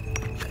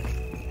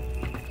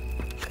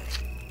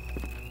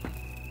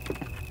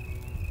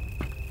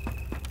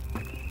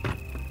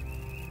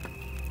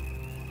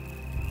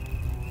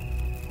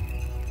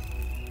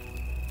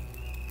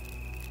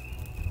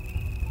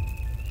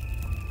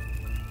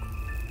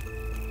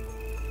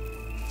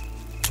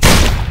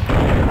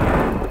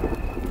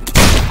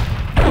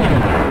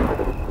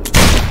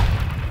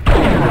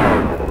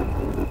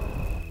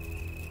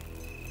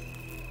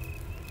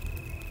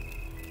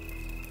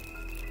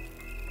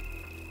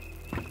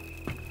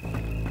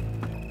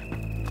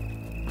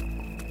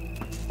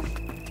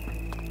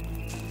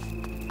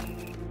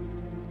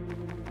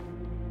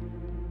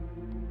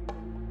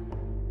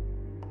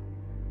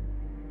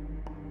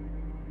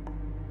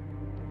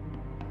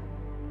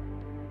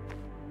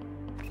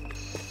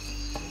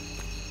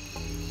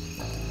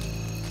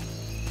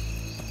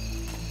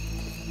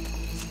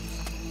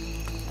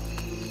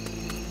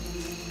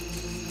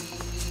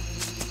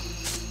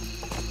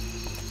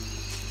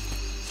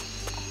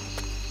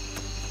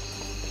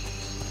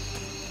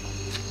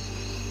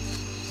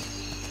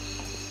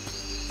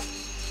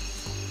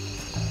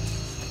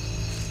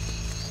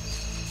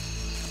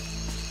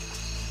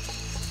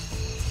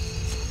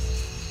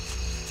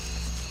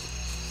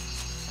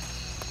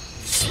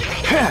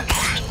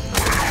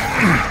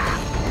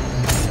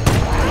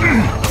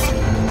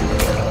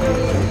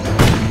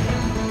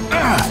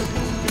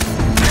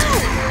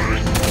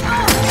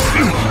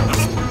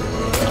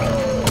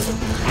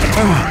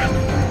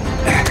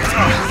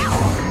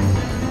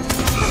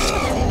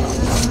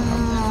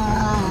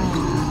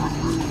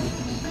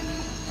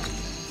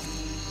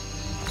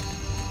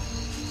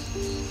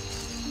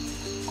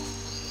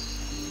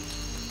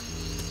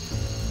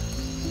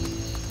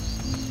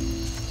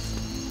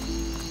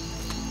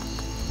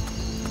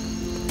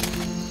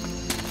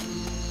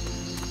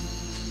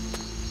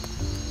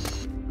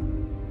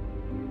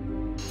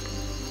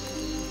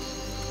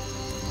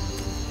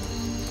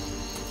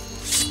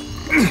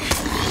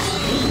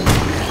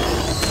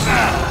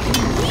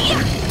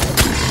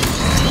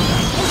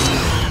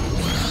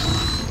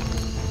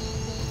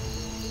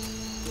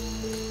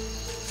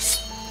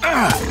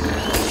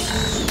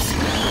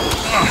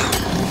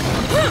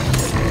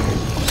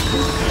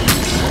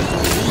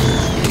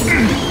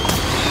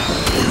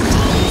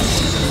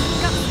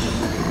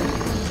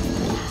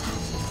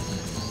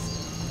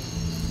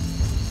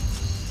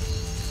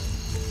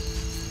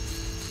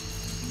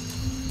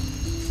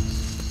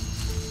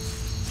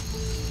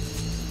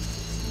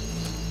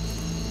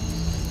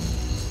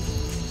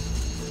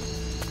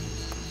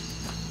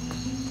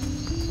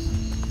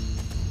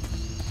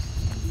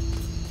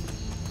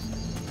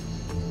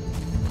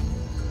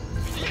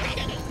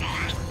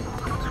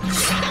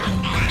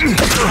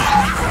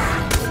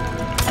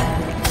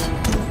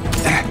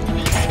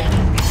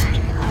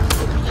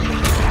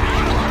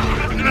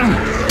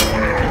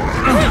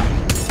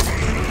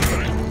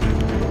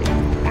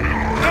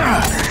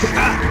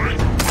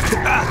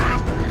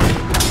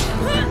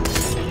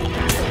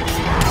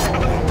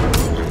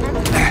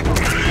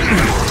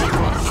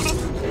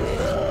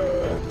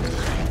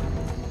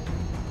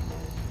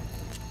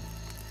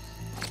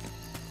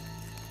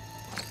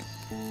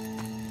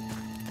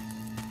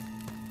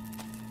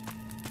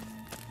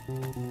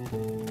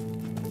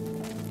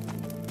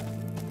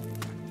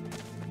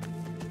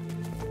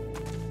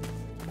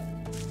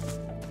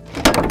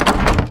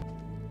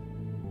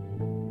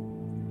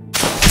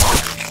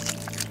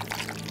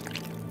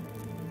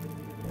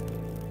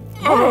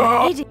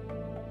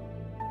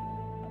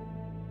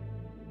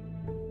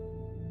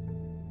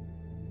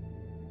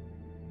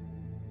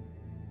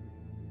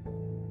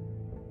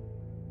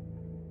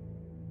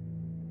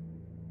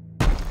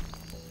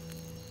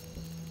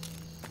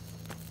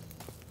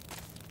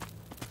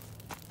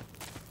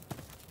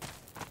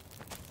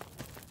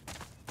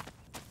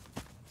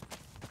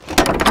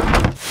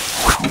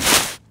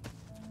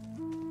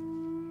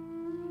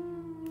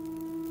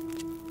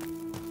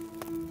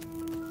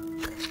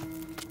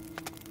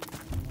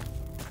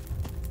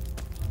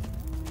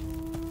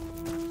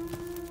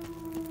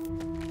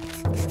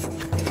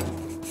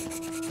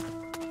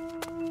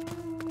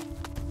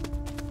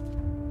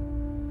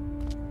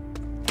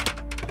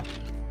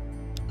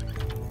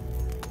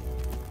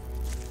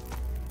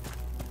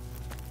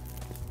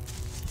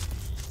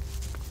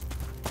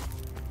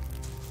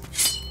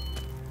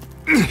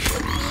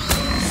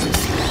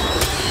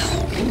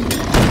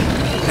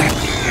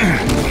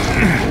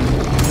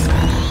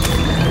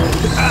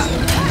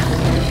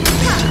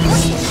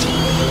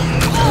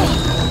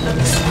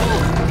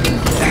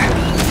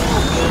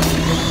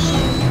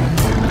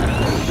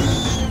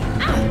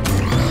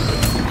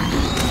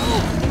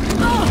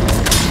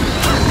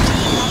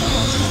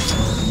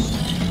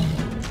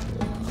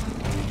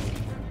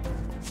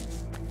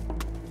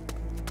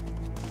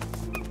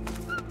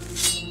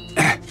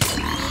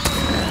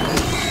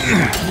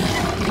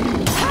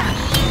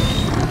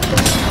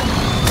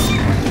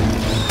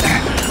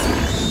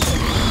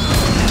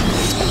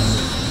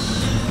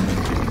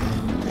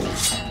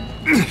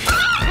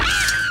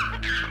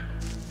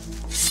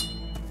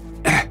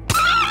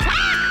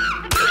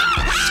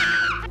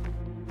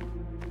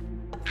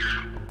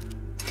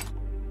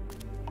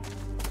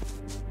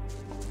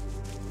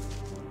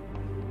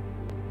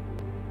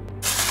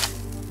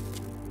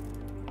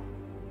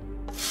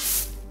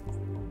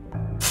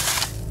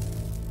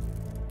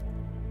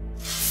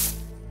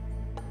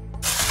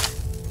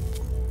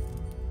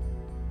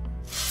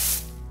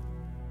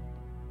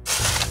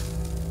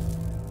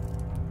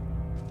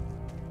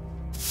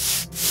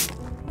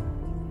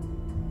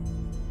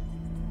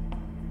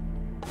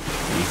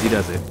 Easy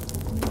does it.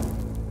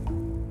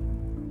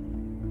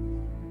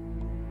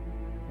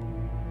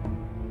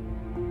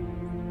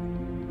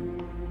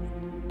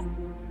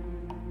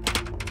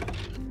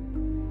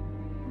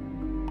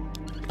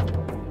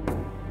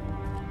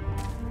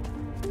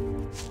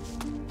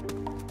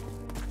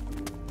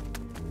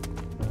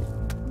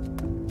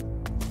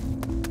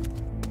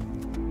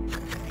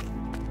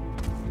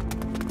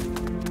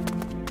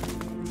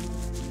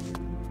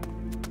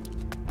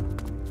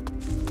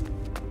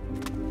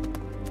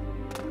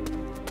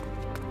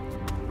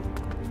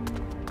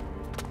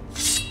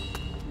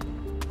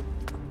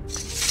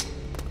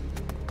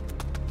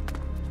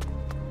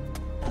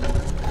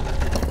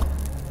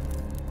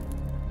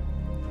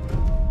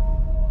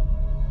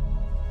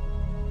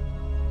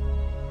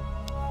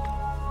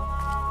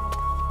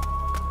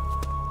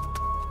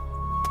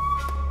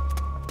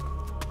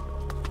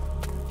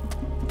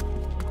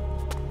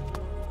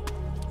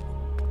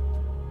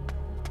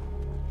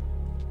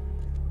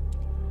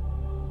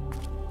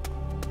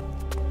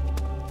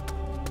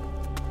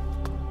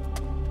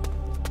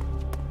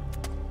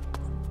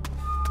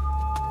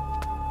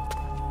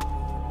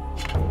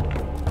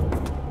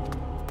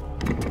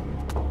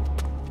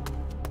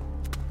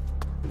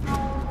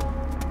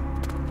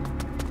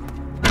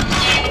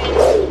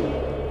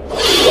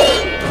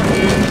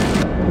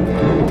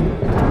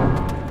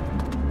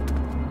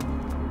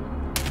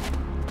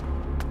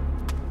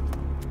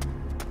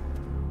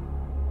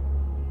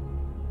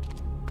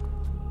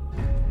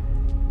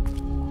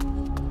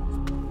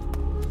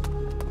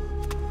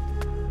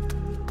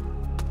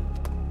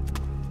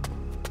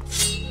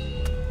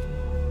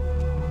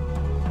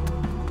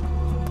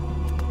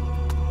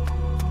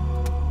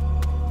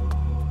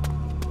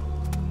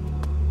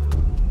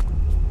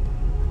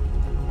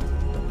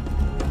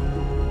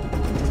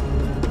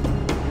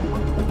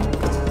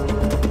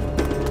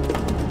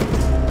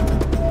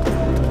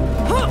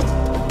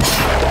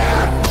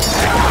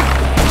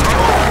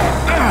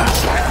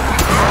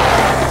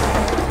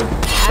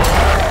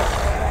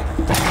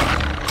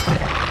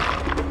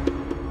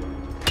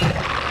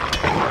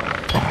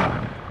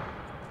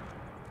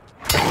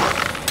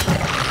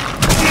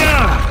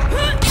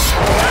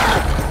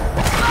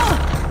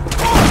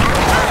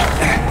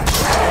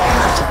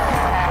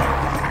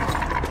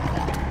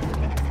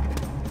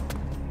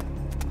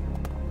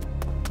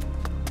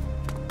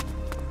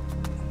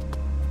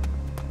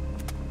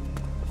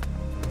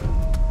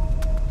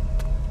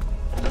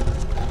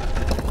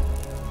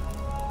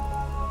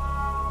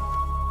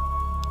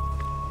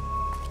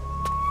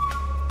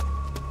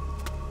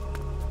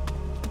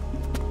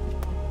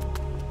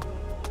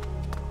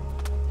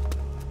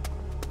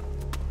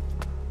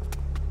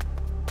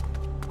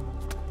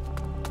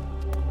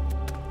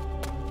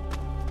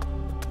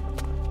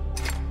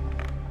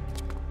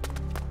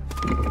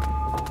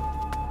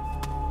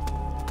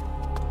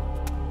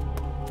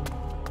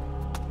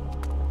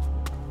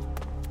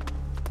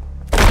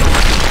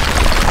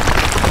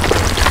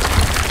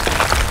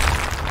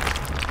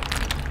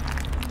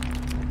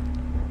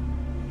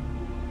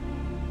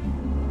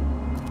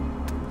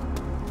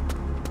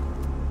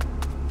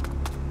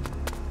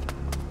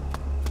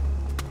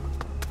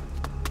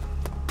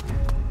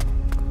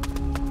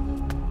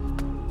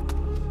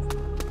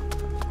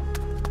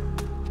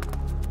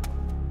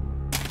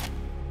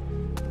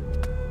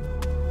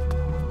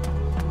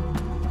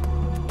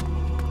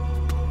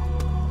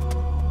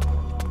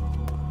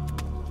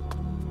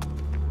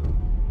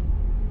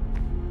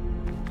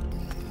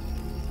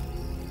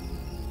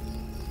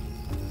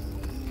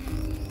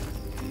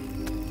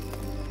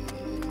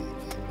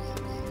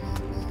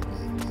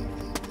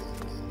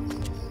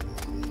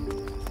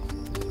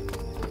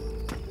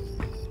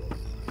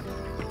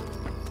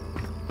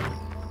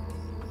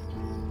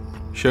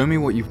 Show me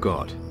what you've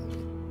got.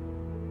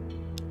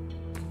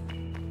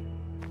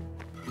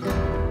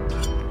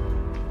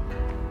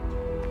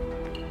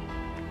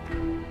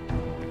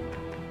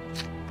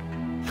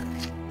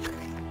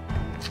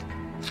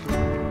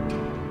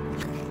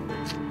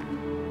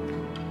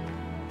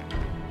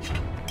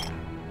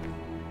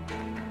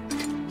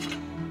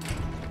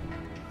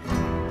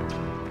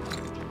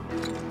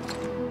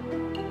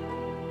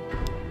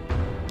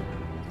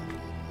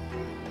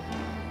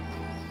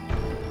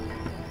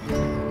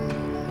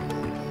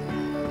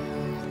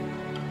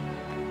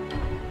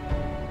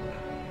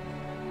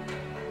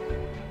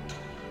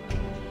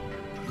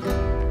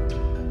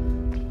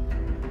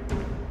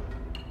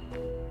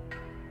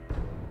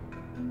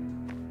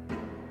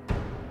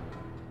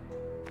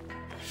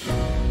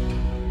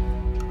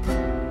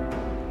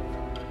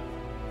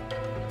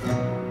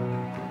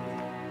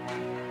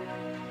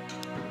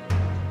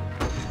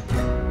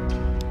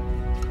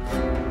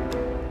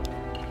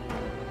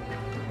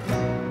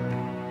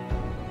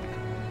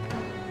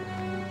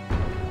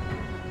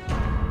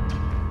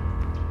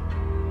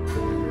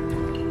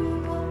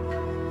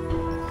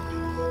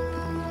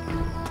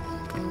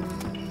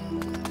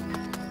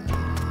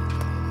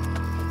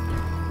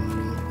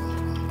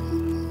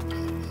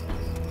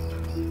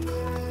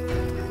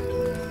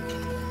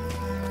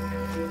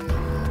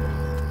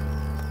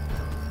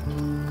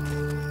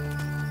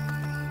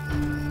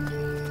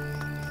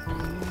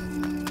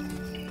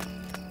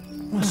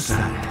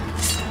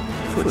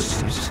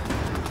 Footsteps.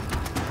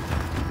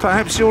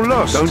 Perhaps you're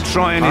lost. Don't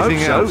try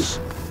anything else.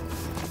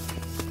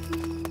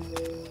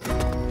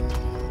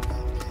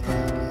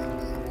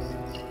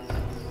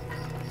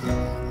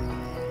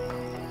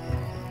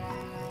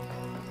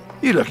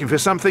 You looking for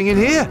something in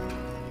here?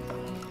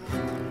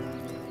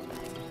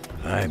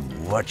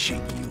 I'm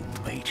watching you,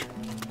 mate.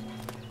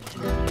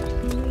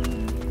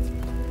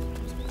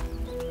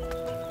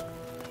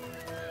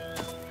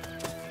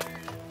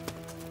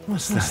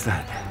 What's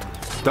that?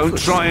 Don't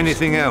try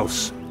anything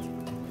else.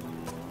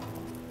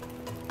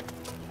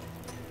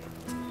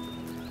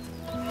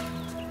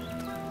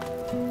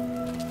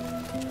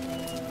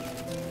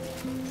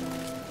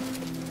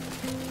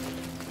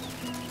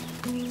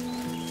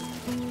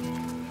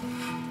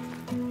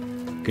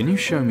 Can you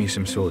show me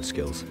some sword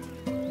skills?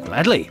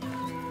 Gladly.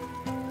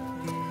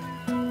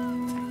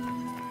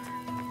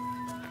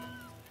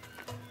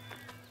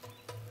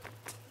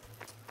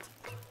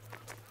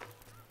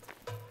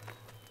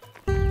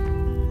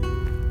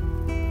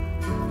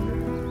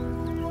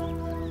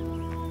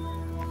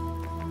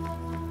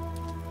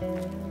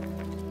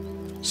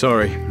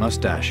 Sorry,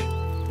 mustache.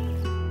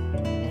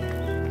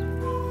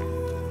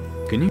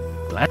 Can you...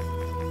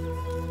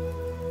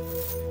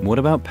 What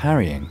about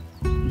parrying?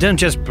 Don't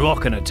just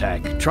block an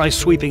attack, try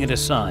sweeping it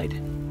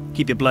aside.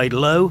 Keep your blade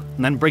low,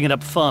 and then bring it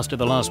up fast at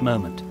the last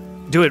moment.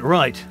 Do it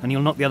right, and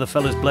you'll knock the other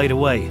fellow's blade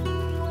away.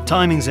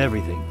 Timing's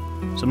everything,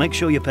 so make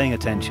sure you're paying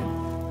attention.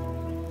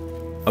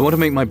 I want to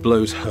make my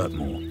blows hurt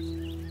more.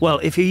 Well,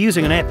 if you're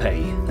using an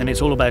épée, then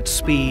it's all about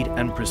speed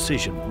and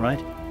precision,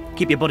 right?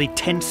 Keep your body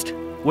tensed,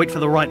 wait for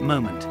the right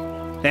moment,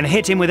 then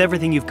hit him with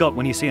everything you've got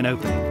when you see an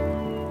opening.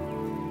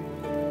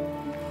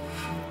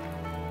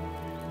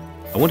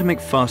 I want to make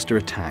faster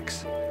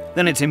attacks.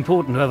 Then it's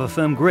important to have a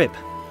firm grip.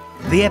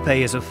 The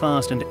épée is a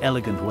fast and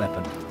elegant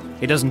weapon.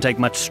 It doesn't take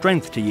much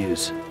strength to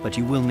use, but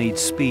you will need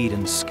speed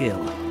and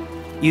skill.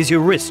 Use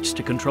your wrists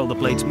to control the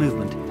blade's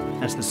movement.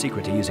 That's the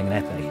secret to using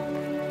an épée.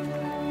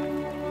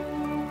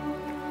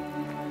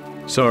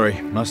 Sorry,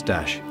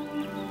 mustache.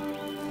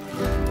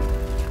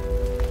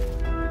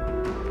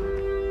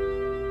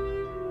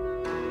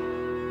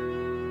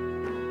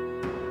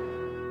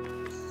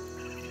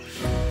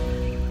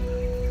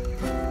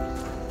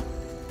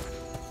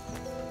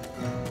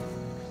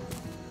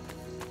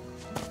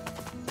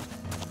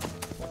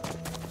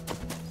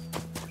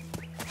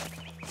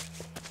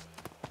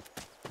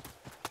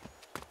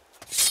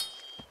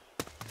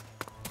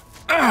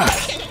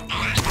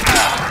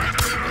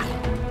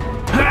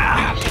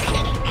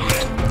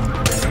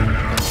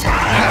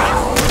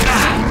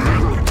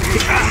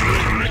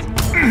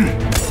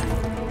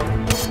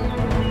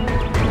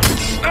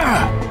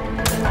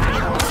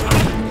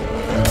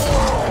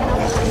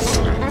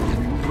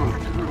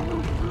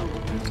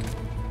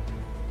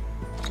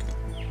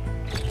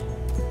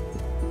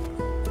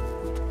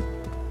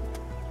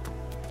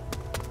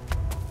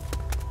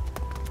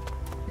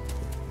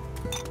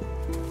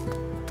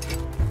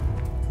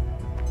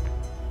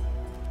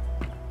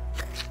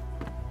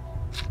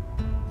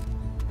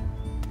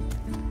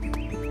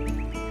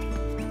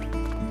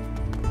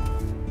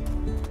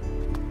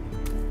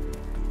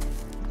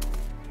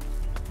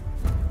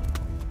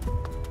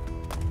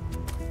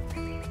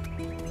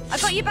 I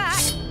got you back.